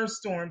winter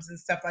storms and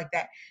stuff like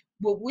that.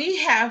 What we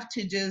have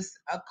to just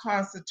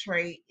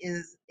concentrate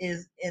is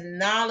in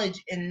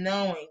knowledge and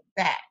knowing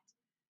that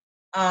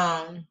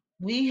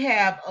we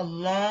have a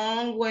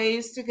long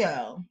ways to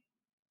go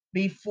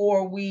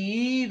before we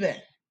even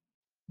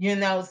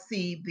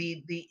see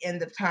the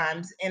end of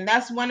times. And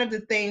that's one of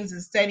the things in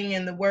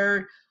studying the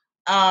word.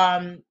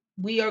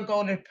 We are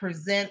going to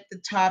present the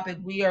topic.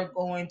 We are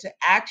going to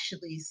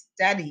actually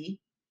study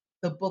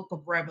the book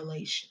of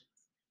Revelations,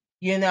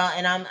 and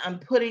I'm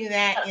putting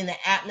that in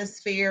the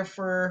atmosphere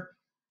for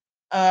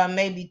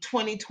maybe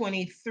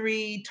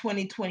 2023,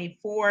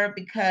 2024,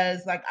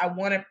 because like I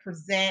want to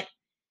present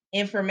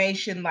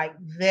information like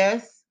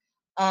this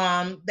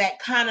that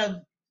kind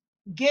of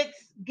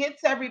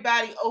gets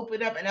everybody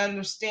opened up and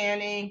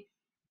understanding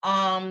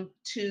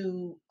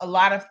to a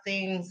lot of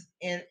things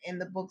in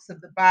the books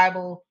of the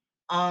Bible,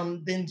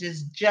 than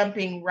just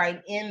jumping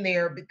right in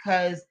there,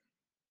 because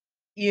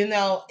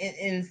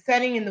in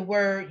studying the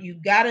word, you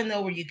got to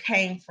know where you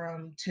came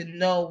from to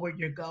know where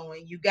you're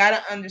going. You got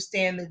to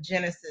understand the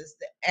Genesis,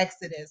 the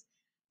Exodus,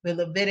 the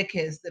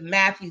Leviticus, the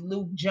Matthew,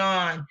 Luke,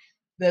 John,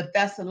 the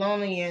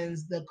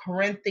Thessalonians, the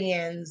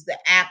Corinthians, the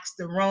Acts,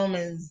 the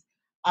Romans,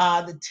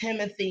 the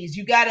Timothys.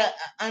 You got to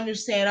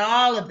understand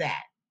all of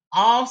that,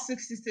 all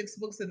 66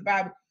 books of the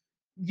Bible.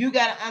 You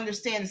got to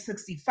understand the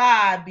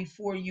 65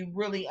 before you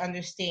really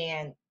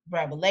understand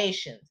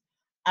Revelations.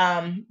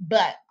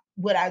 But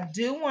what I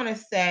do want to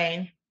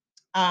say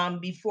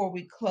before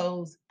we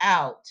close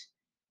out,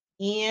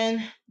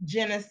 in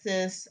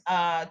Genesis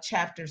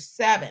chapter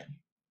 7,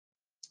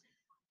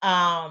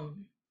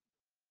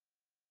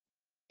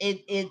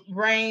 it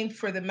rained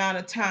for the amount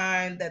of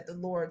time that the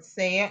Lord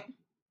said.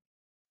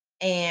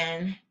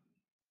 And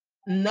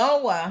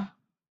Noah,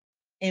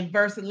 in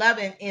verse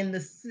 11, in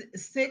the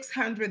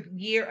 600th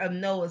year of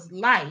Noah's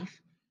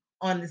life,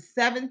 on the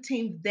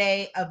 17th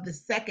day of the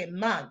second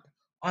month,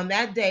 on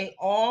that day,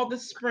 all the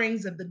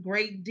springs of the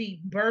great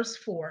deep burst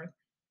forth,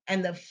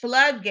 and the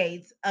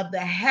floodgates of the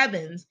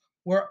heavens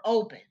were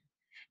opened,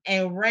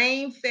 and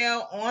rain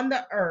fell on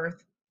the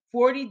earth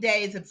 40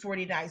 days and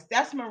 40 nights.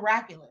 That's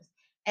miraculous.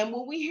 And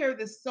when we hear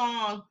the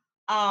song,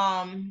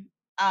 uh,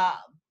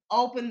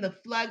 open the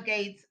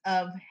floodgates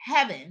of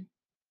heaven,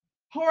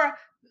 pour,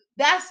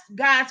 that's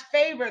God's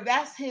favor.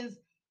 That's his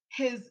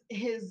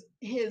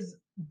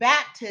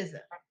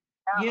baptism.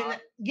 Yeah,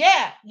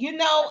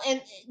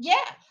 and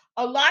yeah,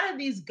 a lot of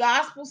these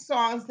gospel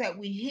songs that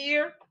we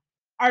hear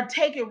are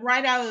taken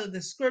right out of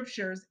the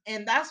scriptures,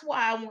 and that's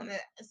why I want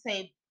to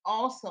say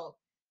also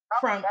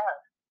from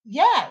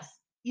yes,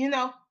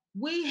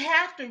 we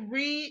have to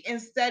read and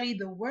study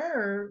the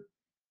word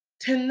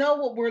to know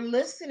what we're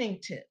listening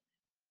to,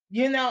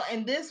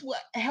 and this will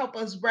help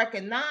us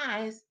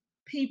recognize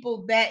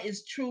people that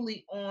is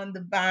truly on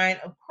the vine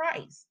of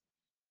Christ,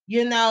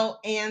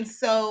 and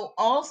so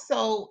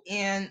also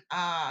in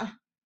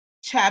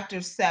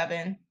chapter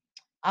 7,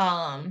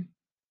 um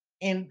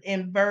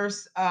in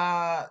verse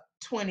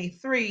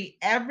 23,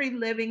 every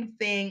living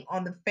thing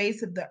on the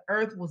face of the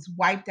earth was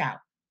wiped out.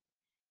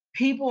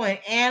 People and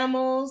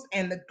animals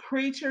and the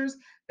creatures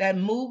that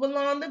move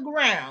along the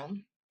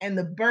ground and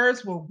the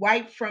birds were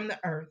wiped from the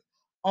earth.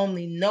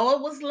 Only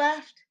Noah was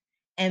left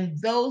and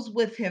those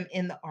with him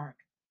in the ark.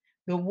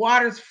 The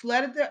waters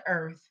flooded the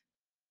earth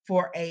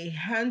for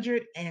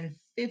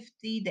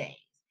 150 days.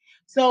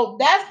 So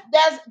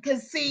that's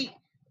because see,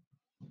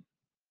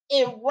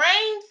 it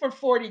rained for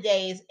 40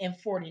 days and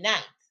 40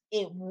 nights.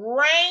 It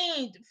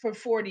rained for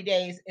 40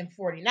 days and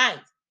 40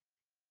 nights.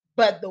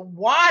 But the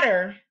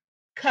water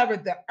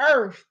covered the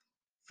earth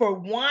for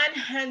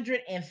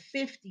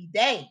 150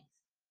 days.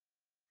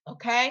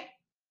 Okay?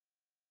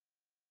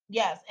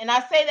 Yes. And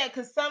I say that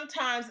because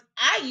sometimes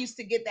I used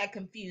to get that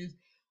confused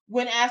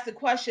when asked the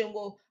question,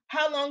 well,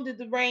 how long did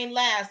the rain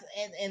last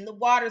and the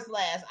waters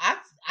last? I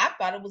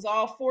thought it was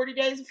all 40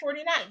 days and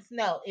 40 nights.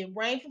 No, it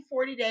rained for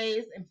 40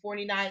 days and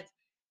 40 nights,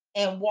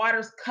 and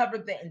waters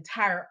covered the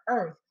entire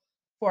earth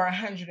for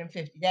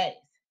 150 days.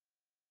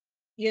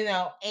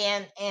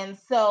 And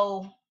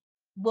so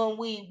when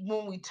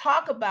we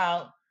talk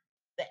about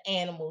the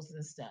animals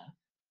and stuff,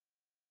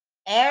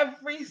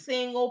 every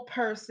single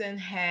person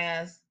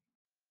has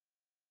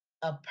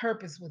a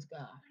purpose with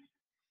God,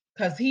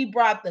 because he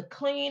brought the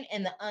clean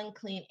and the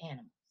unclean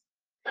animals.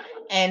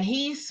 And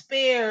he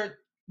spared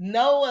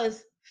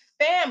Noah's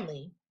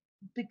family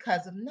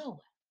because of Noah,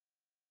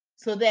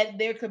 so that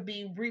there could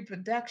be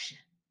reproduction,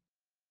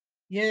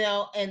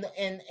 and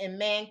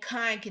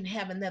mankind can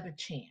have another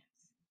chance.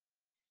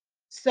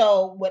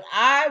 So what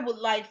I would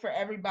like for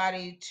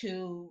everybody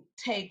to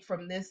take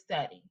from this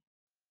study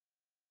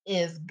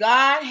is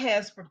God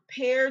has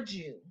prepared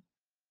you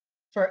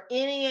for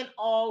any and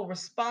all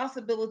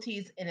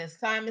responsibilities and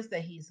assignments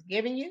that he's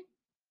given you.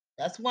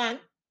 That's one.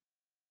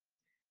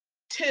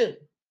 Two,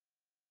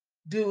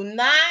 do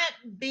not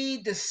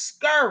be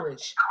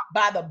discouraged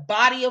by the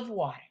body of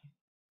water.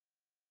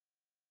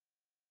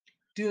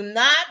 Do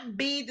not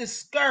be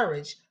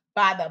discouraged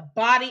by the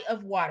body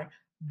of water.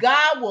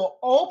 God will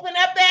open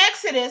up the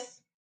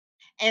Exodus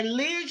and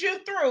lead you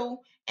through,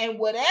 and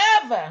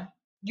whatever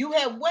you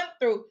have went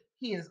through,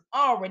 he has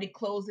already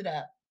closed it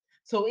up,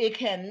 so it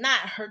cannot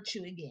hurt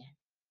you again.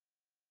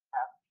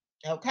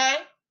 Okay?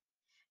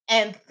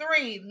 And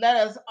three, let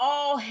us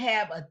all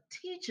have a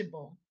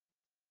teachable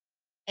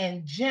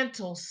and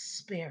gentle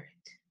spirit,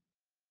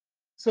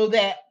 so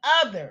that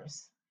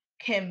others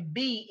can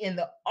be in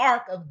the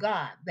ark of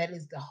God, that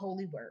is the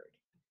holy word.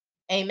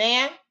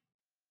 Amen.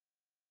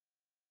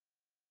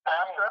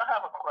 Pastor, I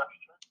have a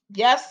question.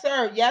 Yes,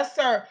 sir. Yes,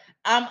 sir.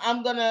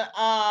 I'm gonna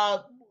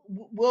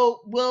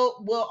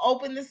we'll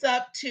open this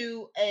up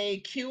to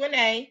a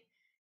Q&A,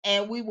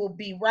 and we will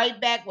be right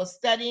back with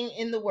studying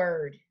in the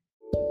word.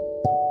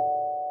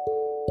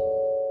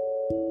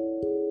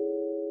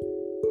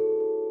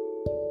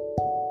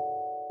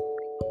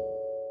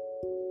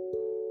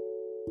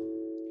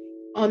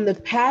 On the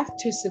path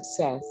to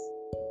success,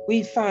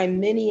 we find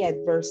many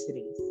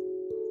adversities.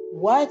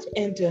 What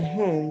and to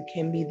whom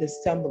can be the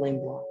stumbling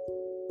block?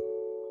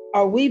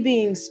 Are we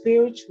being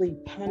spiritually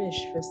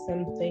punished for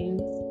some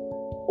things?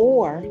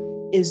 Or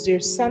is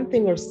there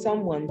something or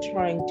someone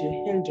trying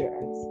to hinder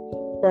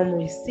us from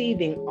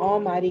receiving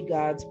Almighty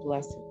God's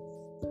blessings?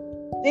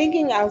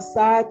 Thinking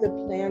outside the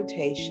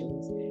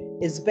plantations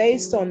is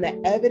based on the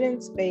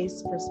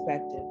evidence-based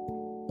perspective.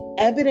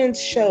 Evidence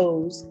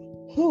shows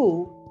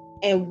who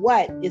and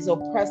what is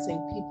oppressing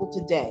people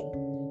today.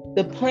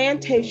 The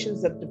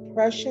plantations of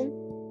depression,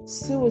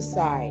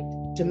 suicide,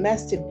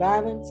 domestic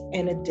violence,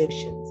 and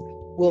addictions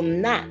will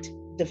not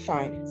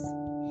define us.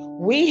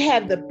 We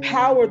have the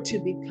power to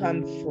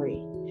become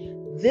free.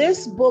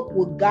 This book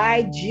will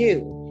guide you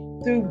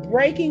through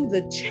breaking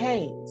the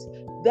chains,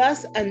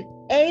 thus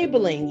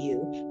enabling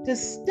you to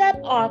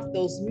step off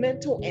those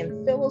mental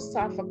and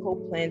philosophical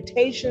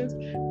plantations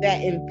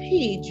that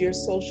impede your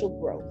social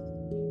growth.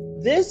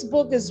 This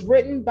book is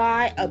written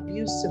by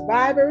abuse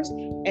survivors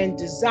and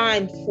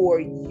designed for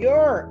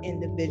your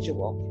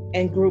individual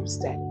and group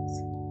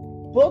studies.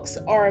 Books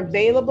are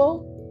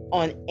available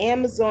on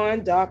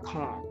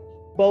Amazon.com,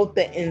 both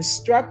the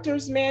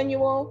instructor's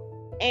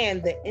manual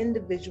and the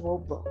individual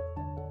book.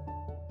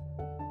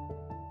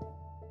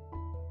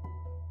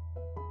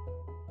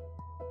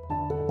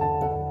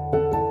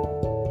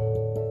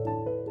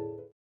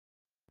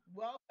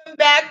 Welcome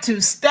back to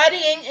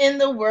Studying in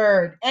the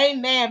Word.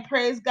 Amen.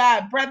 Praise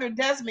God. Brother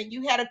Desmond,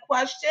 you had a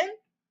question?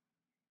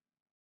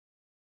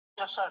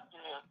 Yes, I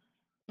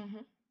did.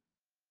 Mm-hmm.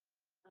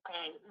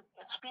 Okay,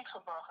 it speaks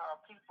about how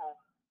people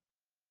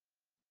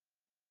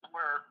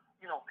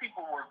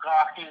were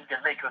gawking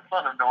and making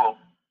fun of Noah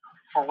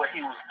for what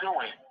he was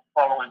doing,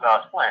 following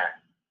God's plan.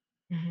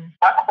 Mm-hmm.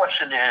 My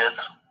question is,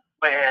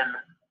 when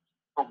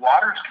the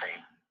waters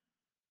came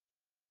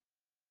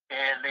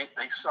and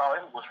they saw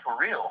it was for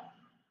real,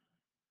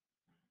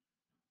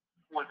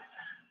 would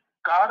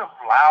God have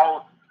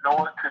allowed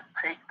Noah to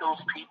take those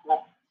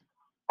people,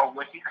 or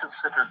would he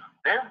consider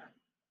them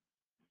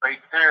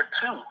right there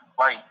too?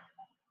 Like,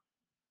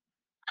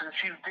 since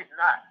you did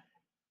not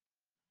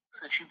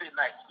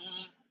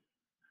heed.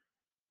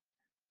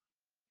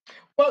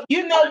 Well,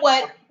 you know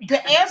what? The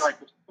answer,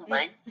 like, it's too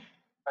late.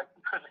 Like,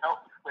 you couldn't help.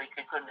 Like,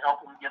 they couldn't help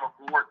him get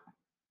aboard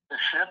the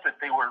ship if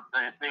they were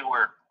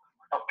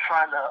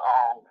trying to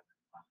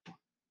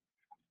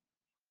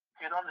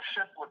get on the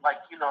ship.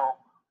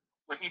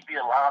 Would he be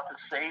allowed to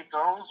save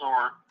those,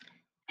 or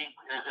it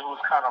was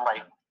kind of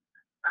like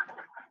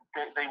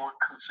they were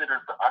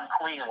considered the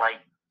unclean, like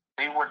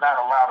they were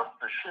not allowed off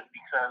the ship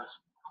because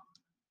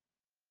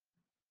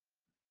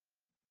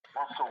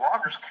once the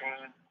waters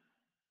came,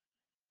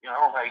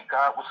 like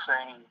God was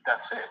saying,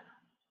 that's it.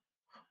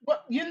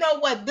 Well, you know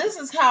what? This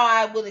is how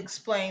I would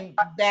explain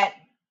that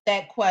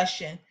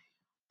question.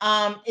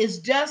 It's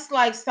just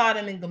like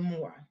Sodom and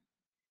Gomorrah.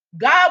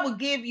 God will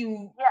give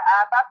you. Yeah,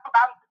 that's what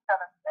I was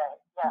gonna say.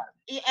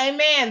 Yeah.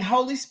 Amen.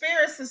 Holy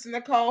Spirit, Sister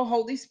Nicole,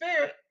 Holy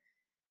Spirit.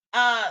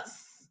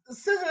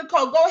 Sister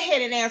Nicole, go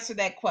ahead and answer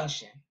that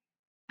question.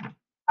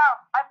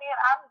 I mean,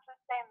 I was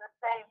just saying the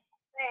same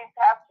thing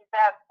after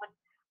that with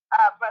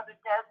Brother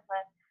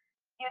Desmond.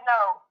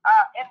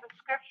 In the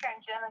scripture in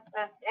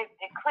Genesis,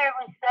 it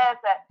clearly says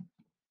that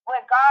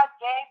when God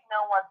gave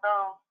Noah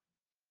those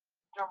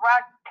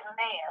direct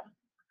commands,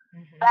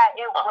 that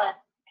it was,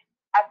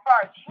 as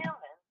far as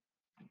humans,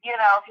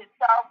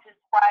 himself, his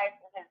wife,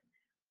 and his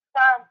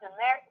sons and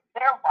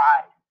their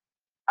wives.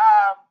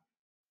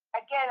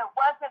 Again, it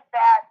wasn't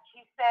that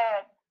he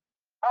said,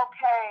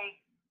 okay,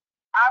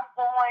 I'm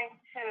going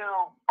to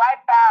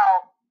wipe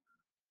out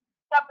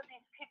some of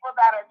these people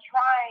that are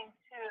trying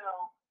to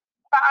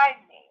find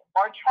me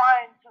or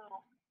trying to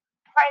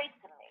pray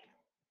to me.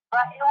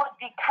 But it was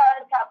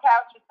because, how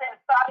Pastor said,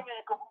 Sodom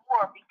and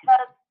Gomorrah,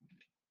 because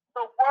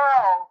the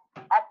world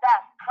at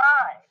that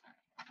time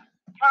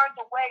turned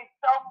away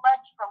so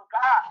much from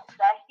God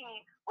that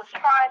he was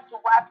trying to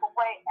wipe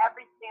away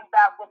everything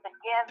that was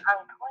again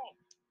unclean.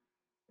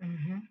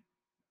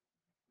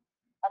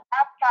 And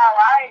that's how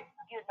I,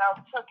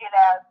 took it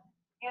as,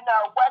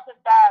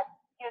 wasn't that,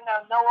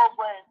 Noah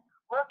was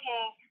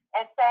looking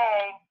and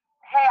saying,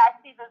 hey, I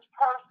see this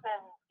person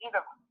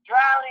either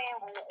drowning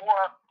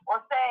or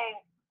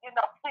saying,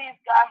 please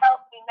God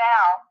help me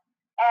now,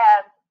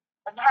 and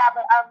have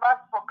an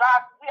unmerciful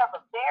God. We have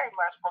a very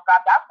merciful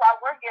God. That's why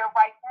we're here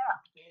right now.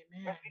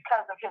 Amen. It's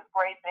because of his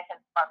grace and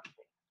his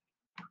mercy.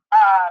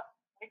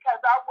 Because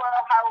our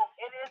world, how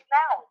it is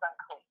now, is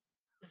unclean.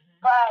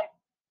 But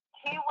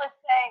he was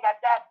saying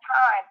at that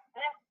time,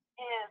 this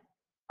is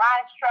my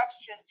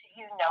instruction to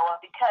you,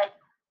 Noah, because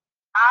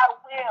I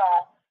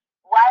will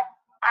wipe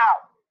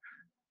out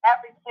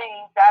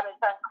everything that is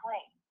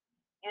unclean.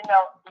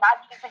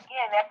 Not just,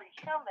 again, every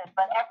human,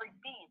 but every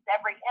beast,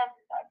 every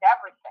insect,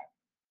 everything.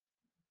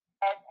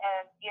 And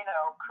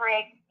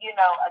create,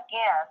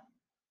 again,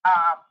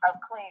 a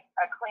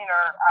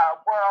cleaner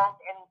world.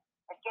 And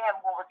again,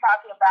 when we're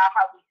talking about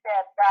how we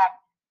said back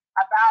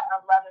about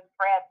unleavened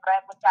bread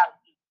without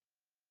yeast,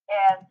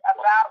 and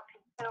about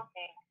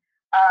consuming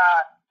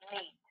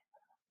meat.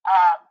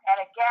 And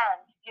again,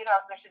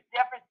 there's a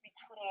difference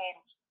between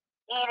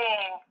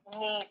eating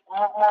meat,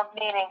 more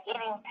meaning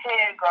eating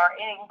pig or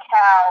eating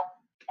cow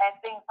and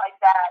things like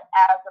that,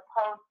 as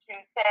opposed to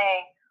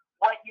saying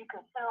what you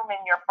consume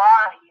in your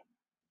body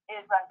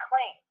is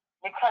unclean.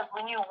 Because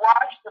when you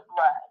wash the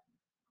blood,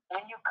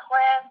 when you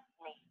cleanse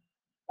meat,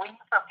 when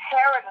you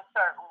prepare it a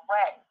certain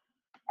way,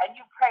 and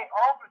you pray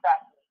over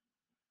that meat,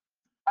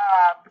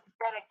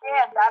 then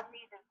again, that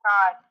meat is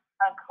not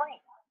unclean.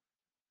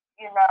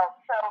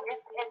 So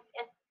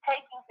it's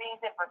taking things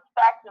in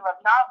perspective of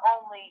not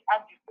only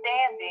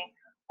understanding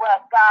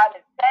what God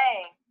is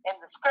saying in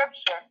the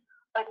scripture,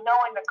 but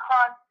knowing the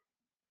context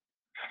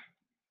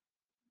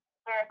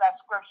where that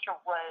scripture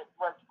was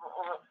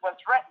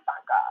written by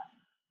God.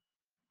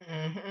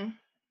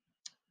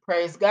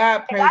 Praise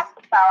God. Praise.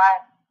 That's how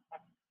I.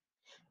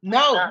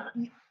 No,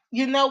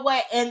 you know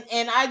what, and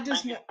I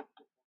just,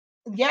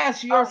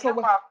 yes, you're so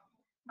welcome.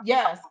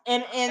 Yes,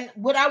 and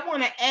what I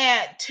want to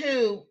add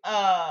to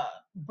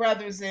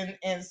brothers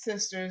and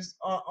sisters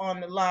on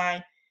the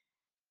line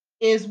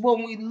is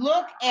when we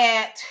look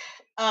at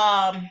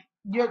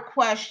your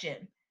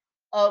question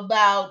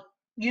about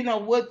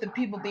would the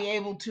people be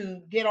able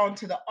to get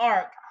onto the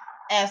ark,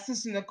 as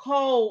Sister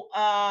Nicole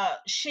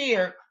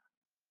shared,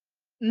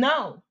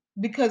 no,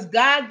 because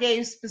God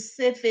gave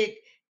specific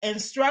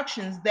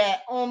instructions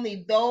that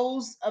only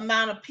those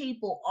amount of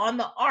people on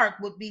the ark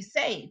would be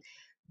saved.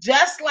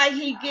 Just like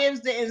he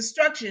gives the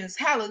instructions,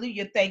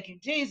 hallelujah, thank you,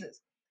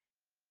 Jesus.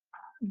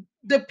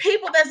 The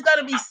people that's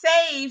going to be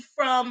saved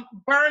from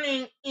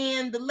burning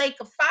in the lake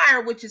of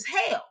fire, which is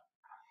hell.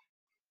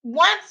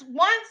 Once,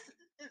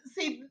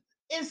 see,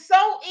 it's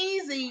so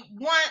easy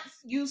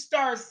once you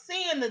start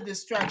seeing the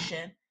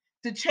destruction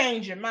to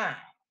change your mind.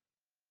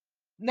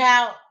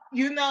 Now,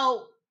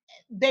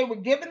 they were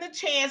given the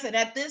chance, and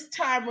at this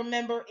time,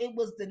 remember, it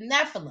was the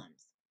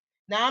Nephilims.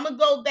 Now, I'm going to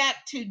go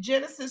back to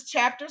Genesis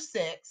chapter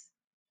 6,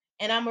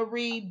 and I'm going to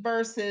read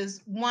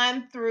verses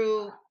 1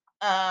 through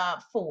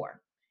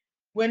 4.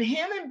 When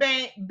human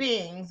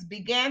beings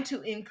began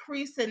to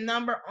increase in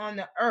number on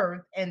the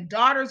earth, and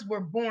daughters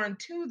were born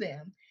to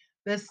them,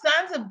 the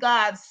sons of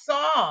God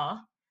saw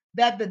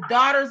that the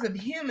daughters of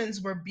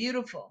humans were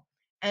beautiful,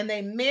 and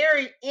they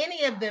married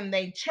any of them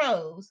they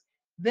chose.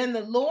 Then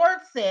the Lord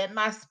said,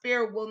 my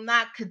spirit will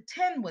not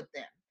contend with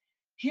them,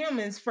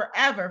 humans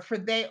forever, for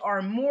they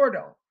are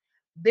mortal.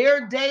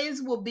 Their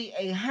days will be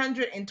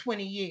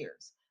 120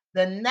 years.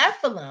 The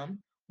Nephilim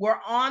were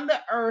on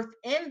the earth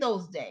in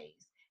those days,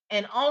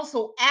 and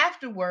also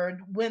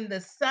afterward, when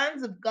the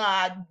sons of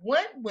God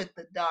went with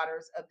the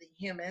daughters of the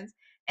humans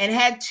and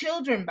had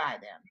children by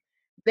them.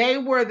 They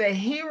were the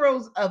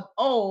heroes of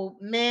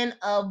old, men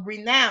of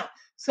renown.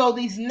 So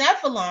these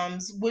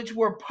Nephilims, which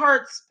were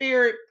part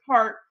spirit,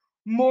 part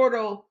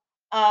mortal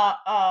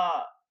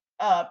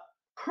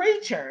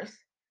creatures,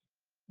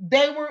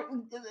 they were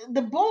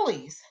the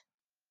bullies.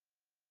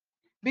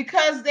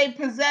 because they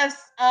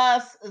possessed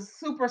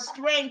super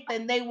strength,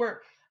 and they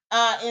were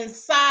in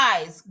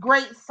size,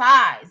 great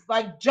size,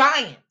 like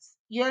giants.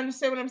 You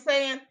understand what I'm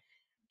saying?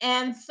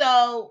 And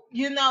so,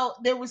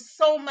 there was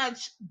so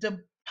much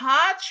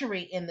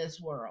debauchery in this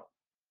world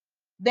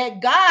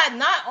that God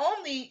not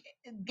only,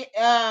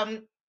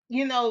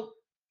 you know,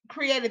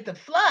 created the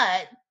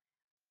flood,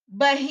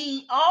 but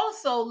he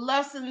also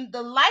lessened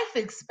the life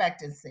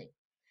expectancy.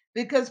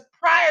 Because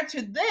prior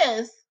to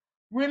this,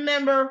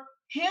 remember,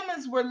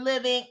 humans were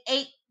living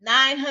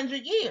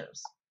 900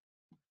 years.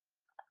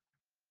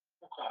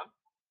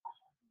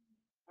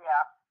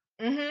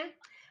 Yeah. Mm-hmm.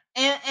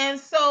 And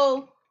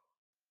so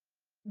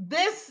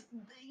this,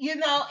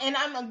 and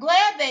I'm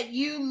glad that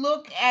you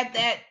look at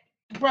that,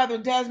 Brother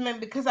Desmond,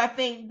 because I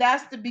think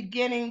that's the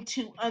beginning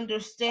to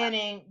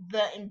understanding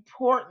the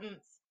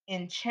importance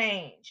in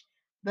change,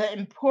 the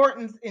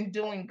importance in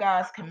doing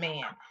God's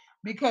command.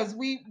 Because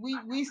we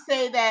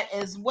say that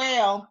as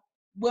well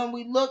when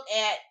we look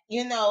at,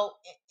 in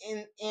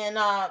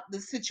the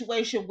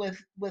situation with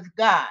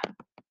God.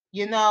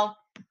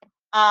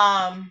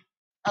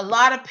 A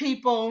lot of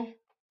people,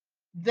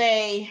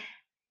 they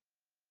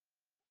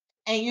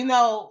and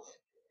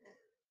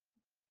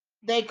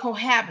they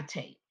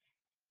cohabitate,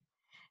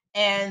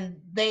 and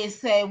they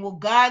say, well,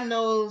 God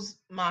knows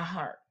my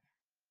heart.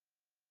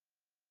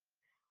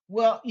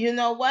 Well, you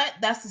know what?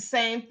 That's the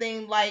same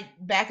thing like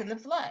back in the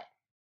flood.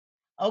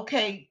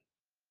 Okay,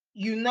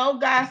 you know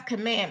God's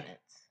commandments,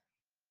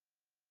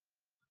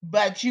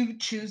 but you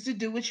choose to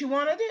do what you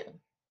want to do.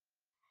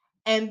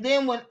 And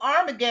then when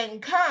Armageddon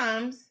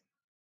comes,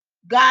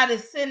 God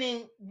is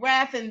sending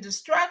wrath and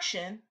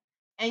destruction,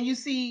 and you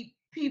see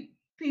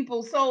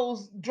people's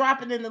souls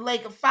dropping in the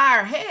lake of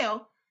fire,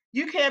 hell.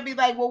 You can't be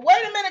like, well,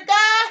 wait a minute,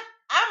 God,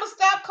 I'm going to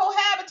stop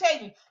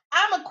cohabitating.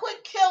 I'm going to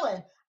quit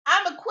killing.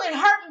 I'm going to quit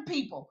hurting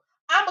people.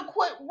 I'm going to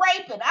quit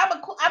raping. I'm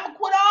going to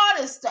quit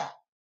all this stuff.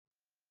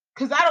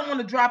 Because I don't want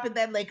to drop in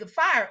that lake of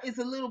fire. It's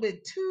a little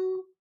bit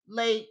too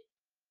late.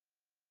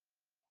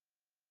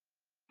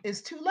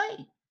 It's too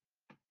late.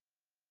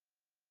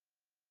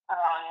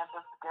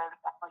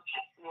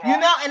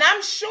 Yeah. And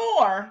I'm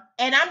sure,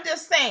 and I'm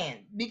just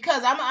saying,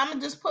 because I'm going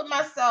to just put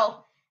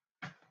myself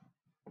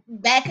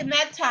back in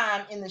that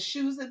time in the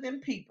shoes of them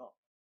people.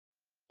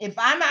 If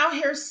I'm out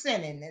here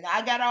sinning and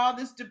I got all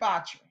this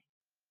debauchery,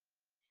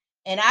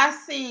 and I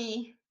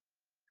see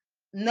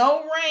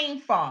no rain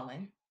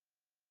falling,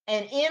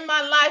 and in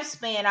my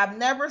lifespan, I've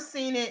never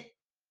seen it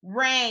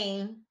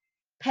rain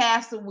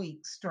past a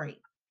week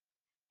straight,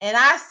 and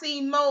I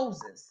see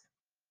Moses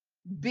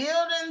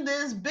building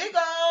this big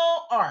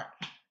old ark,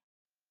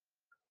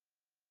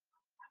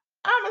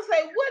 I'm going to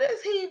say, what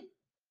is he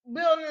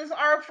building this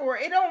ark for?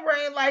 It don't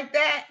rain like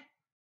that.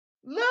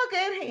 Look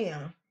at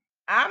him.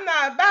 I'm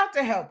not about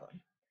to help him.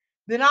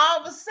 Then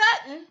all of a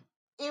sudden,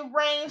 it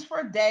rains for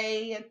a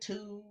day, or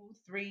 2,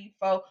 3,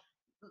 4,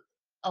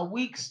 a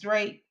week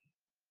straight.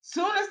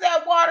 Soon as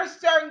that water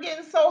started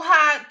getting so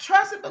high,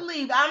 trust and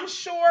believe, I'm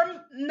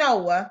sure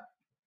Noah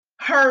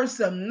heard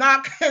some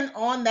knocking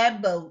on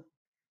that boat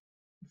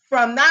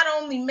from not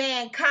only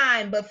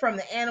mankind, but from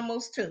the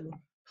animals too.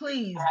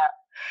 Please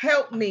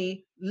help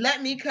me.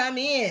 Let me come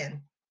in.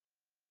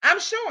 I'm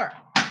sure.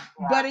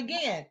 But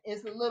again,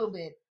 it's a little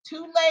bit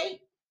too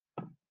late.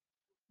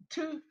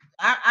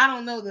 I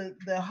don't know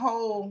the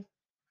whole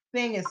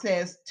thing. It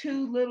says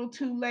too little,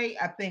 too late.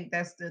 I think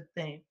that's the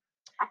thing.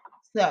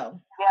 So,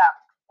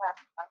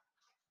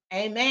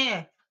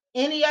 amen.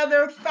 Any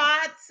other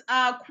thoughts,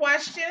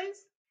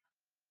 questions?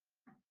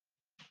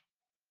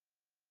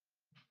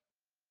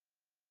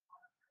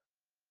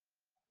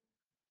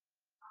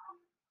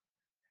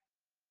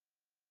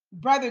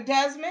 Brother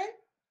Desmond?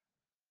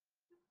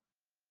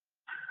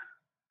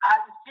 I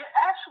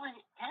actually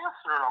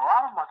answered a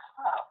lot of my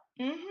stuff.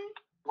 Mm-hmm.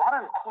 A lot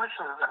of the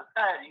questions I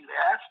had, you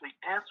actually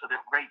answered it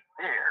right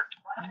there.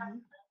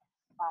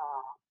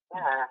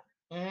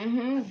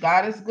 Mm-hmm.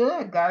 God is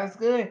good. God is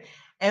good.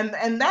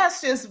 And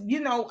that's just,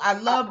 I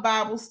love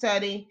Bible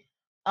study.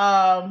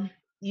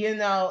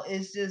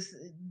 It's just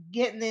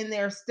getting in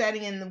there,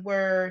 studying the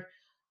word.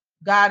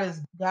 God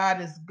is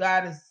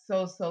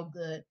so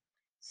good.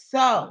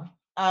 So,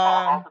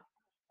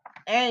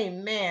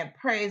 amen.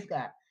 Praise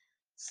God.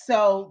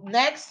 So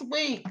next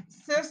week,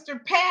 Sister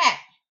Pat.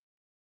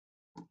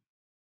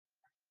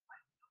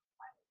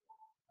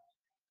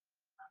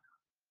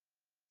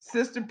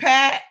 Sister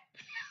Pat.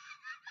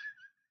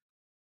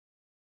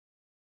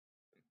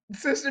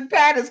 Sister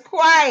Pat is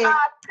quiet.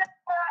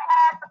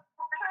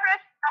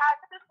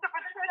 Sister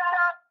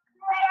Patricia,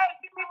 she ain't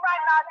give me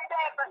right now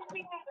today, but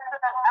she needs to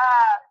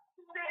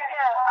sing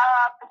it.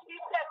 She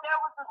said there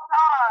was a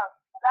song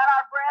that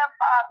our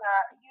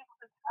grandfather used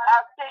to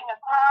sing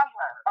and tell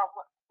her.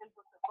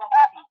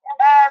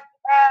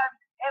 And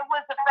it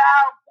was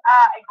about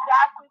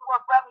exactly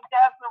what Brother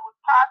Desmond was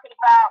talking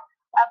about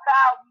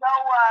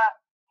Noah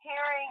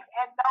hearing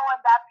and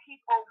knowing that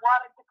people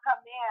wanted to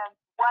come in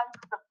once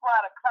the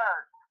flood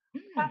occurred.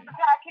 Sister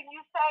Pat, can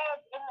you say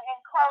it in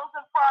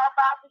closing for our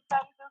Bible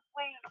study this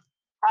week?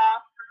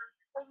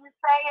 Can you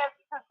say it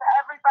to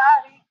every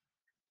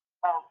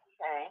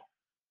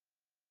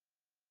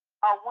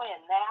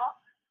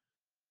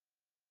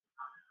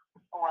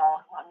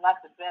not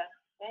the best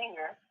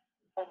singer,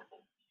 but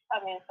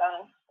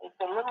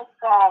it's a little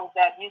song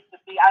that used to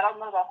be. I don't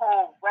know the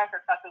whole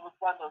record because it was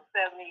one of those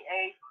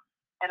 78,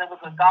 and it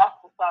was a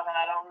gospel song, and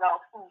I don't know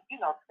who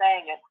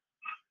sang it,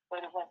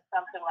 but it went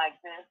something like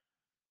this: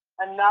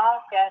 a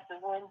knock at the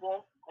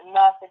window, a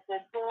knock at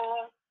the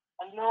door.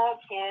 I know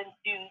can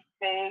you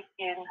take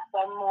in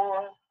some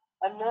more?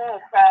 I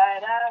know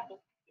cried out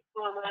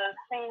full of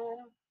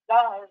sin.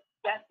 God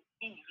got the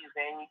keys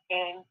and you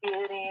can't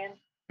get in.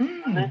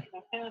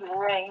 Listen to the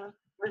rain,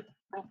 listen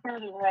to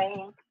the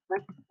rain,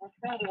 listen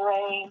to the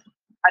rain.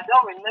 I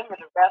don't remember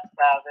the rest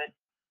of it.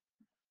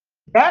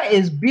 That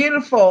is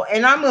beautiful.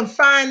 And I'm going to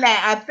find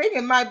that. I think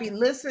it might be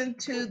Listen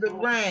to the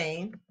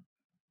Rain.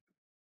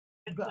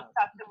 It was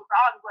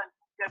odd when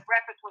the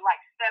records were like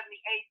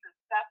 78s and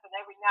stuff, and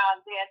every now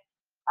and then,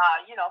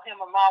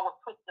 him and Mom would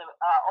put the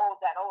old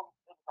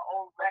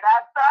record.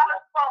 That song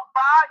is so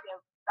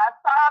volume. That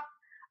song,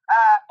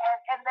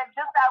 and then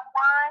just that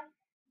one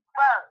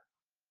verse.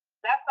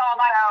 That's all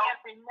I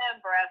can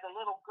remember as a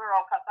little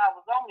girl, because I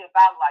was only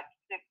about like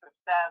 6 or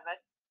 7.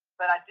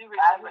 But I do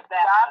remember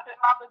that. God knocked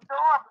on the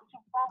door, but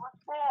you full of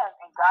sin,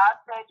 and God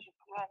said you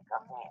can't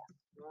come in.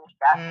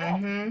 That's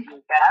it. You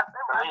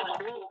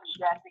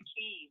got the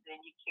keys,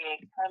 and you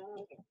can't come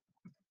in.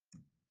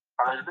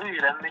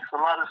 Hallelujah. That makes a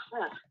lot of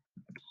sense.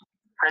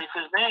 Praise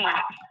His name.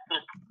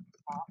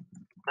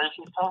 Praise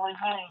His holy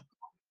name.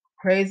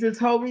 Praise His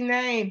holy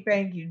name.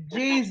 Thank you,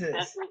 Jesus.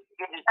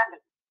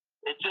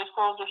 It just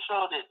goes to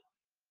show that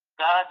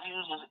God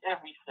uses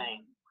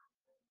everything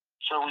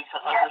so we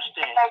can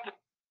understand.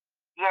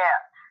 Yeah.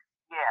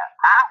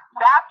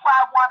 That's why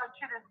I wanted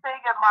you to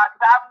sing it, Mark.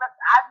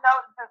 I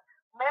noticed the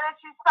minute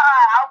you saw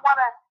it, I want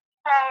to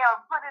say or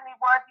put any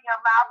words in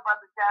your mouth,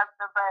 Brother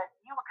Justin, but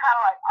you were kind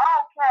of like,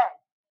 okay,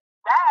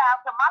 that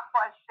answered my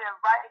question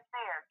right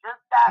there.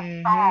 Just that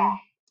song.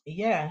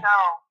 Yeah.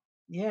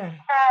 Yeah.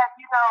 And,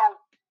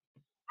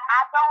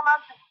 I don't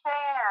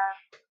understand,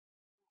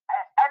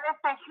 and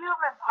it's the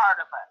human part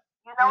of us.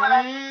 You know what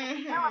I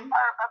mean? The human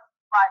part of us,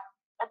 like,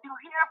 if you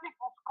hear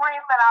people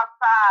screaming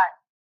outside,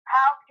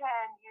 how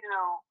can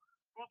you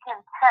be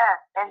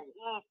content and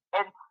eat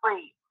and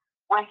sleep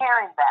with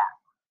hearing that?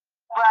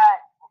 But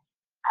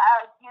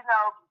as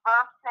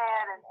verse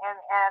said,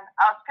 and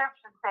our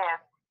scripture says,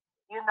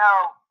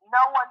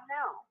 no one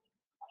knew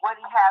what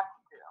he had to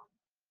do.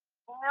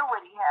 He knew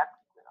what he had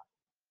to do.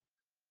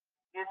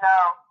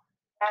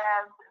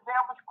 And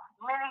there was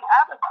many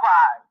other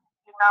cries.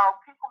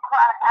 People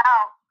cry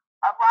out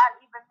a lot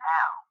even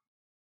now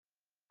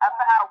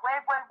about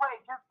wait,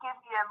 just give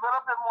me a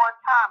little bit more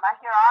time. I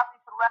hear all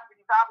these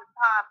celebrities all the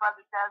time,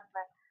 Brother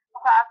Desmond,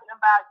 talking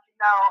about,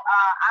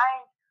 I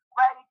ain't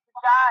ready to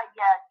die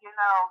yet,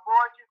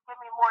 Lord, just give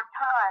me more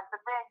time.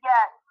 But then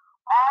yet,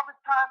 all the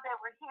time they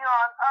were here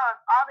on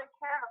earth, all they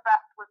cared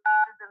about was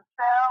either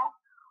themselves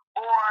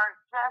or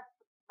just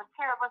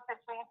materialistic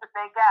things that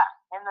they got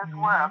in this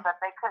world that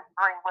they couldn't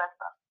bring with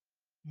them.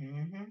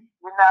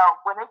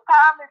 When it's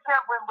time to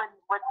jump,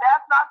 when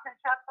death knocks at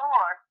your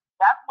door,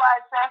 that's why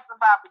it says in the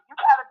Bible, you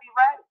got to be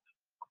ready.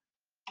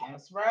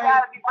 That's right. You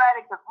got to be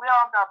ready, because we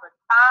don't know the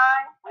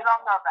time, we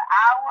don't know the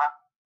hour.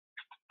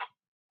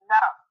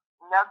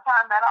 No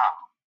time at all.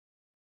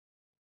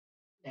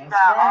 You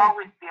got to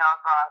always be on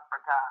guard for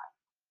God.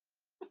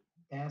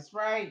 That's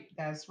right.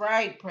 That's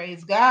right.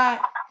 Praise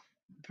God.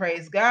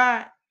 Praise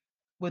God.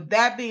 With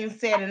that being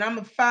said, and I'm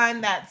going to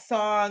find that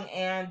song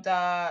and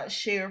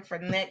share for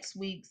next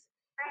week's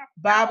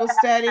Bible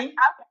study.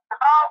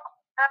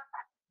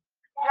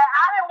 Yeah,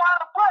 I didn't want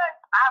to put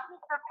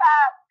Mr.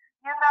 Pat,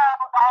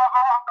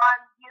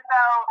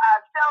 on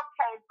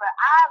showcase, but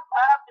I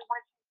loved it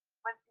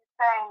when she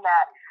sang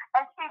that.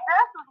 And see,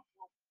 this is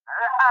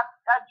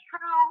a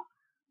true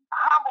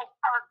humble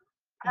person.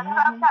 Because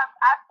sometimes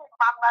I take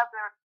my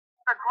mother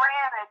for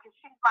granted, because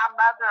she's my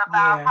mother,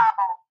 about how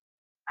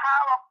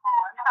powerful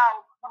and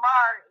how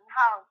smart and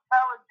how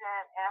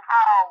intelligent and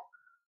how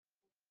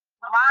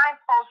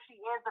mindful she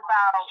is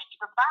about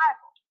the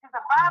Bible. She's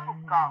a Bible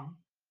scholar.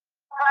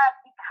 But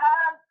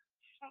because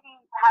she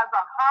has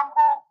a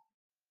humble,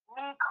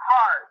 meek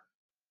heart,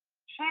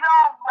 she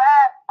don't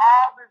let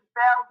all the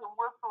bells and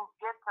whistles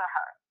get to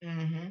her.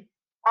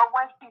 But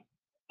when she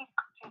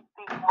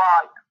speaks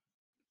volume.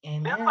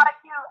 Just like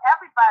you,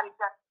 everybody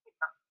does hear.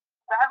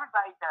 So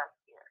everybody does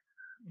hear.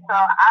 So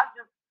I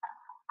just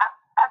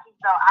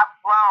know I've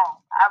grown.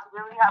 I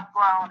really have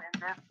grown in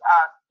this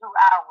 2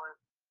 hours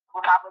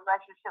with my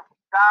relationship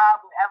with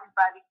God, with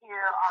everybody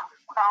here on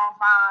this phone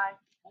line.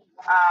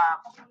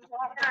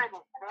 Here it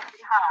is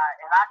very high,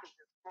 and I can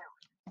just feel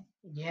it.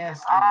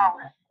 Yes.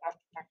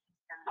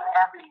 In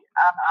every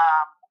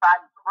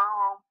body's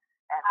room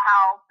and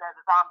house that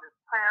is on this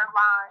prayer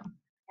line.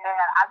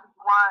 And I just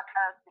want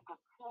us to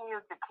continue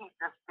to keep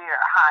the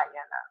spirit high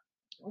in us.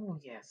 Oh,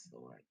 yes,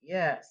 Lord.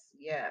 Yes.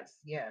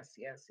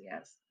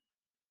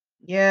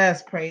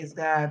 Yes, praise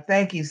God.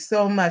 Thank you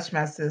so much,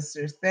 my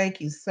sisters.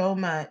 Thank you so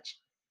much.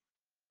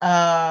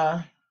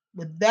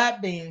 With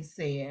that being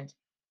said,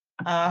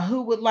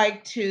 who would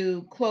like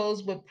to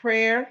close with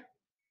prayer?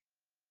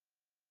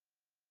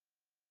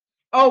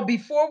 Oh,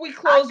 before we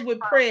close with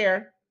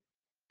prayer,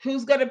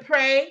 who's going to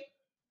pray?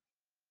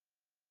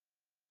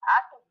 I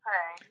can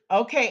pray.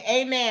 Okay,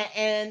 amen.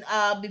 And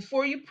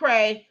before you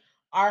pray,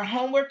 our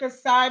homework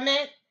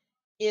assignment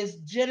is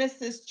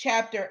Genesis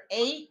chapter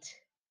 8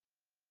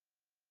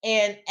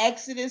 and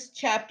Exodus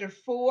chapter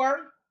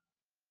 4.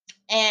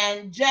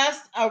 And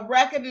just a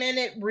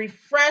recommended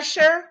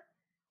refresher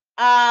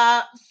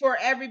for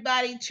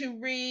everybody to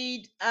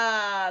read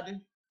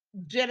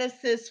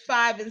Genesis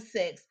 5 and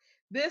 6.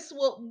 This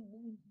will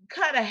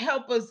kind of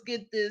help us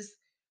get this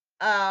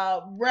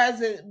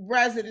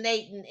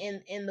resonating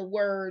in the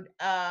word.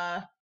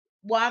 Well,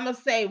 I'm gonna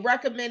say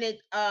recommended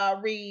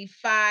read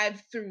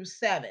 5 through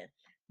 7.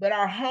 But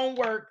our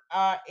homework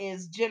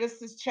is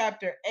Genesis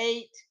chapter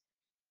 8.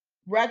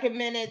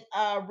 Recommended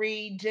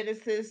read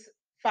Genesis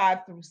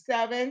 5 through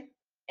 7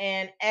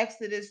 and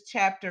Exodus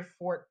chapter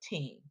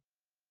 14.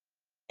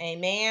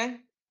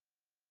 Amen.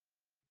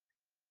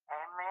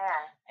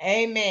 Amen.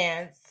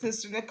 Amen.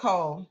 Sister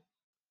Nicole.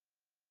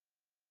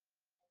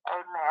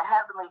 Amen.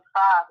 Heavenly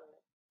Father,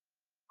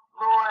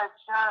 Lord,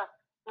 your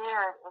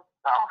spirit is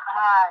so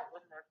high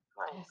in this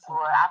place, Yes,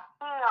 Lord. I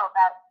feel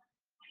that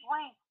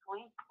sweet,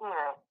 sweet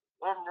spirit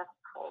in this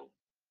place.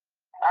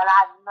 And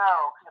I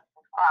know,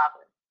 Heavenly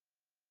Father,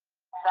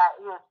 that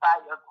it is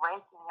by your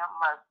grace and your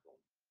mercy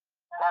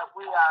that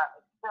we are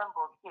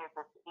assembled here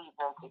this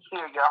evening to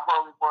hear your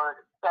holy word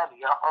and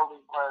study your holy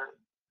word.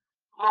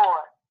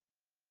 Lord,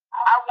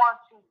 I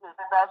want you to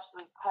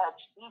especially touch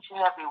each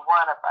and every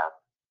one of us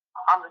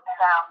on the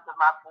sound of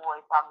my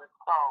voice on this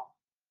phone.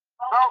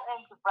 Go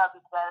into Brother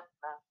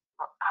Desmond's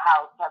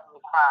house,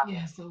 Heavenly Father.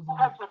 Yes, oh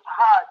Lord. Touch his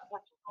heart,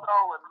 touch his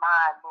soul and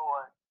mind,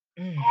 Lord.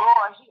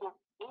 Lord, he is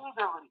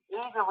eagerly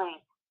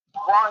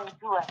wanting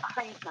to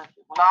increase his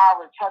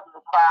knowledge, Heavenly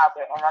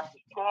Father, and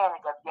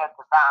understanding of your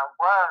divine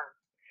word.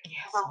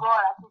 Yes. So,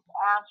 Lord, I just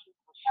ask you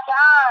to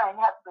shine,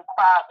 Heavenly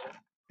Father,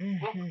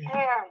 your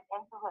spirit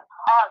into his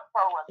heart,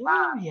 soul, and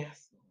mind.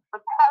 Yes.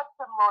 Protect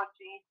him, Lord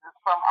Jesus,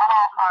 from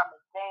all harm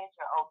and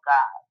danger, oh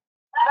God.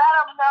 Let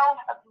him know,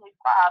 Heavenly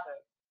Father,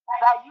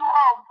 that you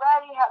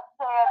already have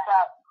said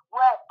that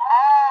what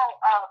all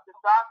of the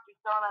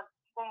doctors don't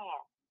understand,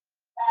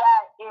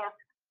 that if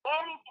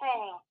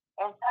anything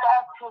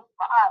infects his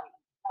body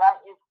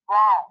that is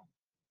wrong,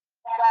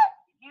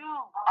 that you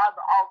are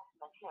the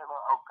ultimate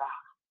healer, oh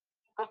God.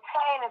 The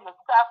pain and the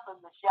suffering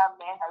this young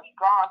man has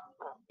gone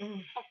through.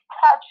 Just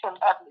touch him,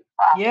 Heavenly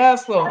Father.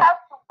 Yes, Lord.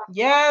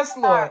 Yes,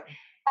 Lord.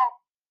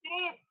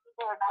 Jesus,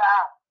 dear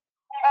God.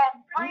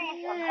 And free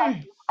him,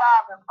 Heavenly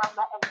Father, from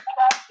the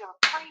infection.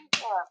 Free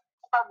him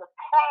from the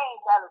pain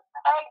that is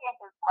plaguing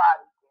his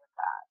body, dear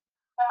God.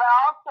 But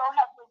also,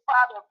 Heavenly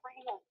Father,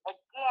 free him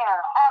again,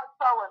 heart,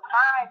 soul, and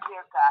mind,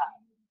 dear God.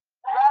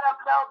 Let him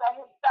know that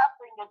his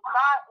suffering is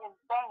not in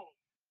vain.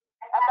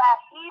 And that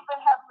even,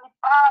 Heavenly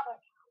Father,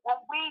 when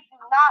we do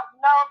not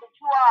know that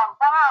you are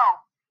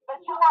around,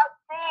 that you are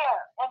there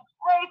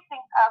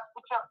embracing us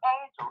with your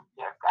angels,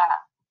 dear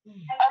God.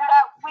 And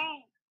that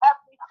we,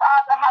 Heavenly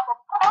Father, have a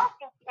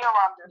purpose here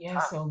on this earth.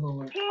 Yes, oh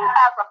Lord. He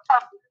has a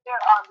purpose here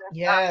on this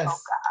earth,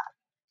 oh God.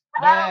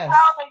 Let him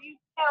know that you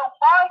still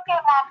want him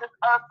on this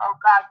earth, oh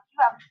God.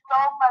 You have so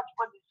much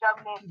for this young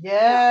man to do.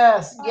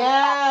 Yes. Continue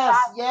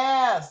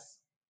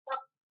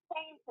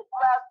to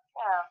bless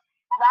him,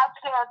 not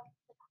just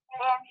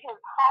in his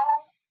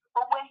home,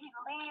 but when he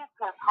leaves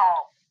his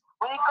home,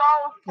 when he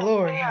goes to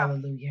Glory, live,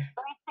 hallelujah.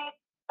 when he sees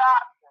the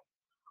doctor,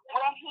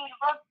 when he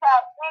looks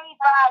at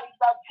anybody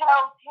that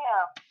tells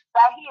him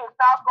that he is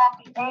not going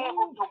to be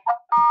able to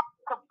walk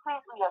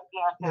completely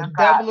again, dear The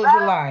God. devil is a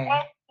liar.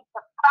 Let him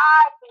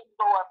survive him,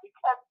 Lord,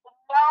 because to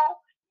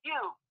know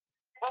you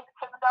is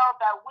to know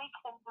that we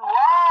can do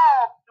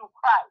all through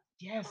Christ.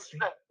 Yes.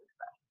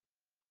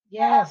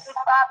 Yes.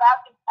 Father,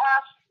 I just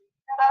ask you,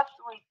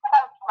 especially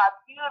touch my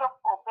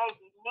beautiful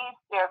baby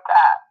niece, dear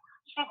God.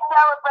 She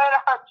celebrated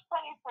her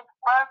 26th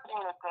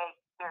birthday today,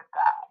 dear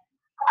God.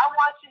 I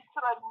want you to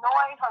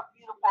anoint her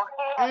beautiful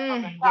hair from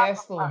the top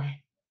of her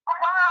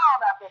crown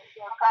of it,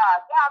 dear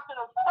God, down to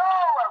the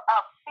sole of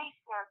her feet,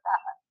 dear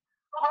God.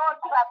 Lord,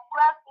 you have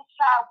blessed this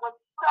child with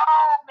so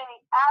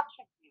many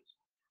attributes.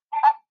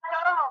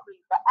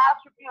 Externally, the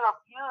attribute of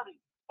beauty.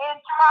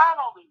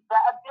 Internally, the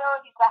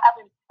ability to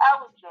have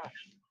intelligence,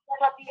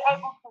 to be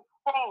able to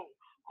sing,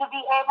 to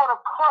be able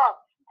to cook,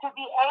 to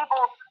be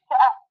able to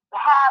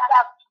have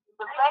that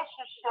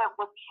relationship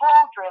with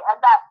children and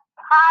that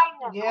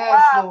kindness,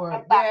 love, Lord.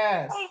 and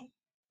that peace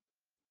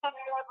to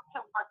be able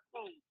to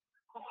proceed,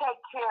 to take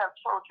care of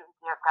children,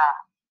 dear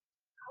God.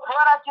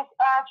 Lord, I just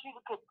ask you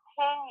to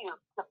continue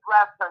to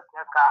bless her,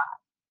 dear God.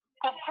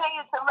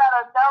 Continue to let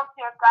her know,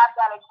 dear God,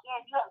 that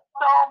again, you have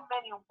so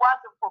many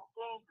wonderful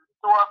things in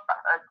store for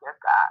her, dear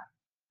God.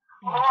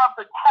 Lord,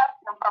 protect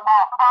them from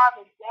all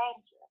harm and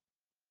danger.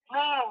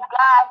 Lead and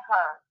guide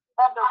her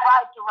in the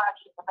right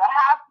direction. If it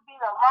has to be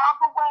the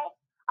longer way,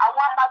 I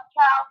want my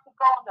child to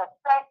go in the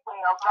safe way,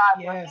 oh God.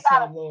 Yes, you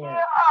got to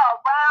steer her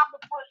around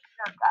the bush,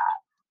 dear God.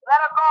 Let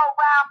her go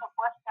around the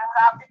bush, dear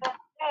God, but then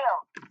still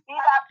be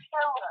that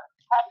pillar,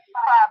 Heavenly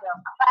Father, of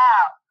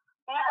cloud.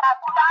 Be that that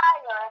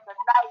fire in the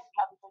night,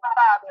 Heavenly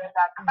Father, and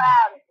that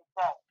cloud in the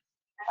day,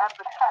 and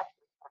protect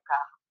us, dear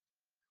God.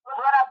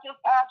 Lord, I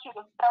just ask you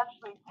to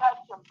especially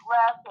touch and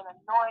bless and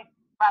anoint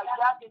my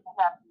youngest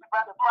nephew,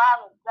 Brother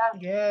Brian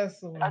Dudley.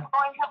 Yes, Lord.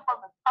 Anoint him from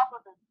the top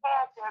of his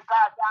head, dear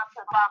God, down to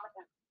the bottom of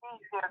his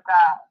feet, dear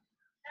God.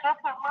 Just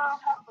remove,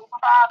 Heavenly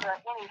Father,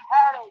 any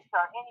headaches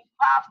or any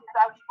problems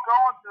that he's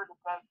going through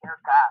today, dear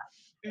God.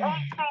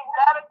 Anything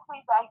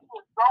medically that he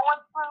is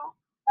going through,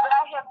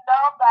 let him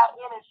know that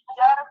it is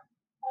just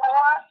for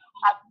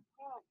a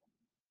season.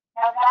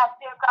 And that,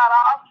 dear God,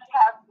 all he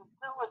has to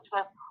do is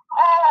just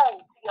hold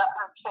to your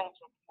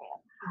unchanging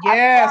hand.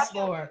 Yes,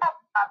 Lord.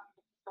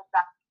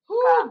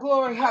 Oh,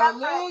 glory,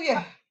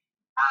 hallelujah.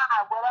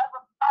 Whatever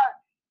part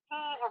he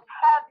is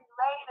heavy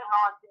laden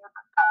on, dear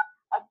God.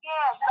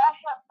 Again, let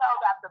him know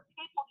that the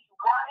people you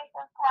want in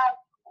his life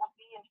will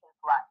be in his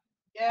life.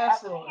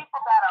 Yes, and Lord. the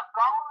people that are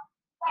gone,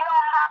 you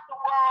don't have to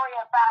worry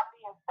about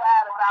being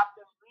sad about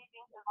them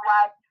leaving his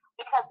life,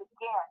 because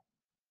again,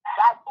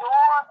 that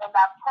door and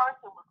that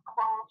person was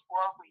closed for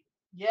a reason.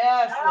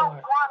 Yes, we don't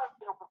Lord. want to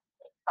deal with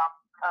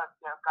something because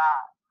dear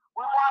God.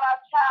 We want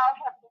our child,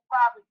 Heavenly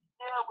Father, to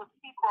deal with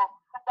people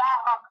that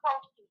are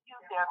close to you,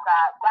 dear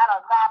God, that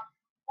are not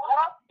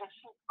worth in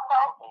sheep's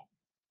clothing,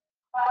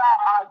 but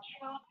are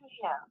true to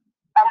him,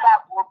 and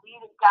that will be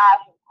to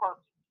guide him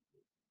closer to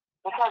you.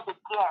 Because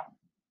again,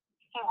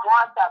 he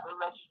wants that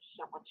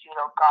relationship with you,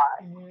 oh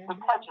God, to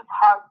touch his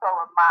heart, soul,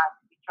 and mind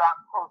to be drawn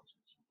closer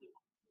to you.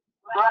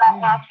 Lord, I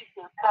ask you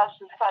to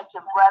especially touch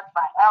and bless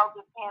my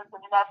elders, hands,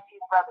 and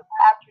nephews, Brother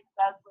Patrick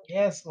Leslie.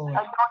 Yes, Lord.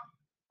 Anoint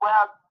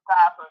well,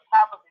 God, from the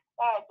top of his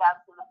head down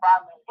to the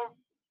bottom of his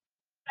feet.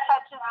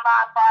 Touch his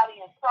mind,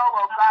 body, and soul,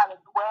 oh God,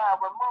 as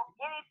well. Remove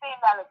anything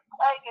that is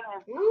plaguing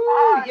his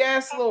heart.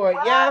 Yes, Lord.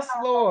 Yes,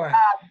 Lord.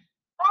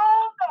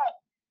 Move it,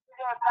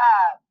 dear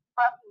God,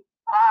 from his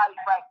body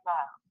right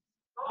now.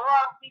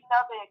 Lord, we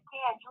know that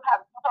again, you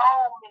have so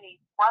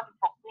many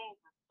wonderful things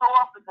in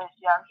store for this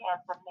young,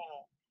 handsome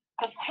man.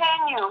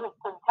 Continue his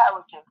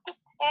intelligence.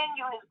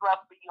 Continue his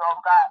love for you, oh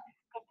God.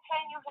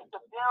 Continue his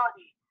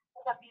ability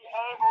to be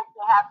able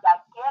to have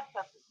that gift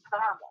of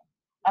discernment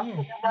and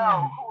to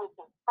know who is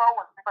his foe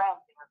and friend,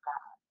 dear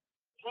God.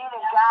 Lead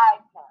and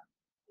guide him.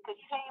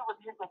 Continue with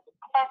his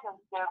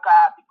independence, dear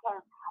God,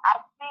 because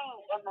I see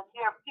in the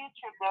near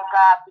future, dear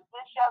God, that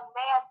this young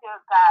man, dear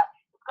God,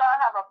 is going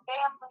to have a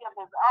family of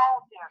his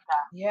own, dear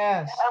God.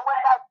 Yes. And when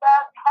that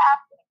does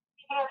happen,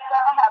 he is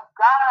going to have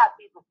God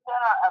be the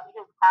center of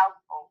his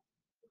household.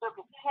 So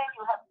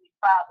continue, Heavenly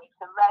Father,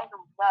 to let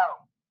him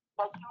know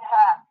that you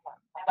have him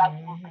and that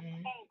you will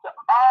continue to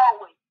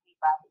always be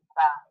by his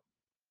side.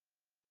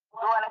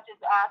 Lord, I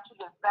just ask you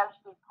to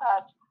especially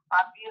touch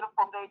my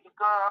beautiful baby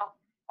girl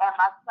and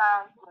my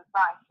son who is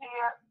not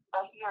here,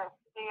 but here in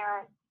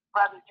spirit,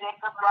 Brother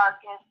Jacob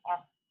Larkin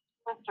and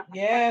Sister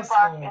Yes,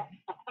 Larkin.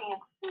 Continue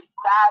to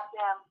guide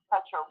them,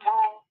 touch her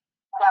womb.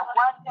 That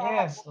one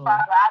day, yes,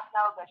 Father, I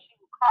know that she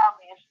would call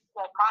me and she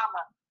said,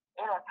 Mama,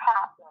 it has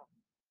happened.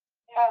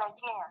 And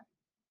again,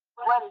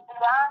 what is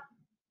done,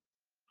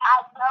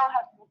 I know,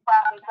 Heavenly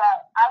Father,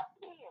 that I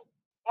see it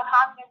in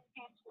my near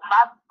future.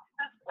 My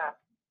sister,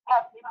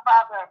 Heavenly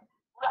Father,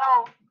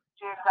 knows,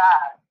 dear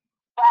God,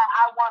 that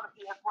I want to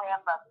be a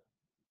grandmother.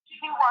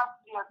 She wants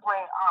to be a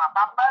great aunt.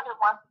 My mother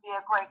wants to be a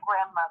great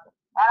grandmother.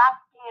 And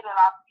I see it in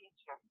our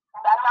future.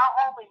 That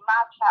not only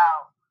my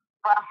child,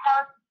 but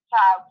her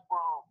child's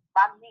womb,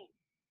 my niece,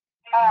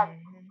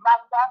 and my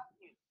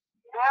nephew,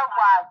 their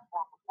wives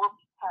will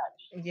be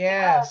touched.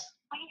 Yes. Because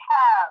we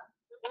have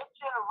this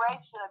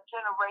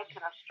generation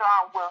of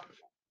strong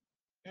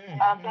women.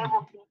 And they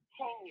will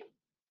continue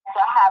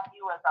to have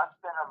you as our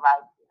center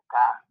life,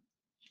 God.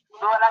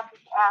 Lord, I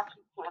just ask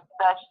you to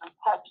especially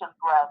touch and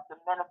bless the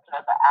minister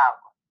of the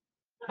hour.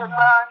 To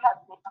learn,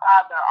 Heavenly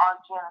Father,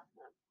 on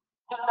Genesis.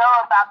 To know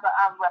about the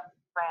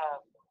unleavened bread.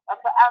 And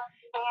to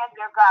understand,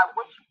 dear God,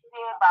 what you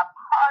did by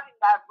parting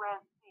that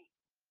Red Sea.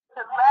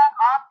 To let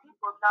our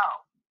people know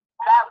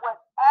that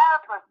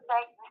whatever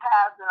Satan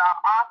has in our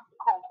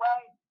obstacle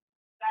way,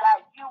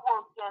 that you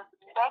will just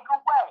make a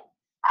way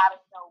out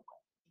of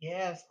nowhere.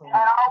 Yes, Lord.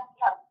 And all we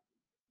have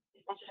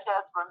is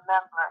just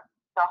remember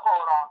to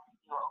hold on to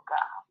you, oh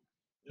God.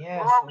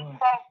 Yes, Lord, we Lord.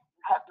 thank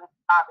you, Heavenly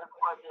Father,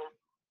 for this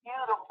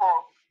beautiful,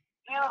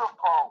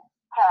 beautiful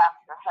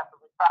pastor,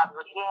 Heavenly Father,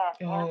 again,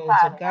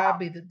 inside to God and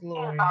out. be the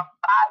glory. She is on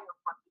fire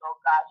for you, oh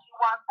God. She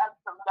wants us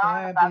to learn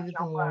God about be the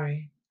your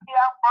glory. word. She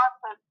don't want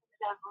us to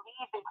just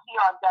leave it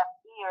here on deaf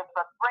ears,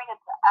 but bring it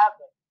to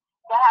others,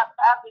 to have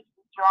others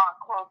be drawn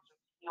closer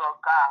to you, oh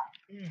God.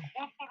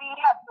 ECD,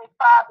 Heavenly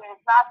Father,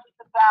 is not just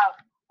about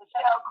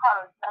Michelle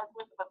Carter's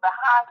message, but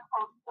behind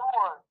closed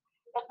doors.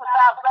 It's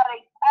about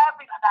letting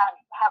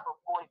everybody have a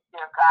voice,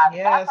 dear God.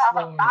 Yes, that's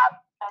how Lord.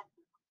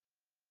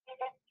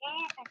 It's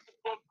easy to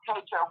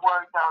dictate your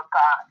words, oh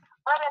God,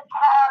 but it's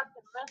hard to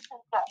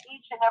listen to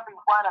each and every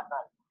one of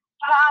us.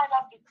 Try and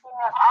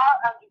understand our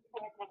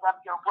understanding of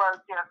your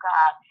word, dear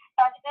God.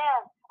 And then,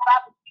 by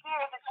the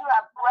Spirit that you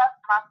have blessed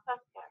my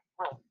sisters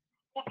with,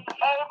 to be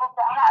able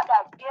to have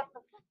that gift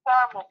of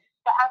discernment,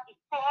 to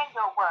understand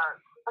your word,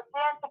 but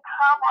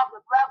come on the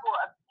level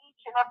of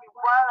each and every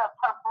one of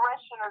her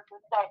parishioners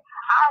and say,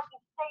 I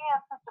understand,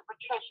 Sister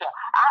Patricia.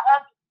 I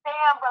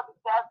understand, Brother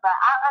Desmond.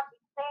 I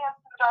understand,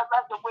 Sister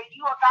Arlessa, where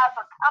you guys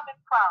are coming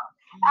from.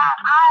 And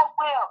I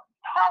will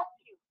help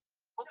you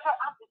with your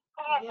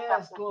understanding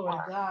of this glory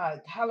word. to God.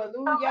 So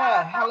Hallelujah.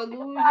 you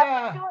Hallelujah.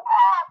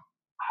 have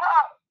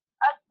her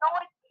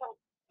anointed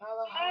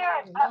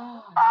spirit of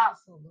God.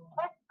 Yes, oh Lord.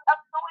 It's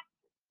anointed.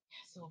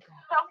 Yes, oh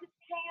God. So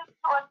continue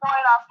to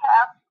anoint our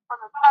pastor from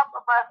the top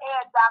of her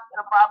head down to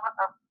the bottom of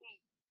her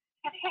feet.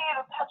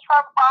 Continue to touch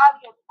her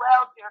body as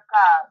well, dear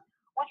God.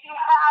 When she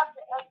has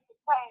the aches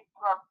and pains to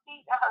her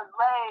feet and her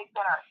legs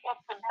and her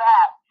hips and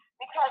back,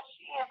 because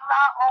she is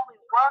not only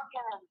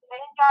working in the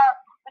vineyard,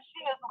 but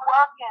she is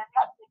working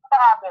at the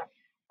Sabbath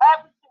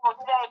every single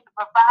day to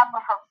provide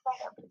for her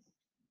family.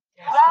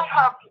 Let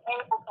her be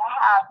able to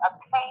have a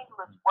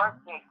painless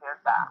work day, dear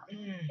God.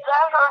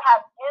 Let her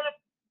have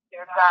energy,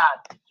 dear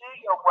God, to do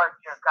your work,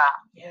 dear God.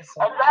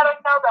 And let her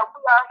know that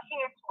we are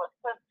here to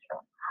assist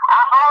her.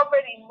 I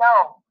already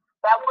know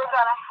that we're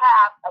going to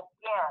have,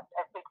 again,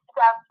 a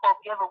successful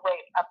giveaway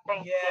of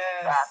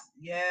Thanksgiving.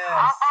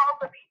 I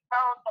already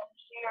know that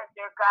here,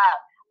 dear God,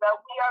 that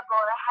we are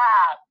going to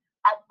have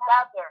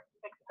another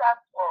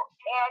successful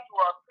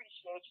annual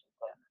appreciation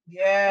dinner.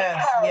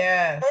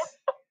 This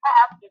is the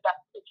pastor that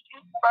puts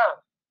you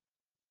first.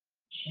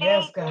 She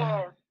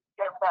is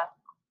your vessel.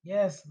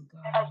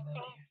 And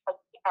she,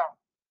 again,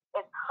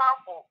 is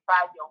humbled by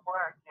your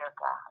word, dear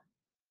God.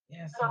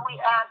 So we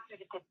ask you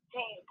to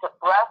continue to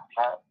bless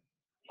her.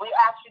 We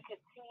ask you to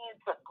continue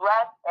to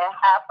bless and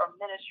have her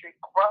ministry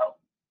grow.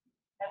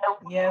 And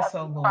we,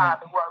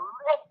 Father, will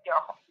lift your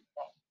holy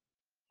name.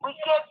 We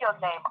give your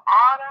name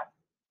honor,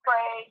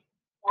 praise,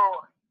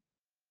 glory.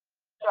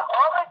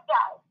 Jehovah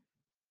Jireh,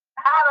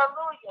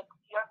 hallelujah to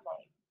your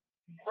name.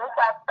 This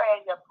I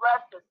pray in your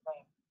blessed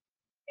name.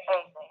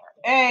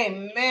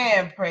 Amen.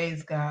 Amen.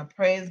 Praise God.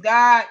 Praise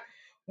God.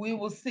 We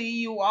will see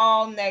you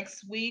all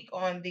next week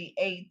on the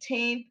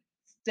 18th,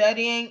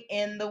 studying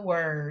in the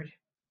Word.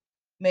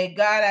 May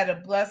God add a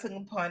blessing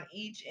upon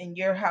each in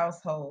your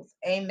households.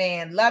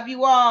 Amen. Love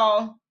you all.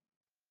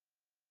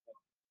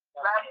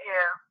 Love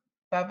you.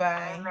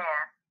 Bye-bye. Amen.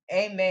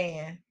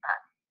 Amen.